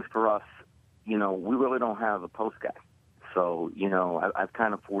 2 things for us. We really don't have a post guy. So, I've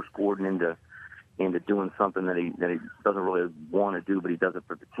kind of forced Gordon into doing something that he doesn't really want to do, but he does it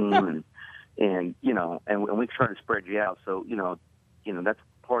for the team. and we try to spread you out. So, that's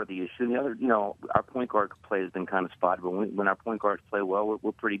part of the issue. And the other, our point guard play has been kind of spotty, but when our point guards play well,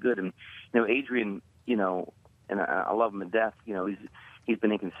 we're pretty good. And, Adrian, and I love him to death, he's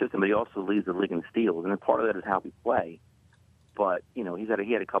been inconsistent, but he also leads the league in steals. And part of that is how we play. But, he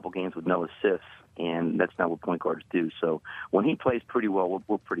had a couple games with no assists, and that's not what point guards do. So when he plays pretty well,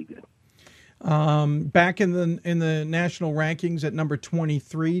 we're pretty good. Back in the national rankings at number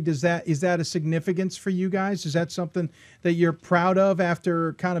 23, is that a significance for you guys? Is that something that you're proud of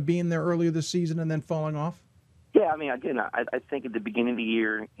after kind of being there earlier this season and then falling off? Yeah, I mean, again, I think at the beginning of the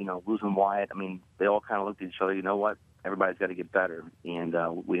year, losing Wyatt, I mean, they all kind of looked at each other. You know what? Everybody's got to get better, and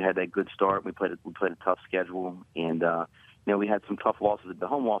we had that good start. We played a tough schedule, and we had some tough losses. The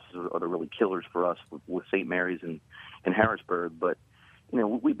home losses are the really killers for us with St. Mary's and Harrisburg, but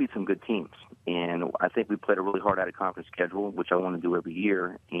we beat some good teams, and I think we played a really hard out-of-conference schedule, which I want to do every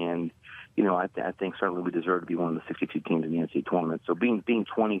year. And I think certainly we deserve to be one of the 62 teams in the NCAA tournament. So being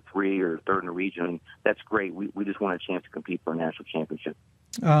 23 or third in the region, that's great. We just want a chance to compete for a national championship.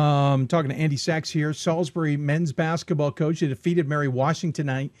 Talking to Andy Sachs here, Salisbury men's basketball coach. They defeated Mary Washington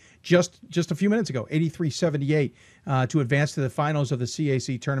tonight just a few minutes ago, 83-78, to advance to the finals of the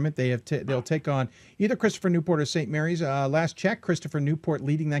CAC tournament. They'll take on either Christopher Newport or St. Mary's. Last check, Christopher Newport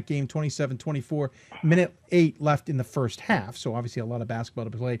leading that game 27-24, minute 8 left in the first half. So obviously a lot of basketball to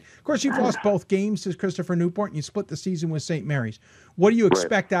be played. Of course, you've lost both games to Christopher Newport, and you split the season with St. Mary's. What do you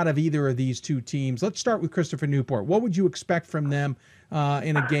expect out of either of these two teams? Let's start with Christopher Newport. What would you expect from them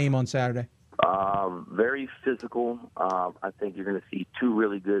in a game on Saturday? Very physical. I think you're going to see two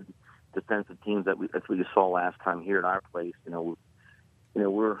really good defensive teams that we saw last time here at our place.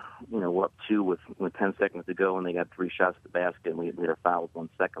 We're up 2 with 10 seconds to go, and they got 3 shots at the basket, and we had a foul with 1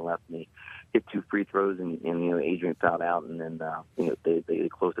 second left, and they hit 2 free throws, and Adrian fouled out, and then they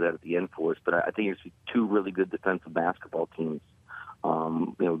closed it out at the end for us. But I think you see two really good defensive basketball teams.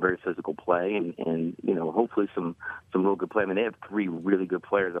 Very physical play, and hopefully some real good play. I mean, they have 3 really good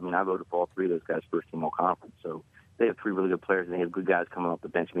players. I mean, I voted for all 3 of those guys first team all conference. So they have 3 really good players, and they have good guys coming off the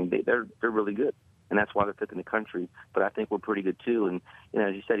bench. I mean, they're really good, and that's why they're 5th in the country. But I think we're pretty good too. And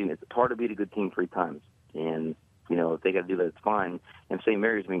as you said, it's hard to beat a good team 3 times, and if they got to do that, it's fine. And St.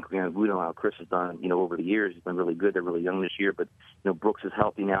 Mary's, we know how Chris has done. Over the years, he's been really good. They're really young this year, but Brooks is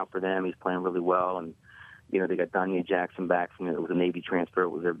healthy now for them. He's playing really well, and they got Danye Jackson back from it was a Navy transfer.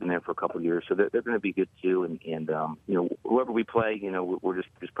 They've been there for a couple of years, so they're going to be good too. And whoever we play, we're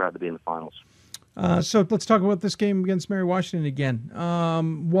just proud to be in the finals. So let's talk about this game against Mary Washington again.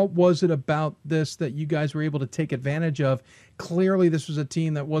 What was it about this that you guys were able to take advantage of? Clearly, this was a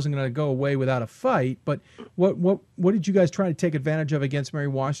team that wasn't going to go away without a fight. But what did you guys try to take advantage of against Mary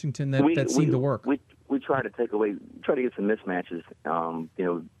Washington that seemed to work? We tried to try to get some mismatches.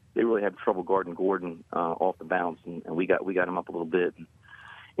 They really had trouble guarding Gordon off the bounce, and we got him up a little bit. And,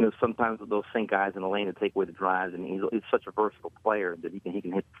 sometimes they'll sink guys in the lane to take away the drives, and he's such a versatile player that he can hit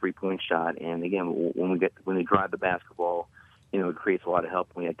the 3-point shot. And again, when they drive the basketball, it creates a lot of help.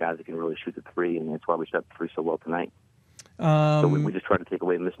 We have guys that can really shoot the 3, and that's why we shot the 3 so well tonight. So we just try to take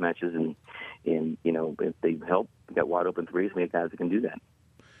away mismatches, and if they help, we got wide open 3s. We have guys that can do that.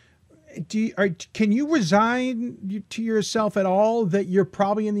 Can you resign to yourself at all that you're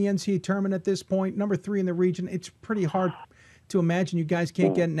probably in the NCAA tournament at this point, number 3 in the region? It's pretty hard to imagine you guys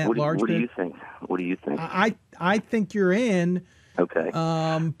can't get in that large bid. What do you think? What do you think? I think you're in. Okay.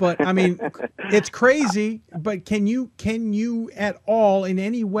 But I mean, it's crazy. But can you at all in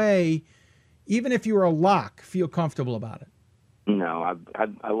any way, even if you were a lock, feel comfortable about it? No,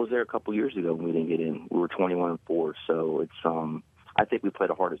 I was there a couple years ago when we didn't get in. We were 21-4, so it's I think we played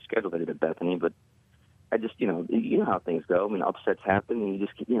a harder schedule than they did at Bethany, but I just, you know how things go. I mean, upsets happen, and you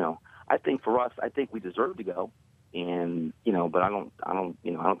just, I think for us, I think we deserve to go, and but I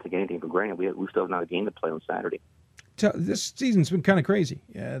don't take anything for granted. We still have another game to play on Saturday. So this season's been kind of crazy.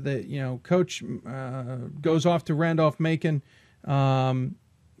 Coach goes off to Randolph-Macon.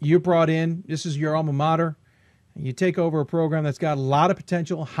 You're brought in. This is your alma mater. You take over a program that's got a lot of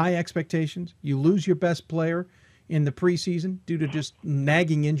potential, high expectations. You lose your best player in the preseason due to just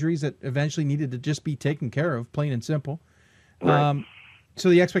nagging injuries that eventually needed to just be taken care of, plain and simple. Right. So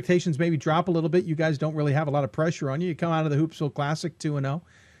the expectations maybe drop a little bit. You guys don't really have a lot of pressure on you. You come out of the Hoopsville Classic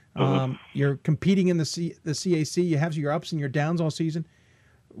 2-0. You're competing in the CAC. You have your ups and your downs all season.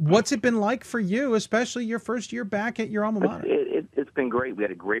 What's it been like for you, especially your first year back at your alma mater? It's been great. We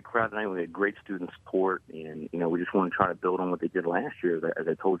had a great crowd tonight. We had great student support, and we just want to try to build on what they did last year, as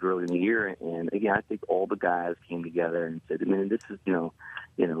I told you earlier in the year. And again, I think all the guys came together and said, this is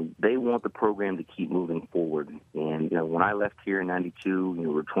they want the program to keep moving forward. And when I left here in '92, we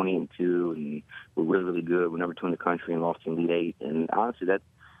were 20-2, and we're really, really good. We're number 2 in the country and lost in Elite 8. And honestly, that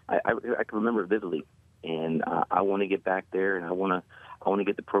I can remember vividly. And I want to get back there, and I want to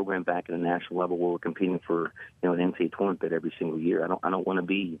get the program back at a national level where we're competing for an NCAA tournament bid every single year. I don't want to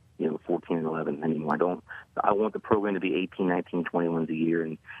be 14-11 anymore. I want the program to be 18, 19, 20 wins a year,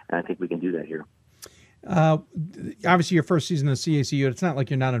 and I think we can do that here. Obviously, your first season in the CACU, it's not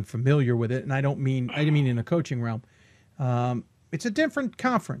like you're not unfamiliar with it, and I didn't mean in a coaching realm. It's a different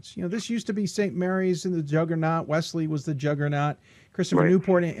conference. This used to be St. Mary's in the juggernaut. Wesley was the juggernaut. Christopher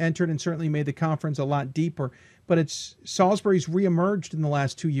Newport entered and certainly made the conference a lot deeper. But Salisbury's reemerged in the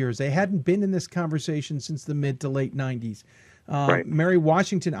last 2 years. They hadn't been in this conversation since the mid to late 90s. Mary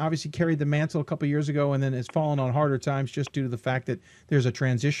Washington obviously carried the mantle a couple years ago and then has fallen on harder times just due to the fact that there's a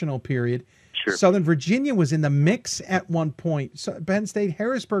transitional period. Sure. Southern Virginia was in the mix at one point. Penn State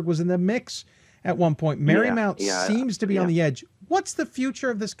Harrisburg was in the mix at one point. Marymount seems to be on the edge. What's the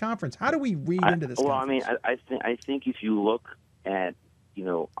future of this conference? How do we read into this conference? I think if you look at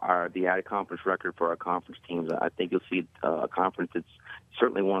the out-of-conference record for our conference teams, I think you'll see a conference that's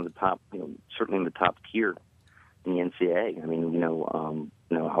certainly one of the top, certainly in the top tier in the NCAA. I mean,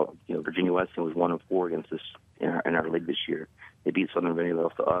 how Virginia Wesleyan was 1-4 against us in our league this year. They beat Southern Virginia, they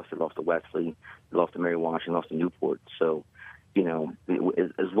lost to us, they lost to Wesley, they lost to Mary Washington, lost to Newport. So,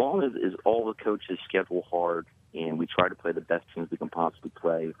 as long as all the coaches schedule hard and we try to play the best teams we can possibly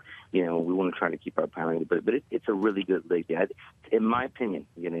play, we want to try to keep our pounding. But it's a really good league. In my opinion,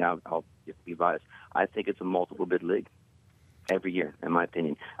 I'll be biased, I think it's a multiple bid league every year, in my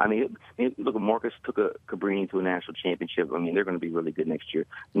opinion. I mean, look, Marcus took Cabrini to a national championship. I mean, they're going to be really good next year.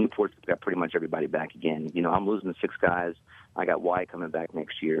 Newport's got pretty much everybody back again. I'm losing 6 guys. I got Wyatt coming back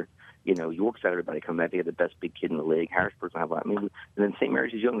next year. York's got everybody coming back. They have the best big kid in the league. Harrisburg's going to have and then St.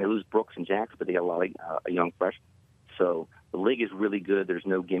 Mary's is young. They lose Brooks and Jackson, but they got a lot of young freshmen. So the league is really good. There's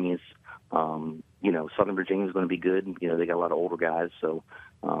no gimmies. Southern Virginia is going to be good. They got a lot of older guys. So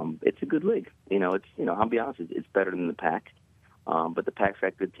it's a good league. I'll be honest, it's better than the Pac. But the Pac's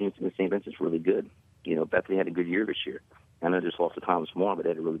got good teams, and the St. Vincent's really good. Bethany had a good year this year. I know they just lost to Thomas More, but they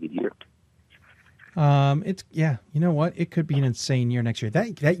had a really good year. You know what? It could be an insane year next year.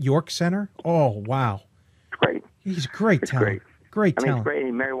 That York Center, oh wow, it's great. He's great talent. Great talent. It's great.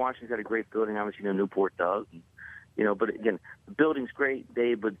 And Mary Washington's got a great building. Obviously, Newport does. And, but again, the building's great,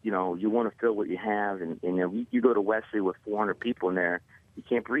 Dave. But you want to fill what you have, and you go to Wesley with 400 people in there, you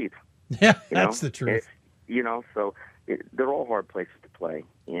can't breathe. Yeah, that's the truth. So they're all hard places to play,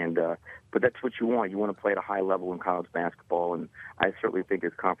 and but that's what you want. You want to play at a high level in college basketball, and I certainly think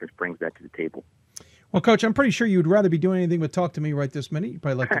this conference brings that to the table. Well, Coach, I'm pretty sure you'd rather be doing anything but talk to me right this minute. You'd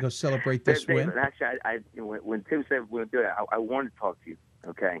probably like to go celebrate this win. Actually, when Tim said we would do it, I wanted to talk to you.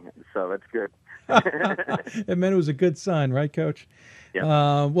 Okay, so that's good. It meant it was a good sign, right, Coach?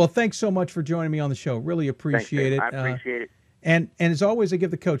 Yeah. Well, thanks so much for joining me on the show. Really appreciate it. I appreciate it. And as always, I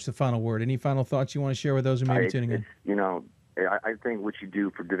give the coach the final word. Any final thoughts you want to share with those who may be tuning in? I think what you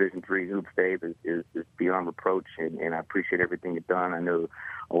do for Division III hoops, Dave, is beyond reproach, and I appreciate everything you've done. I know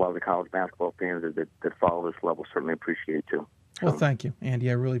a lot of the college basketball fans that follow this level certainly appreciate it, too. Well, thank you, Andy.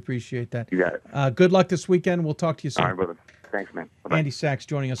 I really appreciate that. You got it. Good luck this weekend. We'll talk to you soon. All right, brother. Thanks, man. Bye-bye. Andy Sachs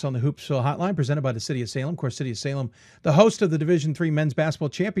joining us on the Hoopsville Hotline, presented by the City of Salem. Of course, City of Salem, the host of the Division III Men's Basketball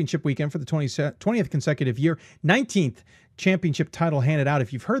Championship weekend for the 20th consecutive year. 19th championship title handed out.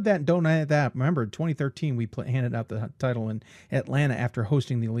 If you've heard that and don't have that, remember, 2013, we handed out the title in Atlanta after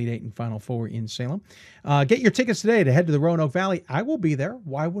hosting the Elite Eight and Final Four in Salem. Get your tickets today to head to the Roanoke Valley. I will be there.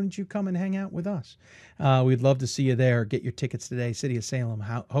 Why wouldn't you come and hang out with us? We'd love to see you there. Get your tickets today. City of Salem,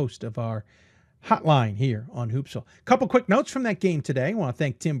 host of our hotline here on Hoopsville. A couple quick notes from that game today. I want to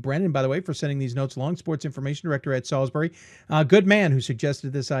thank Tim Brennan, by the way, for sending these notes along, Sports Information Director at Salisbury. Good man who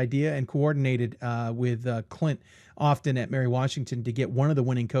suggested this idea and coordinated with Clint often at Mary Washington to get one of the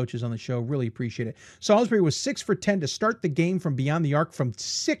winning coaches on the show. Really appreciate it. Salisbury was 6 for 10 to start the game from beyond the arc from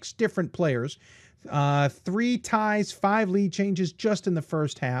 6 different players. 3 ties, 5 lead changes just in the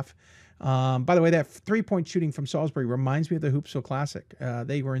first half. By the way, that 3-point shooting from Salisbury reminds me of the Hoopsville Classic.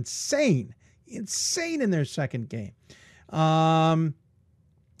 They were insane in their second game.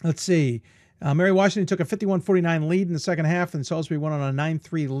 Let's see. Mary Washington took a 51-49 lead in the second half, and Salisbury went on a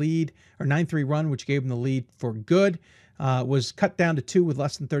 9-3 run, which gave them the lead for good. Was cut down to 2 with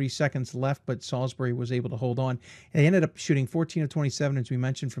less than 30 seconds left, but Salisbury was able to hold on. They ended up shooting 14 of 27, as we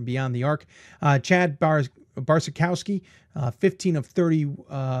mentioned, from beyond the arc. Chad Barsakowski, 15 of 30,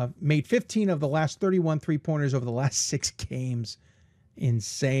 made 15 of the last 31 three-pointers over the last 6 games.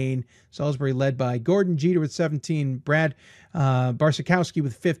 Insane. Salisbury led by Gordon Jeter with 17, Brad Barsakowski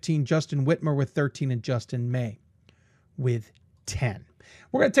with 15, Justin Whitmer with 13, and Justin May with 10.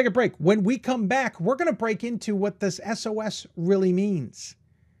 We're going to take a break. When we come back, we're going to break into what this SOS really means.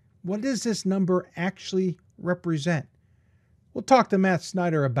 What does this number actually represent? We'll talk to Matt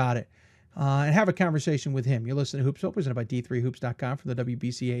Snyder about it and have a conversation with him. You're listening to Hoopsville, presented by D3Hoops.com from the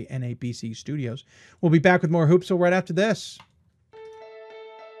WBCA NABC studios. We'll be back with more Hoopsville right after this.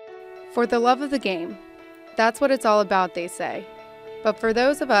 For the love of the game. That's what it's all about, they say. But for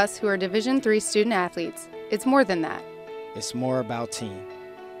those of us who are Division III student athletes, it's more than that. It's more about team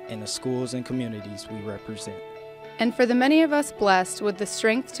and the schools and communities we represent. And for the many of us blessed with the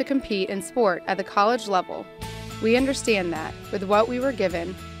strength to compete in sport at the college level, we understand that with what we were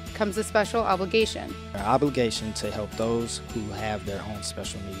given comes a special obligation. Our obligation to help those who have their own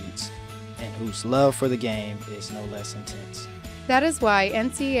special needs and whose love for the game is no less intense. That is why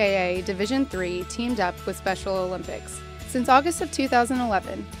NCAA Division III teamed up with Special Olympics. Since August of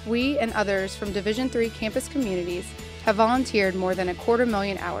 2011, we and others from Division III campus communities have volunteered more than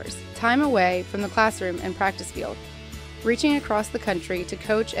 250,000 hours, time away from the classroom and practice field, reaching across the country to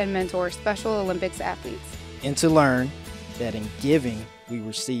coach and mentor Special Olympics athletes. And to learn that in giving, we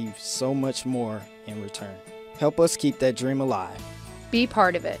receive so much more in return. Help us keep that dream alive. Be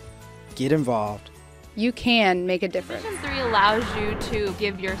part of it. Get involved. You can make a difference. Division 3 allows you to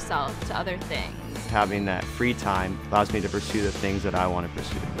give yourself to other things. Having that free time allows me to pursue the things that I want to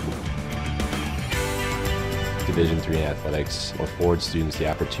pursue. Division III athletics affords students the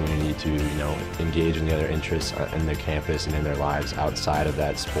opportunity to, engage in the other interests in their campus and in their lives outside of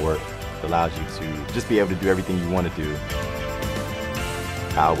that sport. It allows you to just be able to do everything you want to do.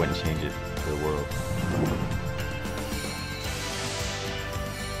 I wouldn't change it for the world.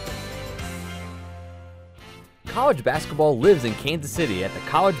 College basketball lives in Kansas City at the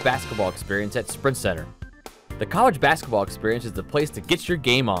College Basketball Experience at Sprint Center. The College Basketball Experience is the place to get your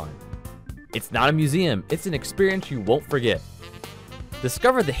game on. It's not a museum, it's an experience you won't forget.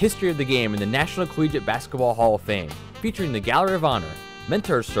 Discover the history of the game in the National Collegiate Basketball Hall of Fame, featuring the Gallery of Honor,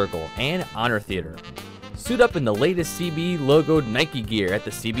 Mentor Circle, and Honor Theater. Suit up in the latest CBE logoed Nike gear at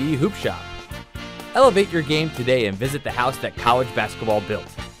the CBE Hoop Shop. Elevate your game today and visit the house that college basketball built.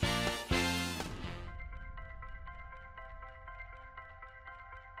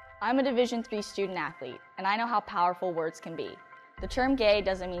 I'm a Division III student athlete, and I know how powerful words can be. The term gay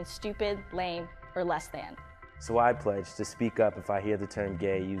doesn't mean stupid, lame, or less than. So I pledge to speak up if I hear the term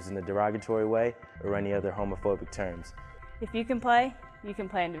gay used in a derogatory way or any other homophobic terms. If you can play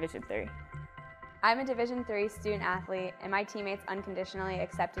in Division 3. I'm a Division III student athlete, and my teammates unconditionally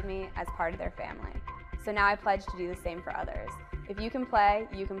accepted me as part of their family. So now I pledge to do the same for others. If you can play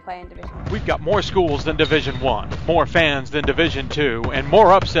in Division 3. We've got more schools than Division 1, more fans than Division 2, and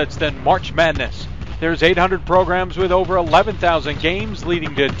more upsets than March Madness. There's 800 programs with over 11,000 games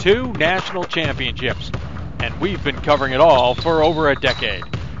leading to 2 national championships. And we've been covering it all for over a decade.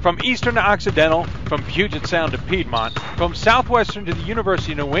 From Eastern to Occidental, from Puget Sound to Piedmont, from Southwestern to the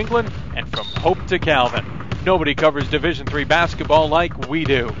University of New England, and from Hope to Calvin. Nobody covers Division III basketball like we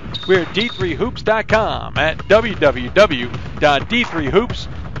do. We're at d3hoops.com at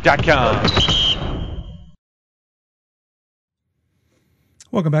www.d3hoops.com.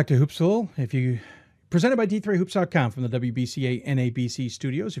 Welcome back to Hoopsville. Presented by D3Hoops.com from the WBCA NABC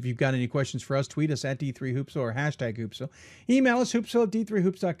studios. If you've got any questions for us, tweet us at D3Hoopsville or hashtag Hoopsville. Email us, hoopsville at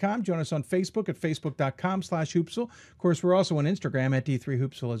D3Hoops.com. Join us on Facebook at Facebook.com/Hoopsville. Of course, we're also on Instagram at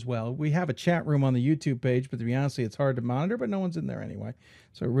D3Hoopsville as well. We have a chat room on the YouTube page, but to be honest, it's hard to monitor, but no one's in there anyway,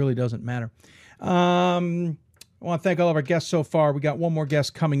 so it really doesn't matter. I want to thank all of our guests so far. We got one more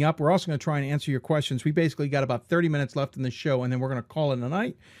guest coming up. We're also going to try and answer your questions. We basically got about 30 minutes left in the show, and then we're going to call it a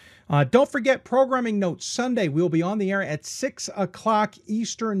night. Don't forget programming notes. Sunday, we'll be on the air at 6 o'clock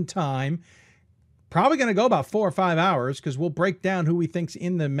Eastern time. Probably going to go about 4 or 5 hours because we'll break down who we think's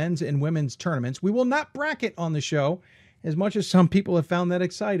in the men's and women's tournaments. We will not bracket on the show, as much as some people have found that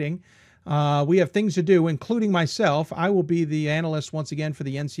exciting. We have things to do, including myself. I will be the analyst once again for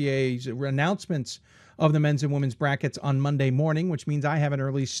the NCAA's announcements of the men's and women's brackets on Monday morning, which means I have an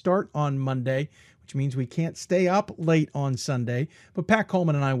early start on Monday, which means we can't stay up late on Sunday. But Pat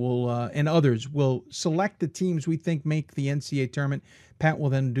Coleman and I will, and others, will select the teams we think make the NCAA tournament. Pat will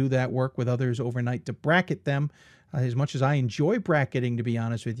then do that work with others overnight to bracket them. As much as I enjoy bracketing, to be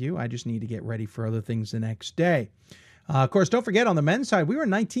honest with you, I just need to get ready for other things the next day. Of course, don't forget, on the men's side, we were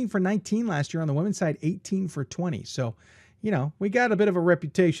 19 for 19 last year. On the women's side, 18 for 20. So, we got a bit of a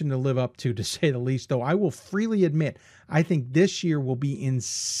reputation to live up to say the least, though I will freely admit, I think this year will be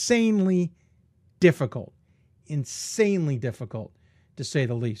insanely difficult, to say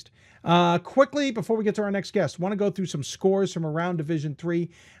the least. Quickly, before we get to our next guest, want to go through some scores from around Division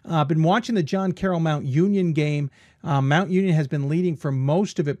III. I've been watching the John Carroll Mount Union game. Mount Union has been leading for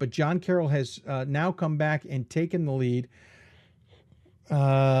most of it, but John Carroll has now come back and taken the lead.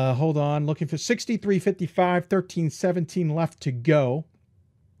 Hold on, looking for 63-55, 13-17 left to go.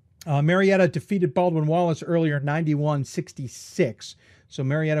 Marietta defeated Baldwin Wallace earlier, 91-66. So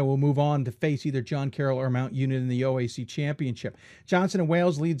Marietta will move on to face either John Carroll or Mount Union in the OAC Championship. Johnson and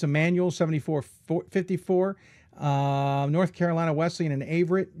Wales leads Emmanuel 74-54. North Carolina Wesleyan and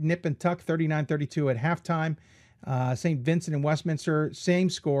Averett nip and tuck 39-32 at halftime. St. Vincent and Westminster, same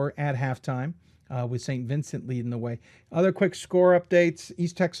score at halftime, with St. Vincent leading the way. Other quick score updates: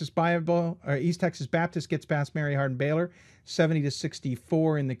 East Texas Baptist gets past Mary Hardin Baylor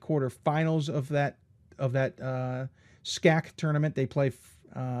 70-64 in the quarterfinals of that SCAC tournament. They play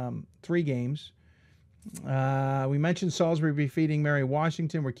 3 games. We mentioned Salisbury defeating Mary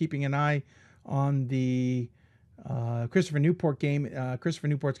Washington. We're keeping an eye on the Christopher Newport game. Christopher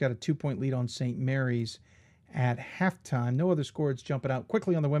Newport's got a 2-point lead on St. Mary's at halftime. No other scores jumping out.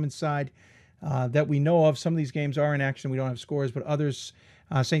 Quickly on the women's side that we know of, some of these games are in action. We don't have scores, but others.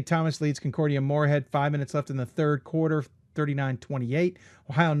 St. Thomas leads Concordia Moorhead. 5 minutes left in the third quarter. 39-28.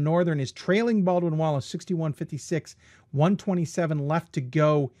 Ohio Northern is trailing Baldwin Wallace 61-56, 127 left to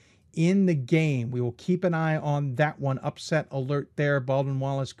go in the game. We will keep an eye on that one. Upset alert there. Baldwin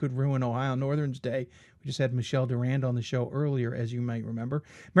Wallace could ruin Ohio Northern's day. We just had Michelle Durand on the show earlier, as you might remember.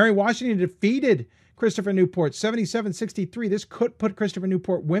 Mary Washington defeated Christopher Newport 77-63. This could put Christopher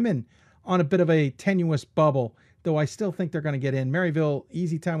Newport women on a bit of a tenuous bubble, though I still think they're going to get in. Maryville,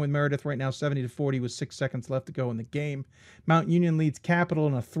 easy time with Meredith right now, 70-40 with 6 seconds left to go in the game. Mount Union leads Capital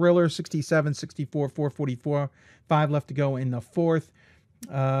in a thriller, 67-64, 4:44, 5 left to go in the fourth.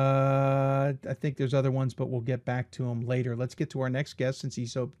 I think there's other ones, but we'll get back to them later. Let's get to our next guest, since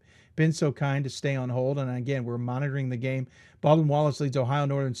he's been so kind to stay on hold. And again, we're monitoring the game. Baldwin Wallace leads Ohio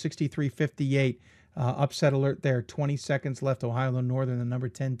Northern 63-58. Upset alert there. 20 seconds left. Ohio Northern, the number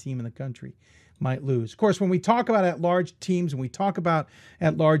 10 team in the country, might lose. Of course, when we talk about at-large teams and we talk about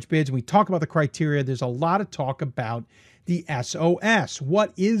at-large bids and we talk about the criteria, there's a lot of talk about the SOS.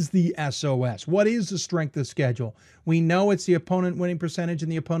 What is the SOS? What is the strength of schedule? We know it's the opponent winning percentage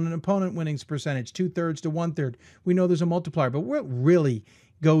and the opponent winning percentage, 2/3 to 1/3. We know there's a multiplier, but what really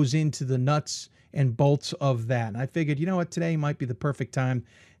goes into the nuts and bolts of that? And I figured, you know what, today might be the perfect time,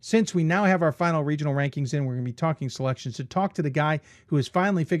 since we now have our final regional rankings in, we're going to be talking selections, to talk to the guy who has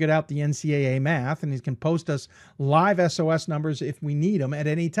finally figured out the NCAA math, and he can post us live SOS numbers if we need them at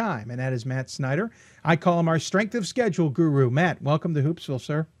any time, and that is Matt Snyder. I call him our strength of schedule guru. Matt, welcome to Hoopsville,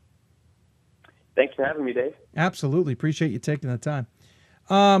 sir. Thanks for having me, Dave. Absolutely. Appreciate you taking the time.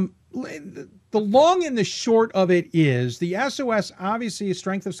 The long and the short of it is the SOS, obviously a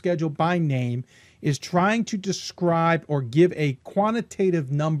strength of schedule by name, is trying to describe or give a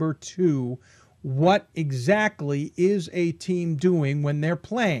quantitative number to what exactly is a team doing when they're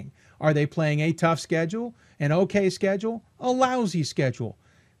playing. Are they playing a tough schedule, an okay schedule, a lousy schedule?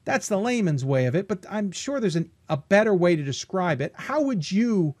 That's the layman's way of it, but I'm sure there's a better way to describe it. How would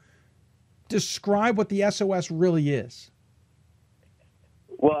you describe what the SOS really is?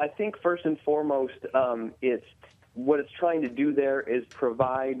 Well, I think first and foremost, it's what it's trying to do there is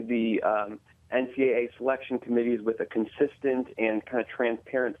provide the NCAA selection committees with a consistent and kind of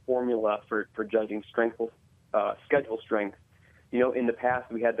transparent formula for judging schedule strength. You know, in the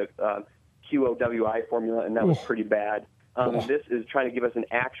past we had the QOWI formula, and that was pretty bad. This is trying to give us an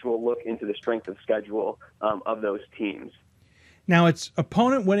actual look into the strength of schedule of those teams. Now it's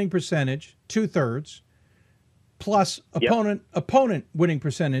opponent winning percentage, 2/3, plus opponent winning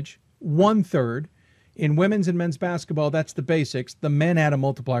percentage, 1/3. In women's and men's basketball, that's the basics. The men add a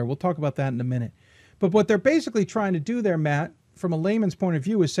multiplier. We'll talk about that in a minute. But what they're basically trying to do there, Matt, from a layman's point of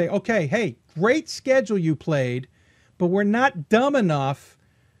view, is say, okay, hey, great schedule you played, but we're not dumb enough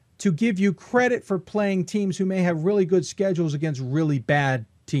to give you credit for playing teams who may have really good schedules against really bad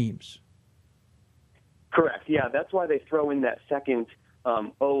teams. Correct. Yeah, that's why they throw in that second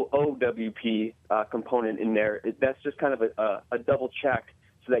OOWP component in there. That's just kind of a double check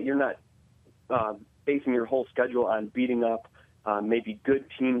so that you're not basing your whole schedule on beating up maybe good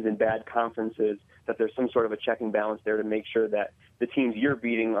teams in bad conferences, that there's some sort of a checking balance there to make sure that the teams you're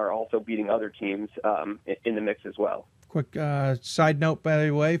beating are also beating other teams in the mix as well. Quick side note, by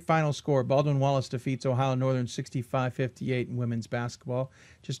the way, final score. Baldwin Wallace defeats Ohio Northern 65-58 in women's basketball.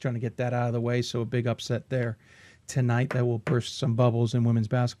 Just trying to get that out of the way, so a big upset there tonight that will burst some bubbles in women's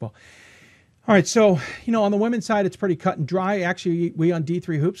basketball. All right, so, you know, on the women's side, it's pretty cut and dry. Actually, we on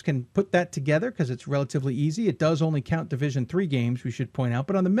D3 Hoops can put that together because it's relatively easy. It does only count Division III games, we should point out.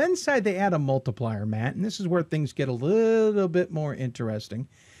 But on the men's side, they add a multiplier, Matt, and this is where things get a little bit more interesting.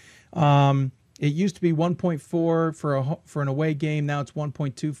 It used to be 1.4 for an away game. Now it's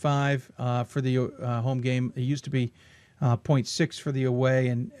 1.25 for the home game. It used to be 0.6 for the away.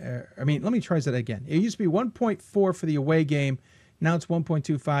 And let me try that again. It used to be 1.4 for the away game. Now it's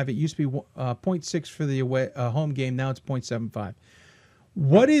 1.25. It used to be 0.6 for the away home game. Now it's 0.75.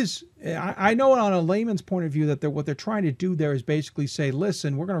 What is, I know on a layman's point of view that what they're trying to do there is basically say,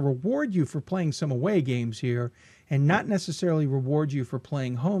 listen, we're going to reward you for playing some away games here and not necessarily reward you for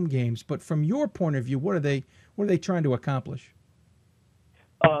playing home games. But from your point of view, what are they trying to accomplish?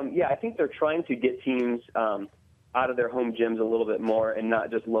 Yeah, I think they're trying to get teams out of their home gyms a little bit more and not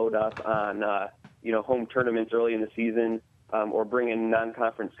just load up on home tournaments early in the season or bring in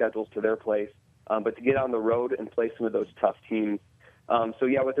non-conference schedules to their place, but to get on the road and play some of those tough teams. So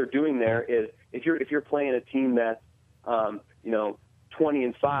yeah, what they're doing there is if you're playing a team that's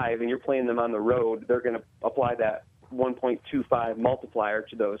 20-5 and you're playing them on the road, they're going to apply that 1.25 multiplier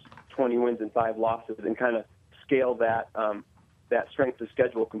to those 20 wins and 5 losses and kind of scale that strength of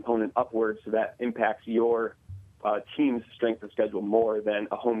schedule component upwards so that impacts your team's strength of schedule more than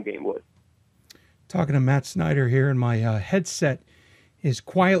a home game would. Talking to Matt Snyder here, and my headset is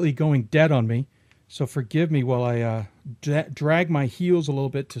quietly going dead on me. So forgive me while I drag my heels a little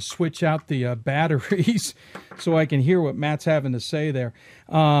bit to switch out the batteries so I can hear what Matt's having to say there.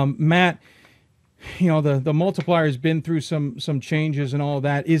 Matt, you know, the multiplier has been through some changes and all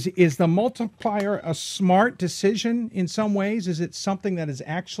that. Is the multiplier a smart decision in some ways? Is it something that is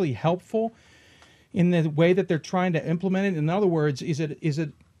actually helpful in the way that they're trying to implement it? In other words,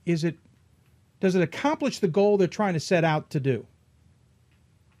 does it accomplish the goal they're trying to set out to do?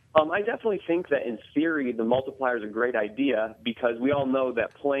 I definitely think that in theory, the multiplier is a great idea because we all know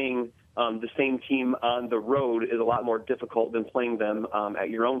that playing the same team on the road is a lot more difficult than playing them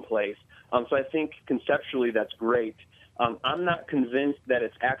at your own place. So I think conceptually that's great. I'm not convinced that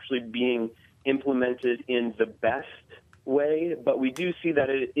it's actually being implemented in the best way, but we do see that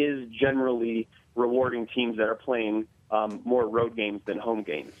it is generally rewarding teams that are playing more road games than home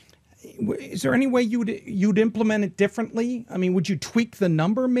games. Is there any way you'd implement it differently? I mean, would you tweak the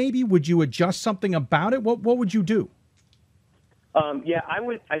number maybe? Would you adjust something about it? What would you do? Yeah,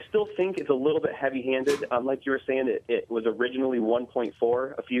 I still think it's a little bit heavy-handed. Like you were saying, it was originally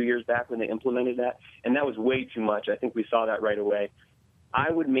 1.4 a few years back when they implemented that, and that was way too much. I think we saw that right away. I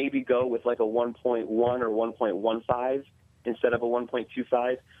would maybe go with like a 1.1 or 1.15 instead of a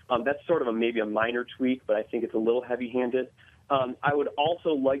 1.25. That's sort of maybe a minor tweak, but I think it's a little heavy-handed. I would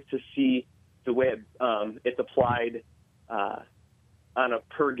also like to see the way it's applied on a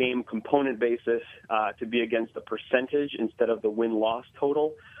per-game component basis to be against the percentage instead of the win-loss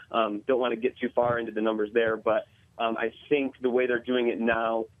total. Don't want to get too far into the numbers there, but I think the way they're doing it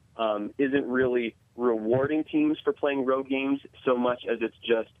now isn't really rewarding teams for playing road games so much as it's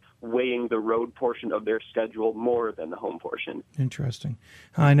just weighing the road portion of their schedule more than the home portion. Interesting.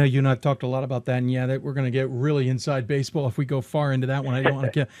 I know you and I've talked a lot about that, and yeah, that we're going to get really inside baseball if we go far into that one. I don't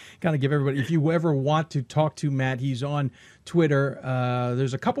want to kind of give everybody, if you ever want to talk to Matt, he's on Twitter.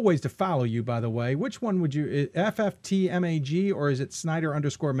 There's a couple ways to follow you, by the way. Which one would you, FFTMAG, or is it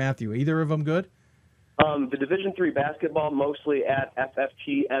Snyder_Matthew? Either of them good? The Division III basketball, mostly at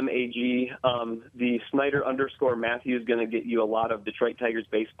FFTMAG. The Snyder_Matthew is going to get you a lot of Detroit Tigers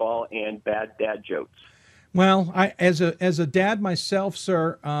baseball and bad dad jokes. Well, as a dad myself,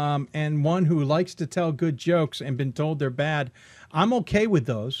 sir, and one who likes to tell good jokes and been told they're bad, I'm okay with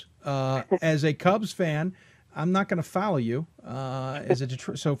those. As a Cubs fan, I'm not going to follow you as a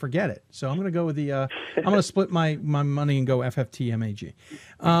Detroit, so forget it. So I'm going to go with the. I'm going to split my money and go FFTMAG.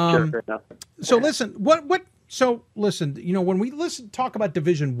 Sure, so listen, So listen, you know, when we talk about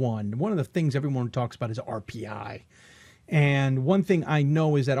Division I, one of the things everyone talks about is RPI. And one thing I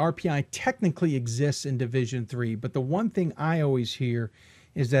know is that RPI technically exists in Division III, but the one thing I always hear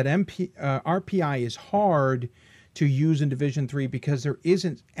is that RPI is hard to use in Division III because there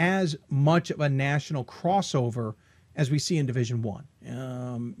isn't as much of a national crossover as we see in Division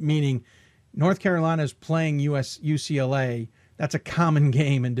I. Meaning North Carolina is playing UCLA. That's a common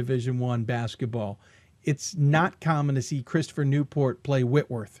game in Division I basketball. It's not common to see Christopher Newport play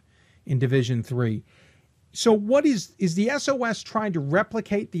Whitworth in Division III. So what is the SOS trying to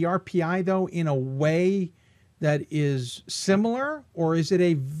replicate the RPI, though, in a way that is similar, or is it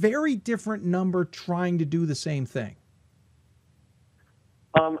a very different number trying to do the same thing?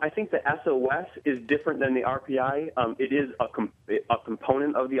 I think the SOS is different than the RPI. It is a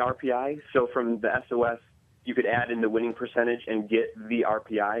component of the RPI. So from the SOS, you could add in the winning percentage and get the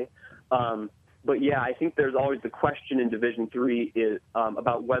RPI. But yeah, I think there's always the question in Division III is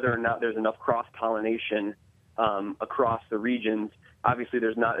about whether or not there's enough cross-pollination across the regions. Obviously,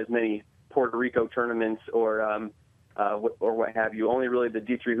 there's not as many Puerto Rico tournaments or what have you. Only really the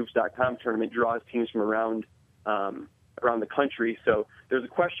D3Hoops.com tournament draws teams from around the country. So there's a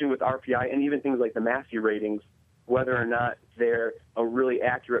question with RPI and even things like the Massey ratings, whether or not they're a really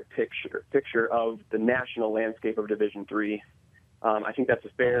accurate picture of the national landscape of Division III. I think that's a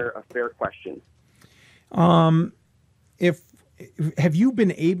fair question. Have you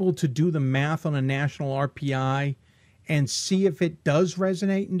been able to do the math on a national RPI and see if it does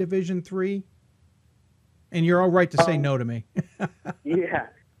resonate in Division III? And you're all right to say no to me. Yeah,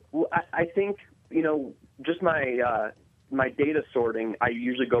 well, I think just my data sorting. I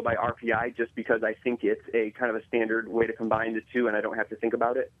usually go by RPI just because I think it's a kind of a standard way to combine the two, and I don't have to think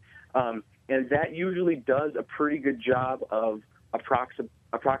about it. And that usually does a pretty good job of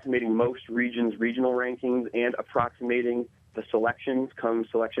approximating most regions' regional rankings and approximating the selections come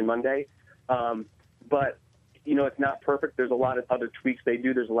Selection Monday. But, it's not perfect. There's a lot of other tweaks they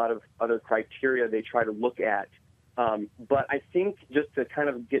do. There's a lot of other criteria they try to look at. But I think just to kind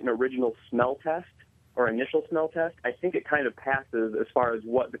of get an original smell test, or initial smell test, I think it kind of passes as far as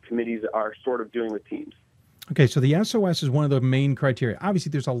what the committees are sort of doing with teams. Okay, so the SOS is one of the main criteria. Obviously,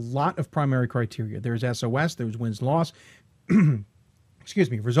 there's a lot of primary criteria. There's SOS, there's wins-loss, excuse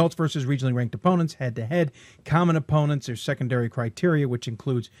me, results versus regionally ranked opponents, head-to-head, common opponents. There's secondary criteria, which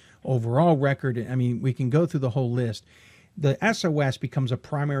includes overall record. I mean, we can go through the whole list. The SOS becomes a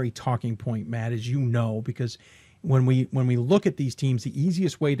primary talking point, Matt, as you know, because when we look at these teams, the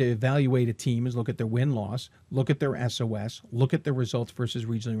easiest way to evaluate a team is look at their win-loss, look at their SOS, look at their results versus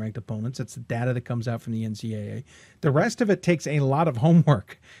regionally ranked opponents. That's the data that comes out from the NCAA. The rest of it takes a lot of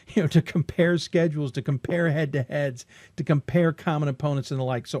homework, to compare schedules, to compare head-to-heads, to compare common opponents and the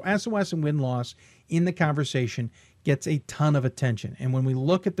like. So SOS and win-loss in the conversation gets a ton of attention. And when we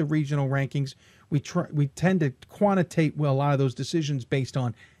look at the regional rankings, we tend to quantitate a lot of those decisions based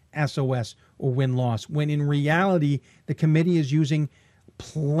on SOS or win-loss, when in reality, the committee is using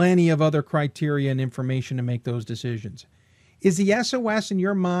plenty of other criteria and information to make those decisions. Is the SOS in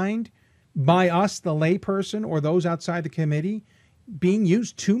your mind, by us, the layperson, or those outside the committee, being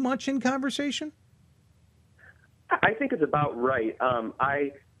used too much in conversation? I think it's about right.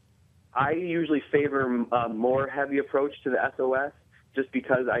 I usually favor a more heavy approach to the SOS, just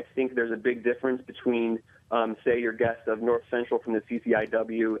because I think there's a big difference between say your guest of North Central from the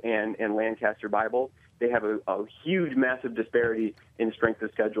CCIW and Lancaster Bible. They have a huge, massive disparity in strength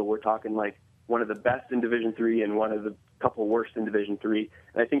of schedule. We're talking like one of the best in Division III and one of the couple worst in Division III.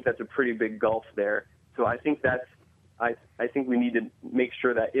 And I think that's a pretty big gulf there. So I think I think we need to make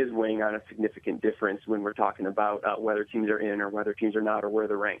sure that is weighing on a significant difference when we're talking about whether teams are in or whether teams are not or where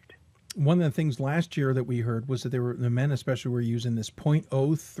they're ranked. One of the things last year that we heard was that the men especially were using this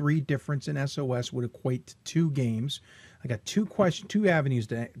 0.03 difference in SOS would equate to 2 games. I got two avenues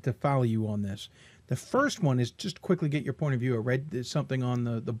to follow you on this. The first one is just quickly get your point of view. I read something on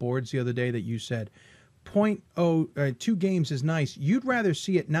the boards the other day that you said 2 games is nice. You'd rather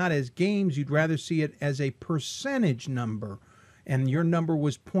see it not as games, you'd rather see it as a percentage number. And your number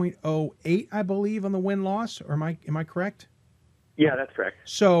was 0.08, I believe, on the win-loss. Or am I correct? Yeah, that's correct.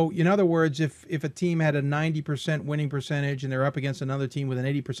 So, in other words, if a team had a 90% winning percentage and they're up against another team with an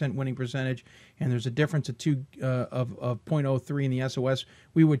 80% winning percentage, and there's a difference of 0.03 in the SOS,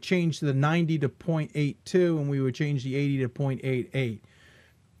 we would change the 90 to 0.82, and we would change the 80 to 0.88.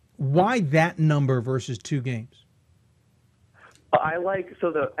 Why that number versus 2 games?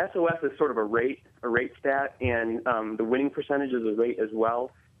 So the SOS is sort of a rate stat, and the winning percentage is a rate as well.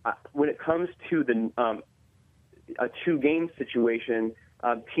 When it comes to a 2-game situation,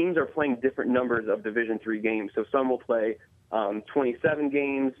 teams are playing different numbers of Division III games. So some will play 27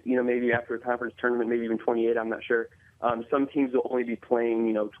 games, maybe after a conference tournament, maybe even 28, I'm not sure. Some teams will only be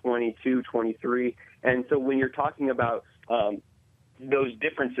playing, 22, 23. And so when you're talking about those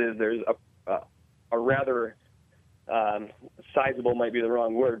differences, there's a rather sizable, might be the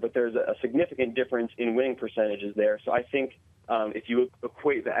wrong word, but there's a significant difference in winning percentages there. So I think if you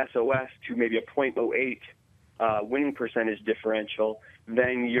equate the SOS to maybe a 0.08 winning percentage differential,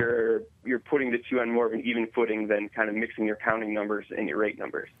 then you're putting the two on more of an even footing than kind of mixing your counting numbers and your rate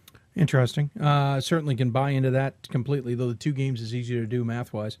numbers. Interesting. Certainly can buy into that completely, though the 2 games is easier to do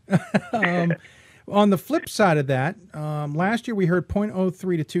math-wise. On the flip side of that, last year we heard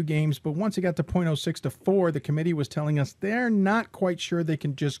 0.03 to 2 games, but once it got to 0.06 to 4, the committee was telling us they're not quite sure they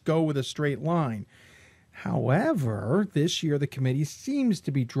can just go with a straight line. However, this year the committee seems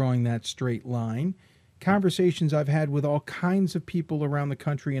to be drawing that straight line. Conversations I've had with all kinds of people around the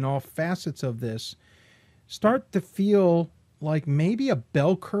country in all facets of this start to feel like maybe a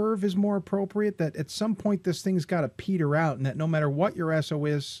bell curve is more appropriate, that at some point this thing's got to peter out, and that no matter what your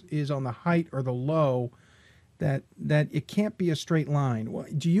SOS is on the height or the low, that it can't be a straight line.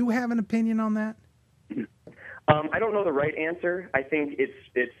 Do you have an opinion on that? I don't know the right answer. I think it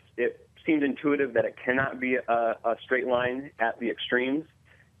seems intuitive that it cannot be a straight line at the extremes.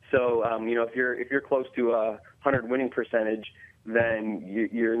 So, if you're close to a 100 winning percentage, then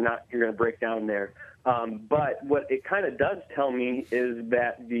you're going to break down there. But what it kind of does tell me is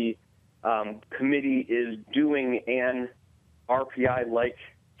that the committee is doing an RPI-like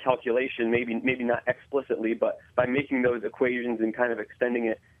calculation, maybe not explicitly, but by making those equations and kind of extending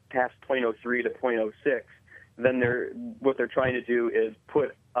it past 0.03 to 0.06, then what they're trying to do is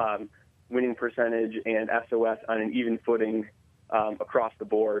put winning percentage and SOS on an even footing across the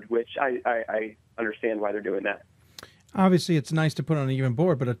board, which I understand why they're doing that. Obviously, it's nice to put on an even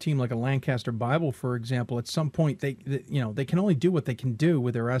board, but a team like a Lancaster Bible, for example, at some point they can only do what they can do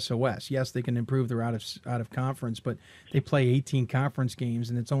with their SOS. Yes, they can improve their out of conference, but they play 18 conference games,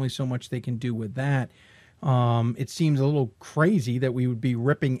 and it's only so much they can do with that. It seems a little crazy that we would be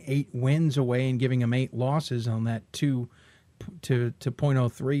ripping 8 wins away and giving them 8 losses on that 2 to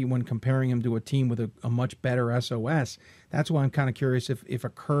 0.03 when comparing them to a team with a much better SOS. That's why I'm kind of curious if a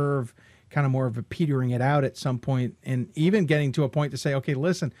curve, kind of more of a petering it out at some point, and even getting to a point to say, okay,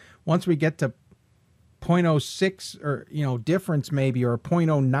 listen, once we get to 0.06 or difference maybe, or a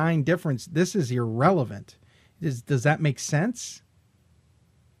 0.09 difference, this is irrelevant. Does that make sense?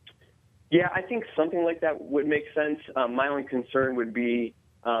 Yeah, I think something like that would make sense. My only concern would be,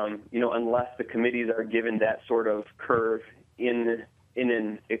 unless the committees are given that sort of curve in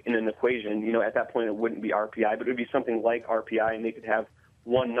an equation, at that point it wouldn't be RPI, but it would be something like RPI, and they could have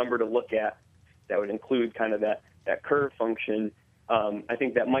one number to look at that would include kind of that curve function. I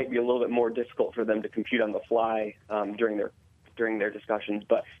think that might be a little bit more difficult for them to compute on the fly during their discussions.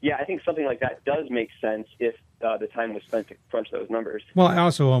 But yeah, I think something like that does make sense if the time was spent to crunch those numbers. Well, I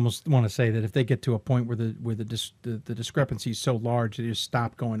also almost want to say that if they get to a point where the discrepancy is so large, they just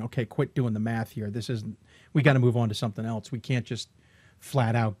stop going, okay, quit doing the math here. We got to move on to something else. We can't just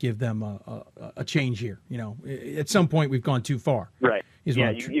flat out give them a change here. At some point we've gone too far. Right.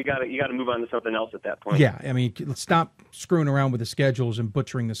 Yeah, you got to move on to something else at that point. Yeah, I mean, let's stop screwing around with the schedules and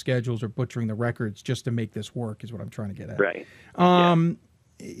butchering the schedules or butchering the records just to make this work is what I'm trying to get at. Right.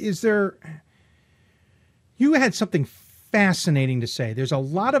 You had something fascinating to say. There's a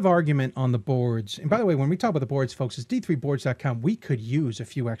lot of argument on the boards. And by the way, when we talk about the boards, folks, it's d3boards.com. We could use a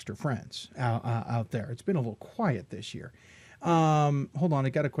few extra friends out there. It's been a little quiet this year. Hold on, I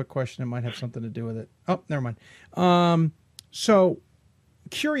got a quick question. It might have something to do with it. Oh, never mind. So,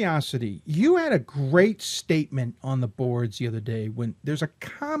 curiosity, you had a great statement on the boards the other day when there's a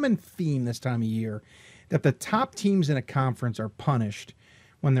common theme this time of year that the top teams in a conference are punished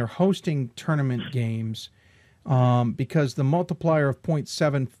when they're hosting tournament games because the multiplier of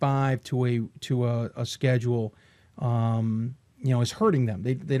 0.75 to a schedule is hurting them.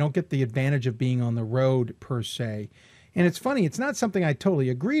 They don't get the advantage of being on the road per se. And it's funny, it's not something I totally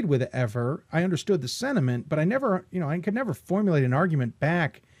agreed with ever. I understood the sentiment, but I could never formulate an argument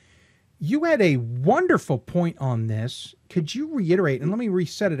back. You had a wonderful point on this. Could you reiterate, and let me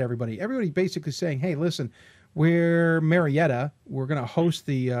reset it, everybody. Everybody basically saying, hey, listen, we're Marietta. We're going to host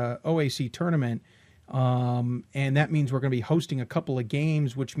the OAC tournament, and that means we're going to be hosting a couple of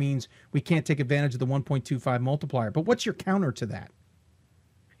games, which means we can't take advantage of the 1.25 multiplier. But what's your counter to that?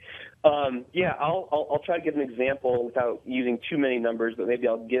 I'll try to give an example without using too many numbers, but maybe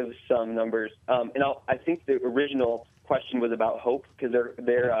I'll give some numbers. I think the original question was about Hope because their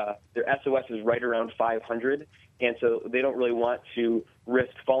SOS is right around 500, and so they don't really want to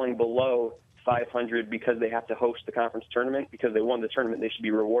risk falling below 500 because they have to host the conference tournament. Because they won the tournament, they should be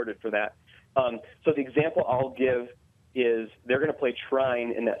rewarded for that. So the example I'll give is they're going to play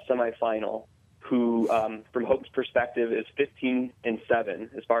Trine in that semifinal, who, from Hope's perspective, is 15-7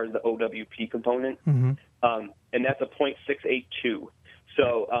 as far as the OWP component, and that's a 0.682.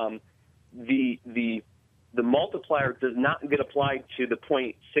 So the multiplier does not get applied to the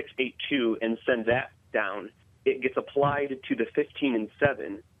 0.682 and send that down. It gets applied to the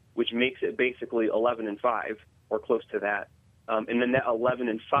 15-7, which makes it basically 11-5 or close to that, and then that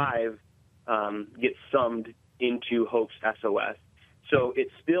 11-5 gets summed into Hope's SOS. So it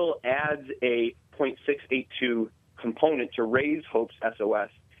still adds a 0.682 component to raise Hope's SOS.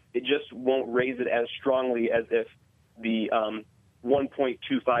 It just won't raise it as strongly as if the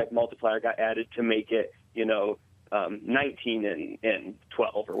 1.25 multiplier got added to make it, 19 and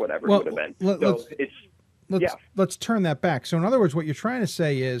 12 or whatever it would have been. Let's turn that back. So in other words, what you're trying to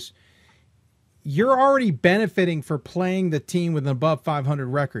say is you're already benefiting for playing the team with an above 500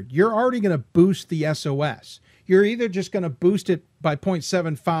 record. You're already going to boost the SOS. You're either just going to boost it by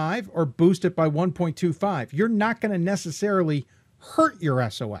 0.75 or boost it by 1.25. You're not going to necessarily hurt your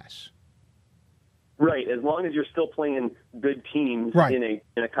SOS. Right, as long as you're still playing good teams in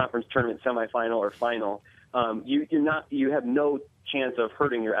a conference tournament semifinal or final, you have no chance of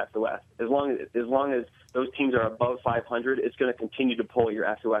hurting your SOS. As long as those teams are above 500, it's going to continue to pull your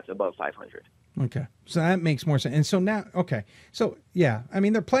SOS above 500. Okay, so that makes more sense. And so now, yeah, I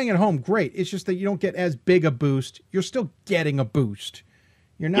mean, they're playing at home, great. It's just that you don't get as big a boost. You're still getting a boost.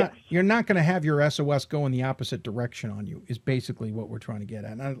 You're not going to have your SOS go in the opposite direction on you, is basically what we're trying to get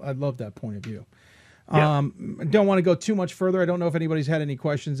at. And I love that point of view. Yeah. Don't want to go too much further. I don't know if anybody's had any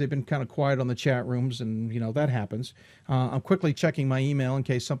questions. They've been kind of quiet on the chat rooms, and that happens. I'm quickly checking my email in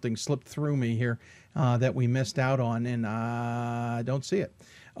case something slipped through me here that we missed out on, and I don't see it.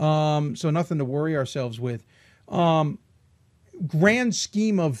 So nothing to worry ourselves with. Grand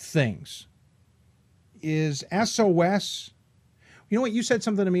scheme of things, is SOS. You know what? You said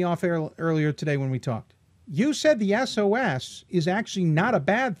something to me off air earlier today when we talked. you said the SOS is actually not a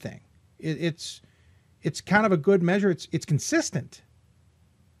bad thing. It's kind of a good measure. It's consistent.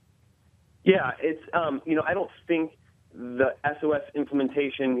 Yeah, it's I don't think the SOS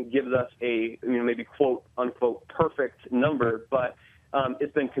implementation gives us a maybe quote unquote perfect number, but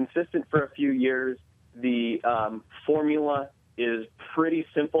it's been consistent for a few years. The formula is pretty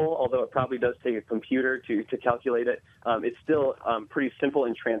simple, although it probably does take a computer to calculate it. It's still pretty simple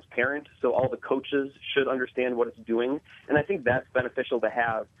and transparent, so all the coaches should understand what it's doing. And I think that's beneficial to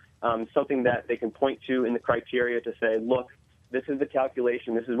have something that they can point to in the criteria to say, look, this is the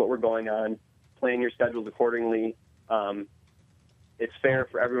calculation, this is what we're going on, plan your schedules accordingly. It's fair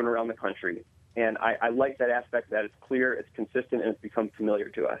for everyone around the country. And I like that aspect, that it's clear, it's consistent, and it's become familiar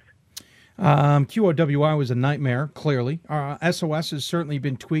to us. QOWI was a nightmare, clearly. SOS has certainly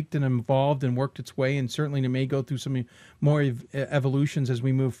been tweaked and evolved and worked its way, and certainly it may go through some more evolutions as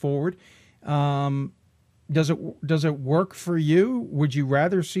we move forward. Does it work for you? Would you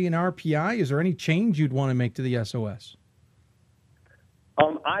rather see an RPI? Is there any change you'd want to make to the SOS?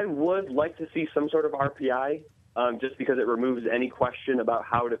 I would like to see some sort of RPI, just because it removes any question about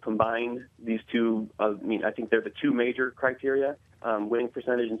how to combine these two. I think they're the two major criteria. Winning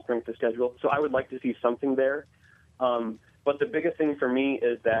percentage and strength of schedule. So I would like to see something there. But the biggest thing for me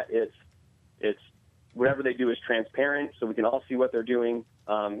is that it's whatever they do is transparent, so we can all see what they're doing.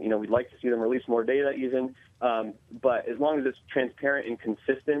 We'd like to see them release more data even. But as long as it's transparent and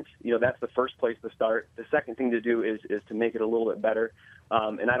consistent, that's the first place to start. The second thing to do is to make it a little bit better.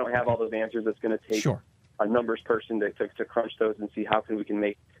 And I don't have all those answers. It's going to take a numbers person to crunch those and see how we can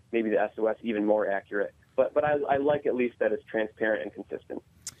make maybe the SOS even more accurate. But I like at least that it's transparent and consistent.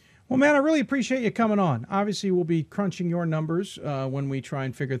 Well, man, I really appreciate you coming on. Obviously, we'll be crunching your numbers when we try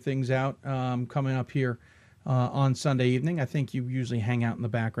and figure things out coming up here on Sunday evening. I think you usually hang out in the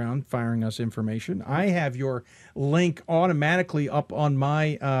background firing us information. I have your link automatically up on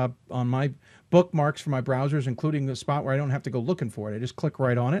my bookmarks for my browsers, including the spot where I don't have to go looking for it. I just click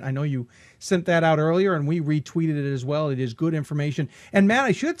right on it. I know you sent that out earlier, and we retweeted it as well. It is good information. And Matt,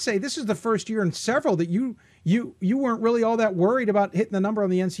 I should say this is the first year in several that you weren't really all that worried about hitting the number on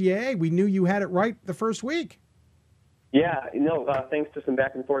the NCAA. We knew you had it right the first week. Yeah, thanks to some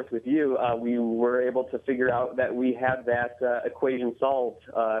back and forth with you, we were able to figure out that we had that equation solved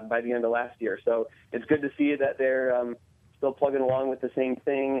by the end of last year. So it's good to see that they're still plugging along with the same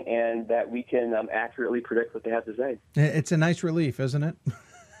thing, and that we can accurately predict what they have to say. It's a nice relief, isn't it?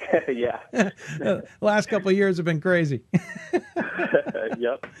 Yeah. The last couple of years have been crazy.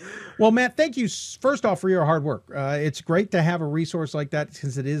 Yep. Well, Matt, thank you first off for your hard work. It's great to have a resource like that,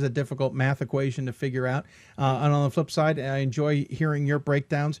 since it is a difficult math equation to figure out. And on the flip side, I enjoy hearing your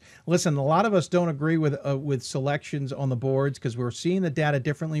breakdowns. Listen, a lot of us don't agree with selections on the boards because we're seeing the data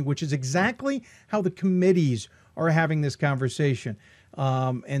differently, which is exactly how the committees are having this conversation.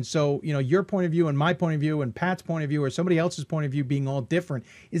 And so, your point of view and my point of view and Pat's point of view or somebody else's point of view being all different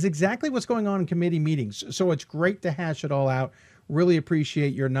is exactly what's going on in committee meetings. So it's great to hash it all out. Really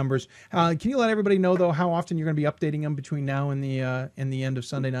appreciate your numbers. Can you let everybody know, though, how often you're going to be updating them between now and the end of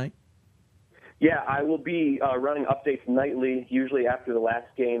Sunday night? Yeah, I will be running updates nightly, usually after the last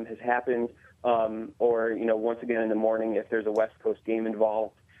game has happened, or, once again in the morning if there's a West Coast game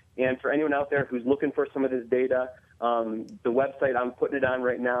involved. And for anyone out there who's looking for some of this data, the website I'm putting it on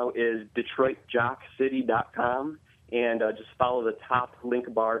right now is DetroitJockCity.com, and just follow the top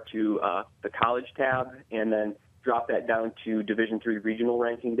link bar to the college tab, and then drop that down to Division III regional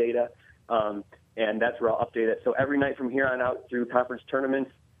ranking data, and that's where I'll update it. So every night from here on out through conference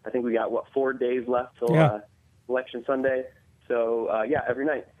tournaments, I think we got, 4 days left till Election Sunday. So, every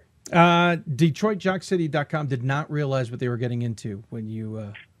night. DetroitJockCity.com did not realize what they were getting into when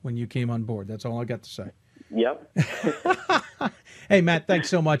you came on board. That's all I got to say. Yep. Hey, Matt, thanks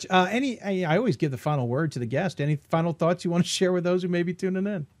so much. I always give the final word to the guest. Any final thoughts you want to share with those who may be tuning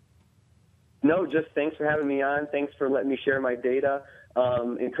in? No, just thanks for having me on. Thanks for letting me share my data.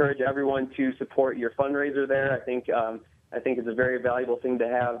 Encourage everyone to support your fundraiser there. I think it's a very valuable thing to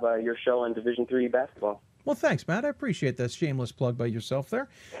have your show on Division III basketball. Well, thanks, Matt. I appreciate that shameless plug by yourself there.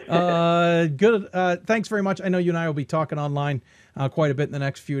 Good. Thanks very much. I know you and I will be talking online quite a bit in the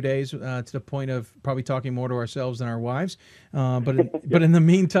next few days, to the point of probably talking more to ourselves than our wives. But in the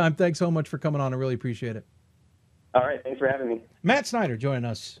meantime, thanks so much for coming on. I really appreciate it. All right. Thanks for having me. Matt Snyder joining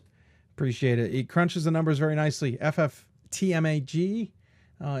us. Appreciate it. He crunches the numbers very nicely. FFTMAG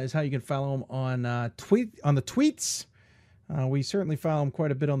is how you can follow him on the tweets. We certainly follow him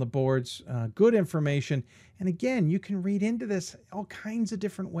quite a bit on the boards. Good information. And again, you can read into this all kinds of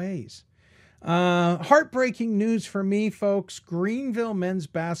different ways. Heartbreaking news for me, folks. Greenville men's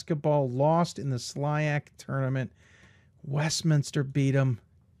basketball lost in the SLIAC tournament. Westminster beat them.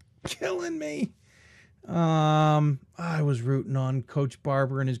 Killing me. I was rooting on Coach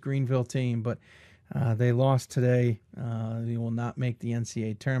Barber and his Greenville team, but they lost today. They will not make the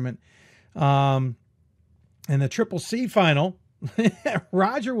NCAA tournament. And the Triple C final,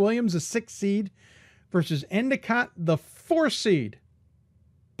 Roger Williams, the 6th seed, versus Endicott, the 4th seed.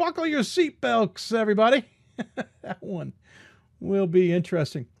 Buckle your seatbelts, everybody. That one will be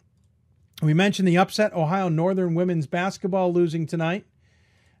interesting. We mentioned the upset, Ohio Northern women's basketball losing tonight.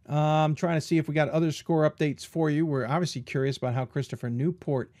 I'm trying to see if we got other score updates for you. We're obviously curious about how Christopher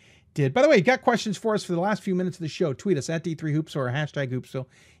Newport did. By the way, you got questions for us for the last few minutes of the show. Tweet us at D3Hoops or hashtag Hoopsville.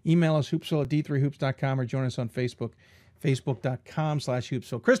 Email us hoopsville@d3hoops.com or join us on Facebook,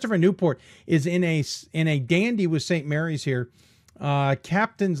 facebook.com/Hoopsville. Christopher Newport is in a dandy with St. Mary's here.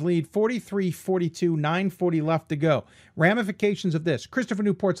 Captains lead 43-42, 9:40 left to go. Ramifications of this. Christopher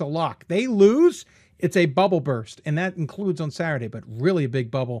Newport's a lock. They lose, it's a bubble burst, and that includes on Saturday, but really a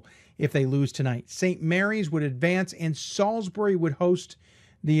big bubble if they lose tonight. St. Mary's would advance, and Salisbury would host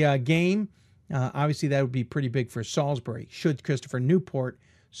the game. Obviously, that would be pretty big for Salisbury. Should Christopher Newport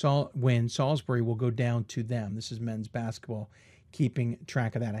win, Salisbury will go down to them. This is men's basketball, keeping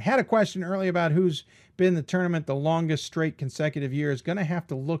track of that. I had a question earlier about who's been in the tournament the longest straight consecutive years. Going to have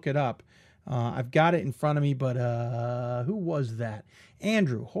to look it up. I've got it in front of me, but who was that?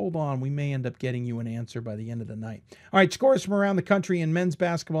 Andrew, hold on. We may end up getting you an answer by the end of the night. All right, scores from around the country in men's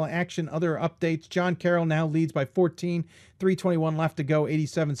basketball action. Other updates. John Carroll now leads by 14. 3:21 left to go.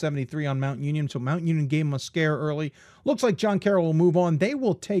 87-73 on Mount Union. So Mount Union gave him a scare early. Looks like John Carroll will move on. They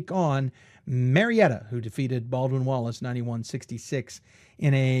will take on Marietta, who defeated Baldwin Wallace 91-66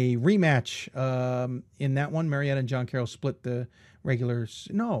 in a rematch. In that one, Marietta and John Carroll split the regulars.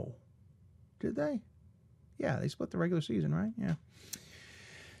 No. Did they? Yeah, they split the regular season, right? Yeah.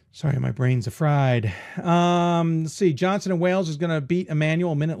 Sorry, my brain's fried. Let's see. Johnson and Wales is going to beat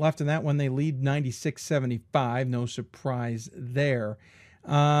Emmanuel. A minute left in that one. They lead 96-75. No surprise there.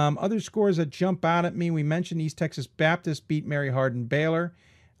 Other scores that jump out at me. We mentioned East Texas Baptist beat Mary Hardin Baylor.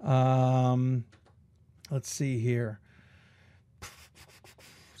 Let's see here.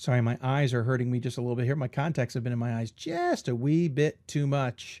 Sorry, my eyes are hurting me just a little bit here. My contacts have been in my eyes just a wee bit too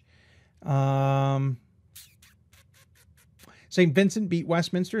much. St. Vincent beat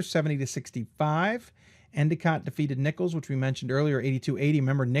Westminster 70-65. Endicott defeated Nichols, which we mentioned earlier, 82-80.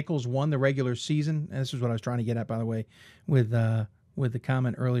 Remember, Nichols won the regular season. And this is what I was trying to get at, by the way, with the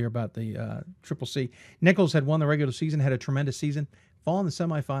comment earlier about the Triple C. Nichols had won the regular season, had a tremendous season, fall in the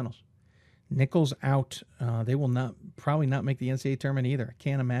semifinals. Nichols out. They will probably not make the NCAA tournament either. I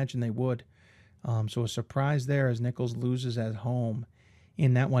can't imagine they would. So a surprise there as Nichols loses at home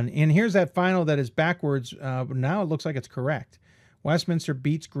in that one. And here's that final that is backwards. Now it looks like it's correct. Westminster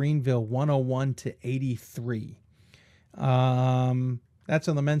beats Greenville 101-83. That's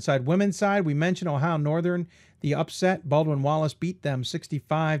on the men's side. Women's side, we mentioned Ohio Northern, the upset. Baldwin Wallace beat them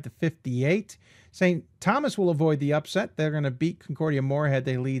 65-58. St. Thomas will avoid the upset. They're going to beat Concordia Moorhead.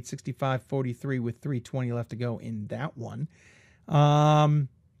 They lead 65-43 with 3:20 left to go in that one.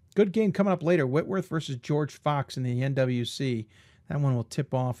 Good game coming up later. Whitworth versus George Fox in the NWC. That one will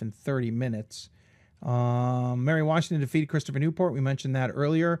tip off in 30 minutes. Mary Washington defeated Christopher Newport. We mentioned that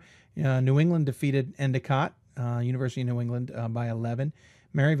earlier. New England defeated Endicott, University of New England, by 11.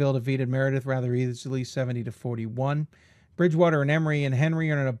 Maryville defeated Meredith rather easily, 70-41. Bridgewater and Emory and Henry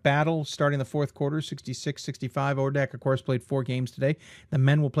are in a battle starting the fourth quarter, 66-65. Ordak, of course, played 4 games today. The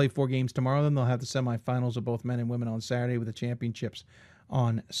men will play 4 games tomorrow. Then they'll have the semifinals of both men and women on Saturday with the championships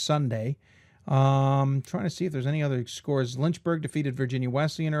on Sunday. Trying to see if there's any other scores. Lynchburg defeated Virginia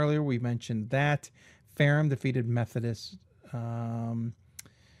Wesleyan earlier. We mentioned that. Ferrum defeated Methodist.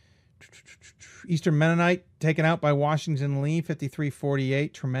 Eastern Mennonite taken out by Washington Lee,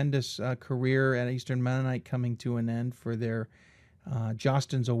 53-48. Tremendous career at Eastern Mennonite coming to an end for their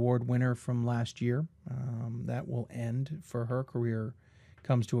Jostens Award winner from last year. That will end for her career,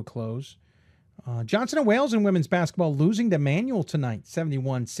 comes to a close. Johnson and Wales in women's basketball losing to Manual tonight,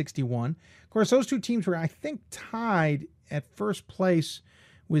 71-61. Of course, those two teams were, I think, tied at first place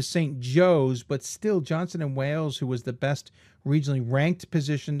with St. Joe's, but still Johnson and Wales, who was the best regionally ranked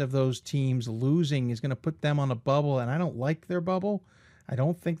position of those teams, losing is going to put them on a bubble, and I don't like their bubble. I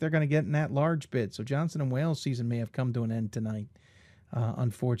don't think they're going to get in that large bid. So Johnson and Wales season may have come to an end tonight,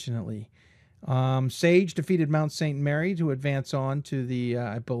 unfortunately. Sage defeated Mount St. Mary to advance on to the,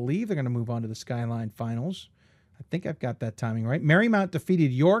 I believe they're going to move on to the Skyline Finals. I think I've got that timing right. Marymount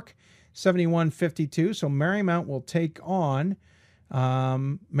defeated York 71-52. So Marymount will take on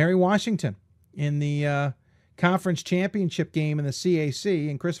Mary Washington. in the conference championship game in the CAC,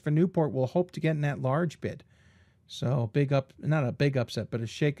 and Christopher Newport will hope to get in that large bid. So not a big upset, but a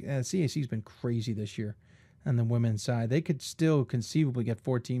shake. CAC's been crazy this year on the women's side. They could still conceivably get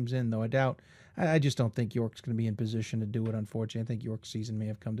 4 teams in, though I just don't think York's going to be in position to do it, unfortunately. I think York's season may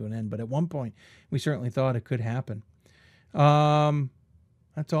have come to an end, but at one point, we certainly thought it could happen.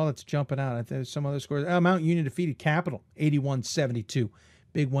 That's all that's jumping out. There's some other scores. Mount Union defeated Capital, 81-72.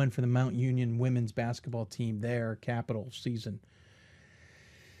 Big win for the Mount Union women's basketball team there. Capital season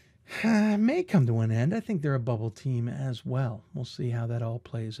may come to an end. I think they're a bubble team as well. We'll see how that all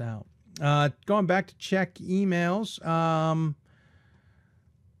plays out. Going back to check emails.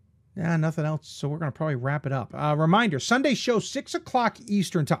 Nothing else, so we're going to probably wrap it up. Reminder, Sunday show, 6 o'clock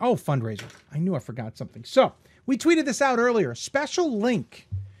Eastern time. Oh, fundraiser. I knew I forgot something. So, we tweeted this out earlier. Special link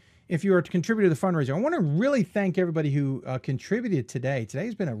if you are to contribute to the fundraiser. I want to really thank everybody who contributed today.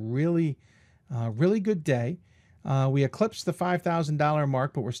 Today's been a really good day. We eclipsed the $5,000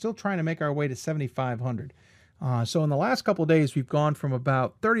 mark, but we're still trying to make our way to $7,500. So in the last couple of days, we've gone from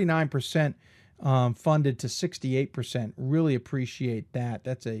about 39% funded to 68%. Really appreciate that.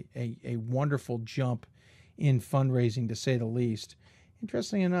 That's a wonderful jump in fundraising, to say the least.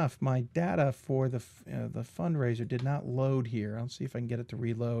 Interestingly enough, my data for the fundraiser did not load here. I'll see if I can get it to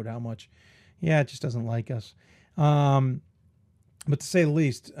reload. How much? Yeah, it just doesn't like us. But to say the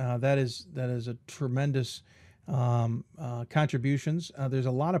least, that is a tremendous contributions. There's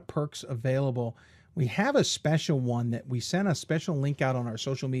a lot of perks available. We have a special one that we sent a special link out on our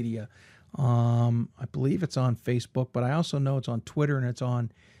social media. I believe it's on Facebook, but I also know it's on Twitter and it's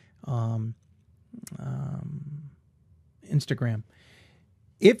on Instagram.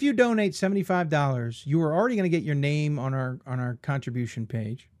 If you donate $75, you are already going to get your name on our contribution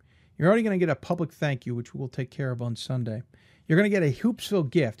page. You're already going to get a public thank you, which we'll take care of on Sunday. You're going to get a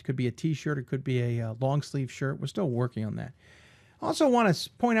Hoopsville gift. It could be a T-shirt. It could be a long sleeve shirt. We're still working on that. Also want to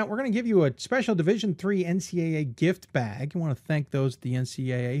point out, we're going to give you a special Division III NCAA gift bag. I want to thank those at the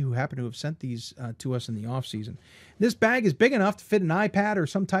NCAA who happen to have sent these to us in the offseason. This bag is big enough to fit an iPad or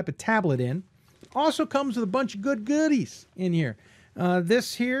some type of tablet in. Also comes with a bunch of good goodies in here.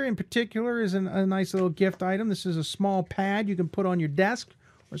 This here in particular is a nice little gift item. This is a small pad you can put on your desk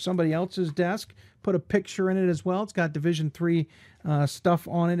or somebody else's desk. Put a picture in it as well. It's got Division III stuff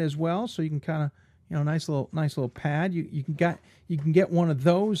on it as well, so you can kind of, nice little pad. You can get one of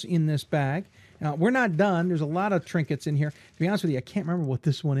those in this bag. Now, we're not done. There's a lot of trinkets in here. To be honest with you, I can't remember what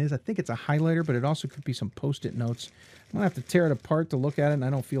this one is. I think it's a highlighter, but it also could be some Post-it notes. I'm going to have to tear it apart to look at it, and I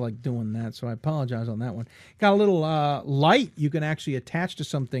don't feel like doing that, so I apologize on that one. Got a little light you can actually attach to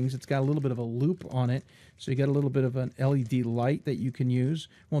some things. It's got a little bit of a loop on it, so you got a little bit of an LED light that you can use.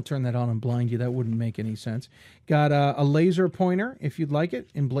 Won't turn that on and blind you. That wouldn't make any sense. Got a laser pointer, if you'd like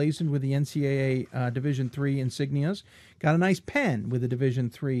it, emblazoned with the NCAA Division III insignias. Got a nice pen with the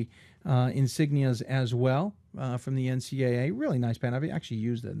Division III insignias as well from the NCAA. Really nice pen. I've actually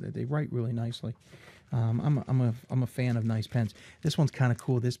used it. They write really nicely. I'm a fan of nice pens. This one's kind of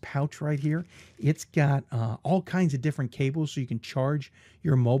cool. This pouch right here, it's got all kinds of different cables so you can charge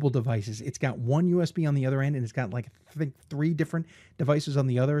your mobile devices. It's got one USB on the other end, and it's got, like, I think 3 different devices on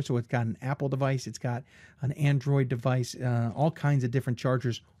the other. So it's got an Apple device, it's got an Android device, all kinds of different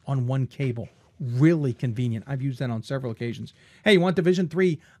chargers on one cable. Really convenient. I've used that on several occasions. Hey, you want Division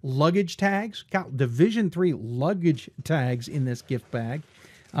III luggage tags? Got Division III luggage tags in this gift bag.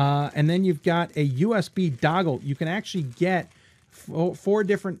 And then you've got a USB dongle. You can actually get 4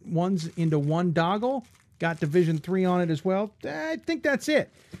 different ones into one dongle. Got Division III on it as well. I think that's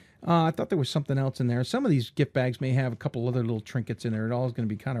it. I thought there was something else in there. Some of these gift bags may have a couple other little trinkets in there. It all is going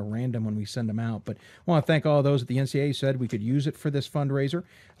to be kind of random when we send them out. But I want to thank all of those at the NCAA said we could use it for this fundraiser.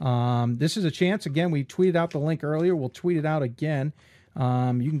 This is a chance. Again, we tweeted out the link earlier. We'll tweet it out again. You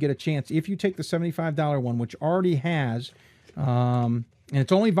can get a chance. If you take the $75 one, which already has, and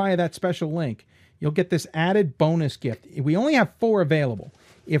it's only via that special link, you'll get this added bonus gift. We only have 4 available.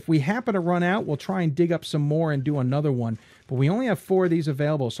 If we happen to run out, we'll try and dig up some more and do another one. But we only have 4 of these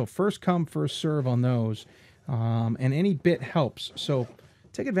available, so first come, first serve on those. And any bit helps. So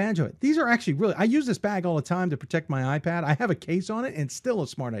take advantage of it. These are actually really... I use this bag all the time to protect my iPad. I have a case on it, and it's still a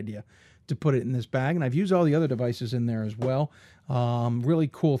smart idea to put it in this bag. And I've used all the other devices in there as well. Really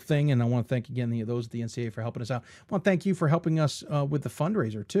cool thing, and I want to thank again those at the NCAA for helping us out. I want to thank you for helping us with the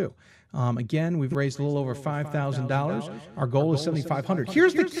fundraiser too. Again, we've raised a little over $5,000. Our goal is $7,500.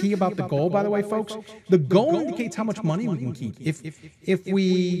 Here's the key about the goal, by the way, folks. The goal indicates how much money we can keep. If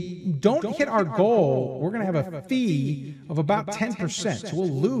we don't hit our goal, we're going to have a fee of about 10%. So we'll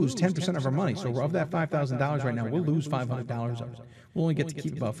lose 10% of our money. So of that $5,000 right now, we'll lose $500 of it. We'll only get to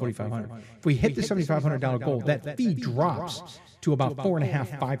keep about $4,500. If we hit the $7,500 goal, that fee drops to about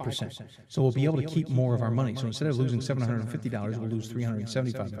 4.5%, 5%. So we'll be able to keep more of our money. So instead of losing $750, we'll lose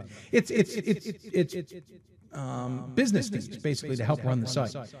 $375. It's business fees, basically, to help run the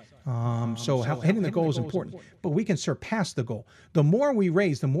site. So hitting the goal is important, but we can surpass the goal. The more we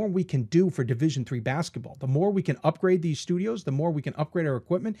raise, the more we can do for Division III basketball. The more we can upgrade these studios, the more we can upgrade our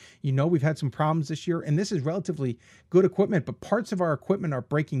equipment. You know, we've had some problems this year, and this is relatively good equipment, but parts of our equipment are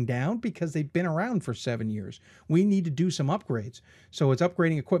breaking down because they've been around for 7 years. We need to do some upgrades. So it's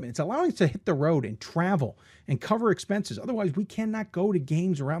upgrading equipment. It's allowing us to hit the road and travel and cover expenses. Otherwise, we cannot go to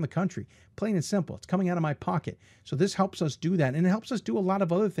games around the country. Plain and simple. It's coming out of my pocket. So this helps us do that, and it helps us do a lot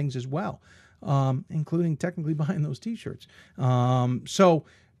of other things as well, including technically buying those T-shirts. So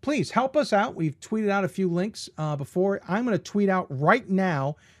please help us out. We've tweeted out a few links before. I'm going to tweet out right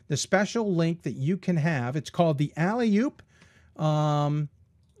now the special link that you can have. It's called the Alley-Oop, or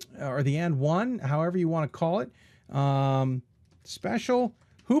the And One, however you want to call it. Special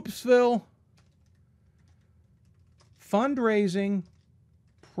Hoopsville fundraising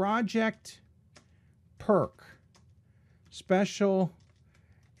project perk. Special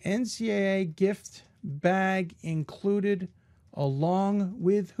NCAA gift bag included along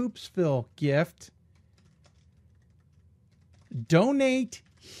with Hoopsville gift. Donate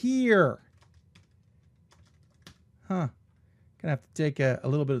here. Gonna have to take a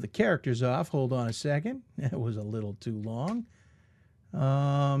little bit of the characters off. Hold on a second. That was a little too long.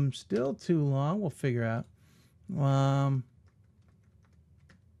 Still too long. We'll figure out.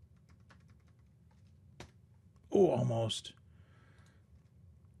 Almost.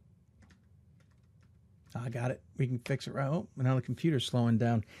 I got it. We can fix it right. Oh, now the computer's slowing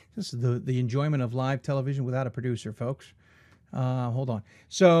down. This is the enjoyment of live television without a producer, folks. Hold on.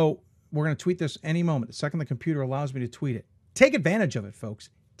 So we're going to tweet this any moment. The second the computer allows me to tweet it. Take advantage of it, folks.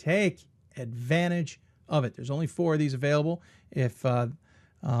 Take advantage of it. There's only 4 of these available. If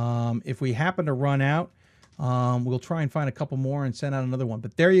we happen to run out, we'll try and find a couple more and send out another one.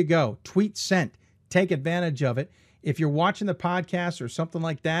 But there you go. Tweet sent. Take advantage of it. If you're watching the podcast or something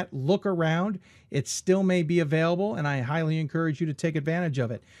like that, look around. It still may be available, and I highly encourage you to take advantage of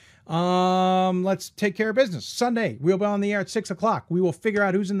it. Let's take care of business. Sunday, we'll be on the air at 6 o'clock. We will figure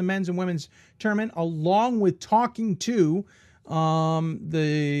out who's in the men's and women's tournament, along with talking to some of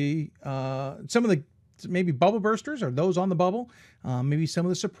the maybe bubble bursters or those on the bubble, maybe some of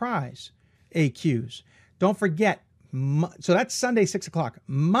the surprise AQs. Don't forget, so that's Sunday, 6 o'clock.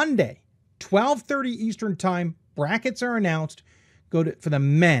 Monday, 12:30 Eastern Time. Brackets are announced. For the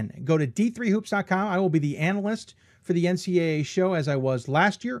men. Go to d3hoops.com. I will be the analyst for the NCAA show as I was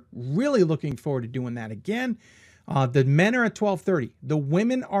last year. Really looking forward to doing that again. The men are at 12:30. The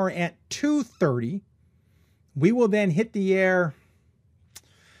women are at 2:30. We will then hit the air.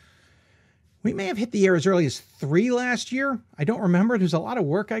 We may have hit the air as early as 3 last year. I don't remember. There's a lot of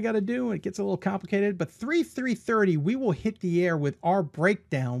work I got to do. It gets a little complicated. But 3:30, we will hit the air with our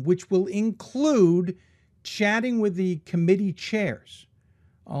breakdown, which will include chatting with the committee chairs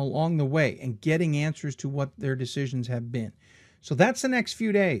along the way and getting answers to what their decisions have been. So that's the next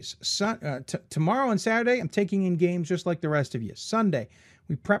few days. Tomorrow and Saturday, I'm taking in games just like the rest of you. Sunday,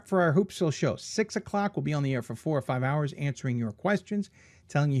 we prep for our Hoopsville show. 6 o'clock, we'll be on the air for 4 or 5 hours answering your questions,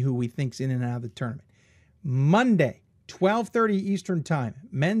 telling you who we think's in and out of the tournament. Monday, 12:30 Eastern Time.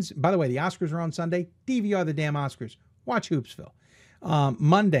 Men's, by the way, the Oscars are on Sunday. DVR the damn Oscars. Watch Hoopsville.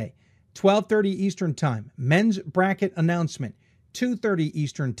 Monday, 12:30 Eastern Time. Men's bracket announcement. 2:30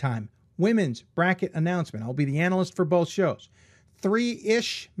 Eastern Time. Women's bracket announcement. I'll be the analyst for both shows.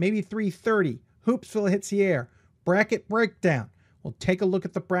 3-ish, maybe 3:30. Hoopsville hits the air. Bracket breakdown. We'll take a look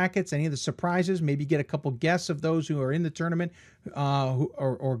at the brackets, any of the surprises, maybe get a couple guesses of those who are in the tournament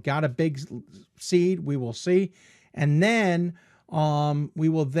or got a big seed. We will see. And then we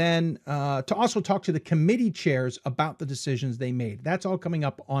will then to also talk to the committee chairs about the decisions they made. That's all coming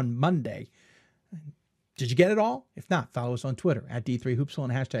up on Monday. Did you get it all? If not, follow us on Twitter at D3Hoopsville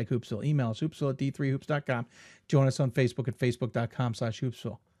and hashtag Hoopsville. Email us hoopsville@d3hoops.com. Join us on Facebook at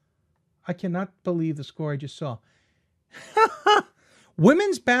facebook.com/Hoopsville. I cannot believe the score I just saw.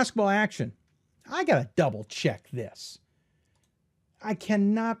 Women's basketball action. I got to double check this. I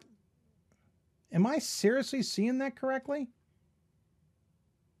cannot. Am I seriously seeing that correctly?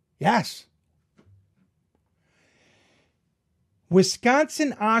 Yes.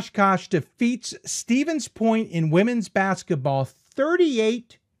 Wisconsin Oshkosh defeats Stevens Point in women's basketball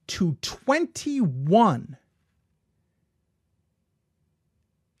 38-21.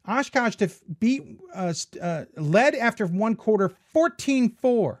 Oshkosh led after one quarter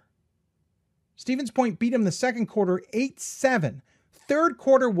 14-4. Stevens Point beat them the second quarter 8-7. Third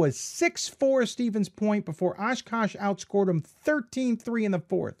quarter was 6-4 Stevens Point before Oshkosh outscored them 13-3 in the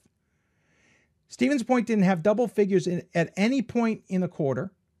fourth. Stevens Point didn't have double figures at any point in the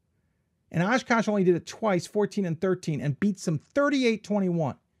quarter. And Oshkosh only did it twice, 14-13, and beats them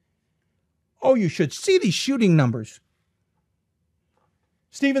 38-21. Oh, you should see these shooting numbers.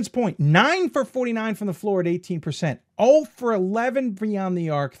 Stevens Point, 9 for 49 from the floor at 18%. 0 for 11 beyond the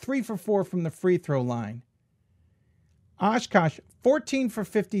arc, 3 for 4 from the free throw line. Oshkosh, 14 for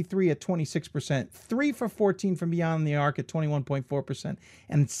 53 at 26%, 3 for 14 from beyond the arc at 21.4%,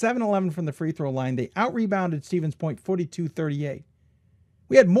 and 7-11 from the free throw line. They out-rebounded Stevens Point 42-38.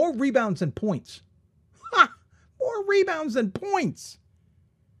 We had more rebounds than points. Ha! More rebounds than points.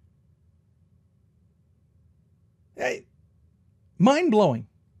 Hey, mind-blowing.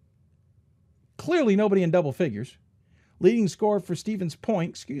 Clearly nobody in double figures. Leading scorer for Stevens Point,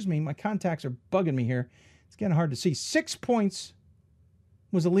 excuse me, my contacts are bugging me here. It's getting hard to see. 6 points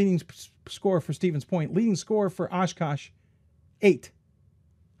was the leading scorer for Stevens Point. Leading scorer for Oshkosh, 8.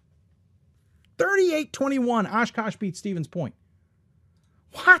 38-21, Oshkosh beat Stevens Point.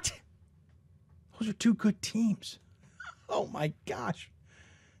 What? Those are two good teams. Oh my gosh.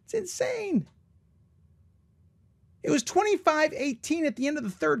 It's insane. It was 25-18 at the end of the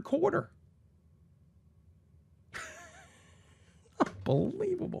third quarter.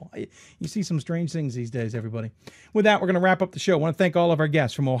 Unbelievable. You see some strange things these days, everybody. With that, we're going to wrap up the show. I want to thank all of our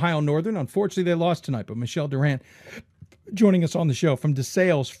guests from Ohio Northern. Unfortunately, they lost tonight, but Michelle Durant joining us on the show. From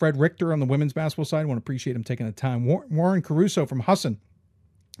DeSales, Fred Richter on the women's basketball side. I want to appreciate him taking the time. Warren Caruso from Husson,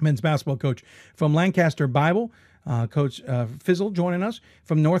 men's basketball coach. From Lancaster Bible, Coach Fizzle joining us.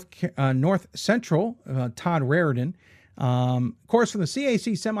 From North Central, Todd Raridan. Of course, from the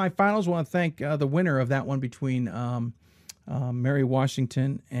CAC semifinals, I want to thank the winner of that one between Mary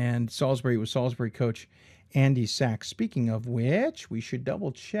Washington and Salisbury. Was Salisbury coach Andy Sachs. Speaking of which, we should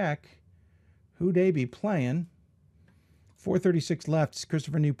double check who they be playing. 4:36 left.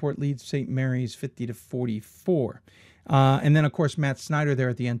 Christopher Newport leads St. Mary's 50-44. And then, of course, Matt Snyder there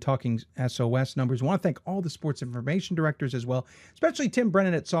at the end talking SOS numbers. I want to thank all the sports information directors as well, especially Tim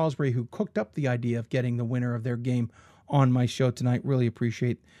Brennan at Salisbury, who cooked up the idea of getting the winner of their game on my show tonight. Really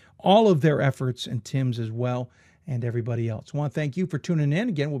appreciate all of their efforts, and Tim's as well, and everybody else. I want to thank you for tuning in.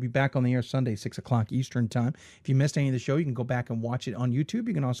 Again, we'll be back on the air Sunday, 6 o'clock Eastern time. If you missed any of the show, you can go back and watch it on YouTube.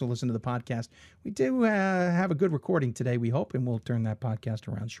 You can also listen to the podcast. We do have a good recording today, we hope, and we'll turn that podcast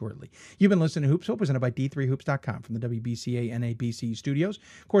around shortly. You've been listening to Hoops Hope, presented by D3Hoops.com from the WBCA NABC studios.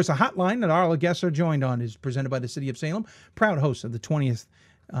 Of course, a hotline that all our guests are joined on is presented by the City of Salem, proud host of the 20th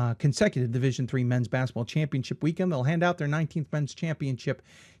consecutive Division III Men's Basketball Championship weekend. They'll hand out their 19th Men's Championship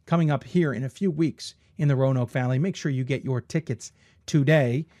coming up here in a few weeks in the Roanoke Valley. Make sure you get your tickets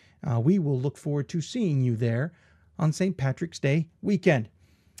today. We will look forward to seeing you there on St. Patrick's Day weekend.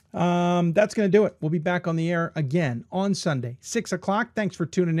 That's going to do it. We'll be back on the air again on Sunday, 6 o'clock. Thanks for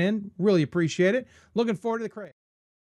tuning in. Really appreciate it. Looking forward to the Crave.